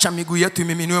 Acha miguu yetu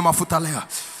imiminiwe mafuta leo.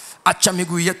 Acha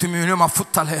miguu yetu imiminiwe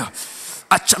mafuta leo.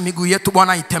 Acha miguu yetu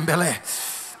Bwana itembelee.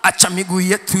 Acha miguu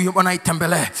yetu Bwana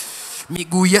itembelee.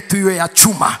 Miguu yetu iwe ya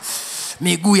chuma.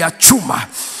 Miguu ya chuma,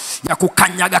 ya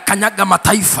kukanyaga kanyaga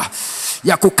mataifa,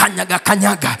 ya kukanyaga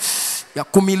kanyaga, ya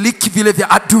kumiliki vile vya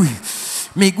adui.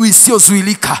 Miguu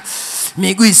isiyozuilika.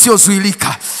 Miguu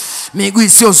isiyozuilika. Miguu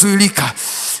isiyozuilika.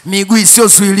 Miguu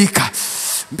isiyozuilika.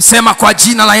 Sema kwa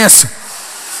jina la Yesu,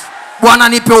 Bwana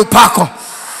nipe upako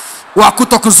wa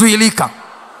kutokuzuilika.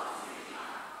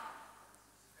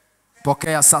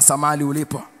 Pokea sasa mahali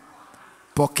ulipo.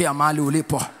 Pokea mahali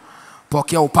ulipo.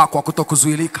 Pokea upako wa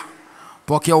kutokuzuilika.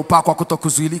 Pokea upako wa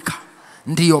kutokuzuilika.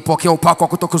 Ndio, pokea upako wa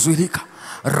kutokuzuilika.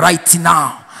 Right now.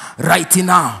 Right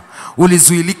now.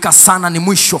 Ulizuilika sana, ni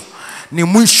mwisho. Ni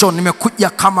mwisho. Nimekuja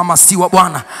kama masiwa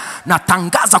Bwana.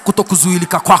 Natangaza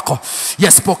kutokuzuilika kwako.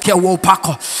 Yes, pokea huo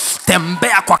upako.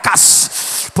 Tembea kwa kasi.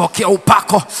 Pokea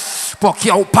upako.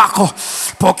 Pokea upako.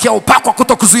 Pokea upako wa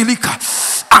kutokuzuilika.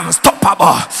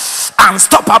 Unstoppable.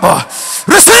 Unstoppable.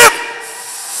 Receive.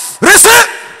 Receive.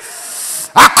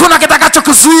 Hakuna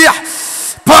kitakachokuzuia.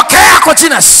 Pokea kwa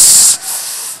jina.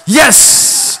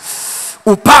 Yes.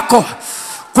 Upako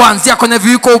kuanzia kwenye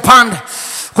viwiko upande,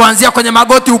 kuanzia kwenye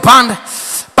magoti upande,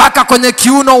 mpaka kwenye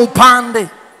kiuno upande.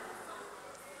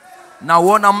 Na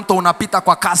uona mto unapita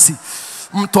kwa kasi.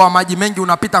 Mto wa maji mengi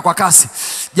unapita kwa kasi,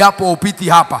 japo upiti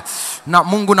hapa. Na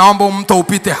Mungu, naomba mto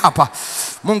upite hapa.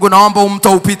 Mungu, naomba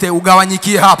mto upite,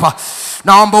 ugawanyikie hapa.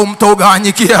 Naomba mto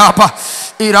ugawanyikie hapa.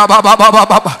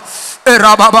 Irabababababa.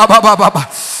 Irabababababa.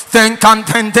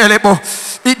 Tenkantendelebo.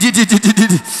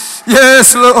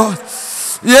 Yes Lord.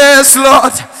 Yes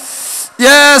Lord.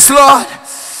 Yes Lord.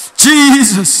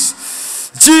 Jesus.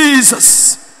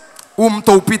 Jesus.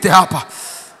 Mto upite hapa.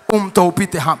 Mto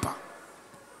upite hapa.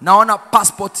 Naona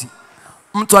passport.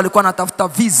 Mtu alikuwa anatafuta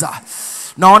visa.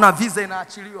 Naona visa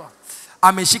inaachiliwa.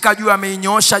 Ameshika juu,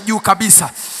 ameinyoosha juu kabisa.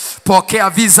 Pokea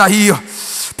visa hiyo.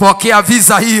 Pokea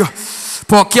visa hiyo.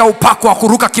 Pokea upako wa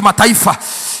kuruka kimataifa.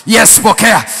 Yes,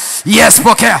 pokea. Yes,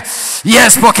 pokea.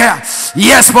 Yes, pokea.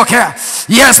 Yes, pokea.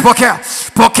 Yes, pokea.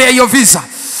 Pokea hiyo visa.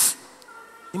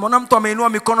 Nimeona mtu ameinua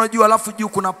mikono juu, alafu juu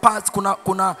kuna pass,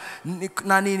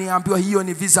 kuna nini, ambiwa hiyo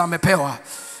ni visa amepewa.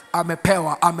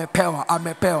 Amepewa, amepewa,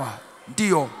 amepewa.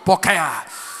 Ndio, pokea.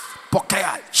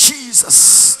 Pokea.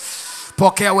 Jesus.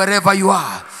 Pokea wherever you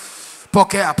are.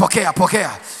 Pokea, pokea, pokea.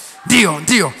 Ndio,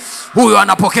 ndio. Huyo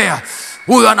anapokea.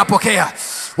 Huyo anapokea.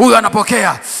 Huyo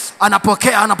anapokea.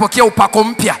 Anapokea, anapokea upako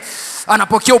mpya.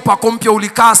 Anapokea upako mpya.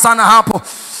 Ulikaa sana hapo.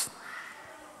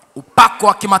 Upako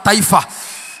wa kimataifa.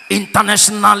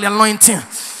 International anointing.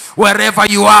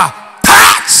 Wherever you are.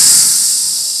 Touch.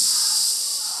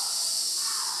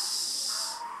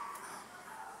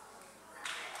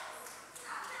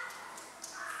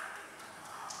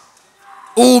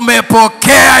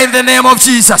 Umepokea in the name of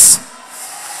Jesus.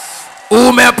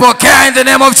 Umepokea in the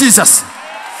name of Jesus.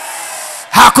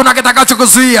 Hakuna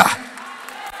kitakachokuzuia.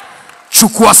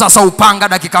 Chukua sasa upanga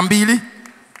dakika 2.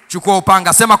 Chukua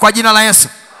upanga. Sema kwa jina la Yesu.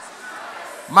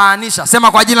 Maanisha,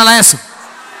 sema kwa jina la Yesu.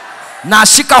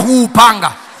 Nashika huu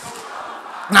upanga.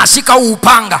 Nashika huu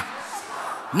upanga.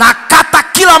 Nakata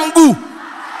kila mguu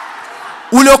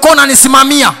uliokuwa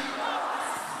unanisimamia.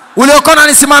 Uliokuwa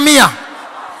unanisimamia.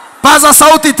 Paza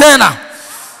sauti tena.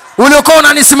 Uliokuwa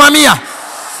unanisimamia.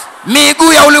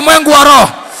 Miguu ya ulimwengu wa roho.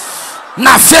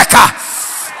 Nafeka.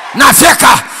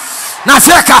 Nafeka.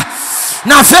 Nafeka.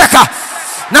 Nafeka.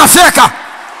 Nafeka.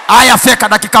 Aya, feka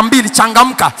dakika 2.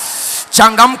 Changamka.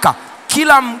 Changamka.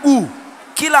 Kila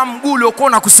mguu uliokuwa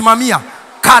unakusimamia,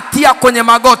 katia kwenye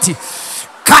magoti.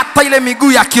 Kata ile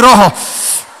miguu ya kiroho.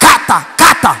 kata,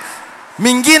 kata.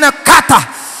 Mingine kata.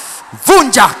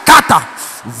 Vunja, kata.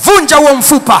 Vunja huo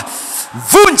mfupa.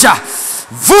 Vunja.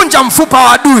 Vunja mfupa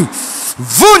wa adui.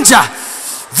 Vunja.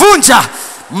 Vunja.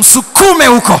 Msukume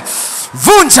huko.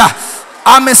 Vunja.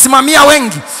 Amesimamia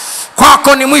wengi.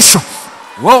 Kwako ni mwisho.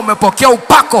 Wewe umepokea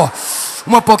upako.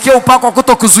 Umepokea upako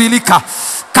kutokuzuilika.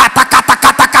 Kata, kata,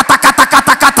 kata, kata, kata,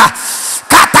 kata, kata.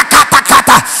 Kata, kata,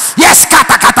 kata. Yes,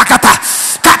 kata, kata, kata.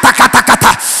 Kata, kata,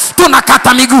 kata.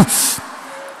 Tunakata miguu.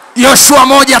 Yoshua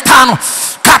 1:5.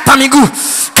 Kata miguu.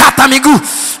 Kata miguu.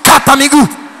 Kata miguu.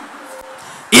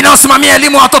 Inaosimamia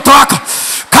elimu ya watoto wako.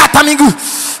 Kata miguu.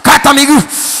 Kata miguu.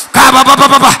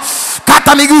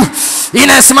 Kata miguu.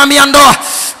 Inasimamia ndoa.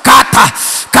 Kata,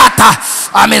 kata.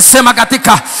 Amesema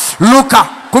katika Luka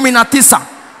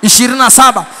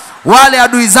 19:27, wale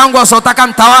adui zangu wasiotaka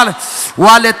mtawale,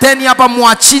 waleteni hapa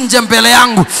muachinje mbele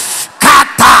yangu.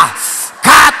 Kata,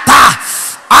 kata.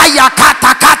 Aya,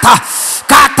 kata, kata.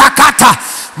 Kata, kata.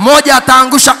 Moja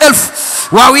ataangusha 1000,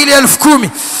 wawili 10,000.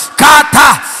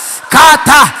 Kata,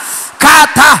 kata,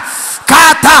 kata,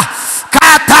 kata,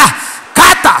 kata,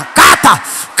 kata, kata,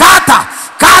 kata,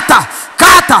 kata,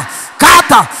 kata,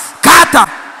 kata, kata.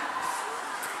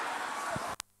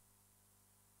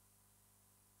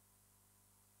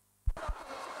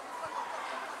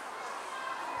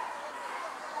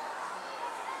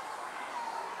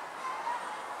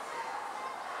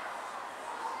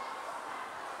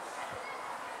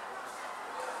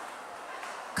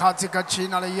 Katika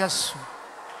jina la Yesu.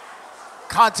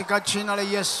 Katika jina la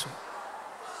Yesu.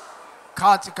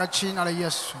 Katika jina la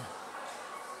Yesu.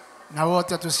 Na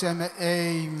wote tuseme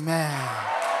amen.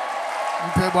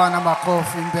 Mpe Bwana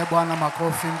makofi, mpe Bwana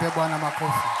makofi, mpe Bwana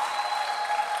makofi.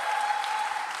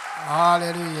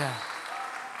 Haleluya.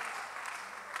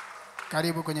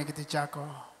 Karibu kwenye kiti chako.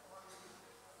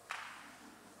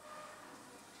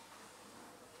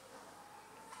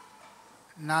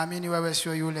 Naamini wewe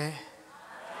sio yule.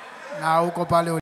 Na uko pale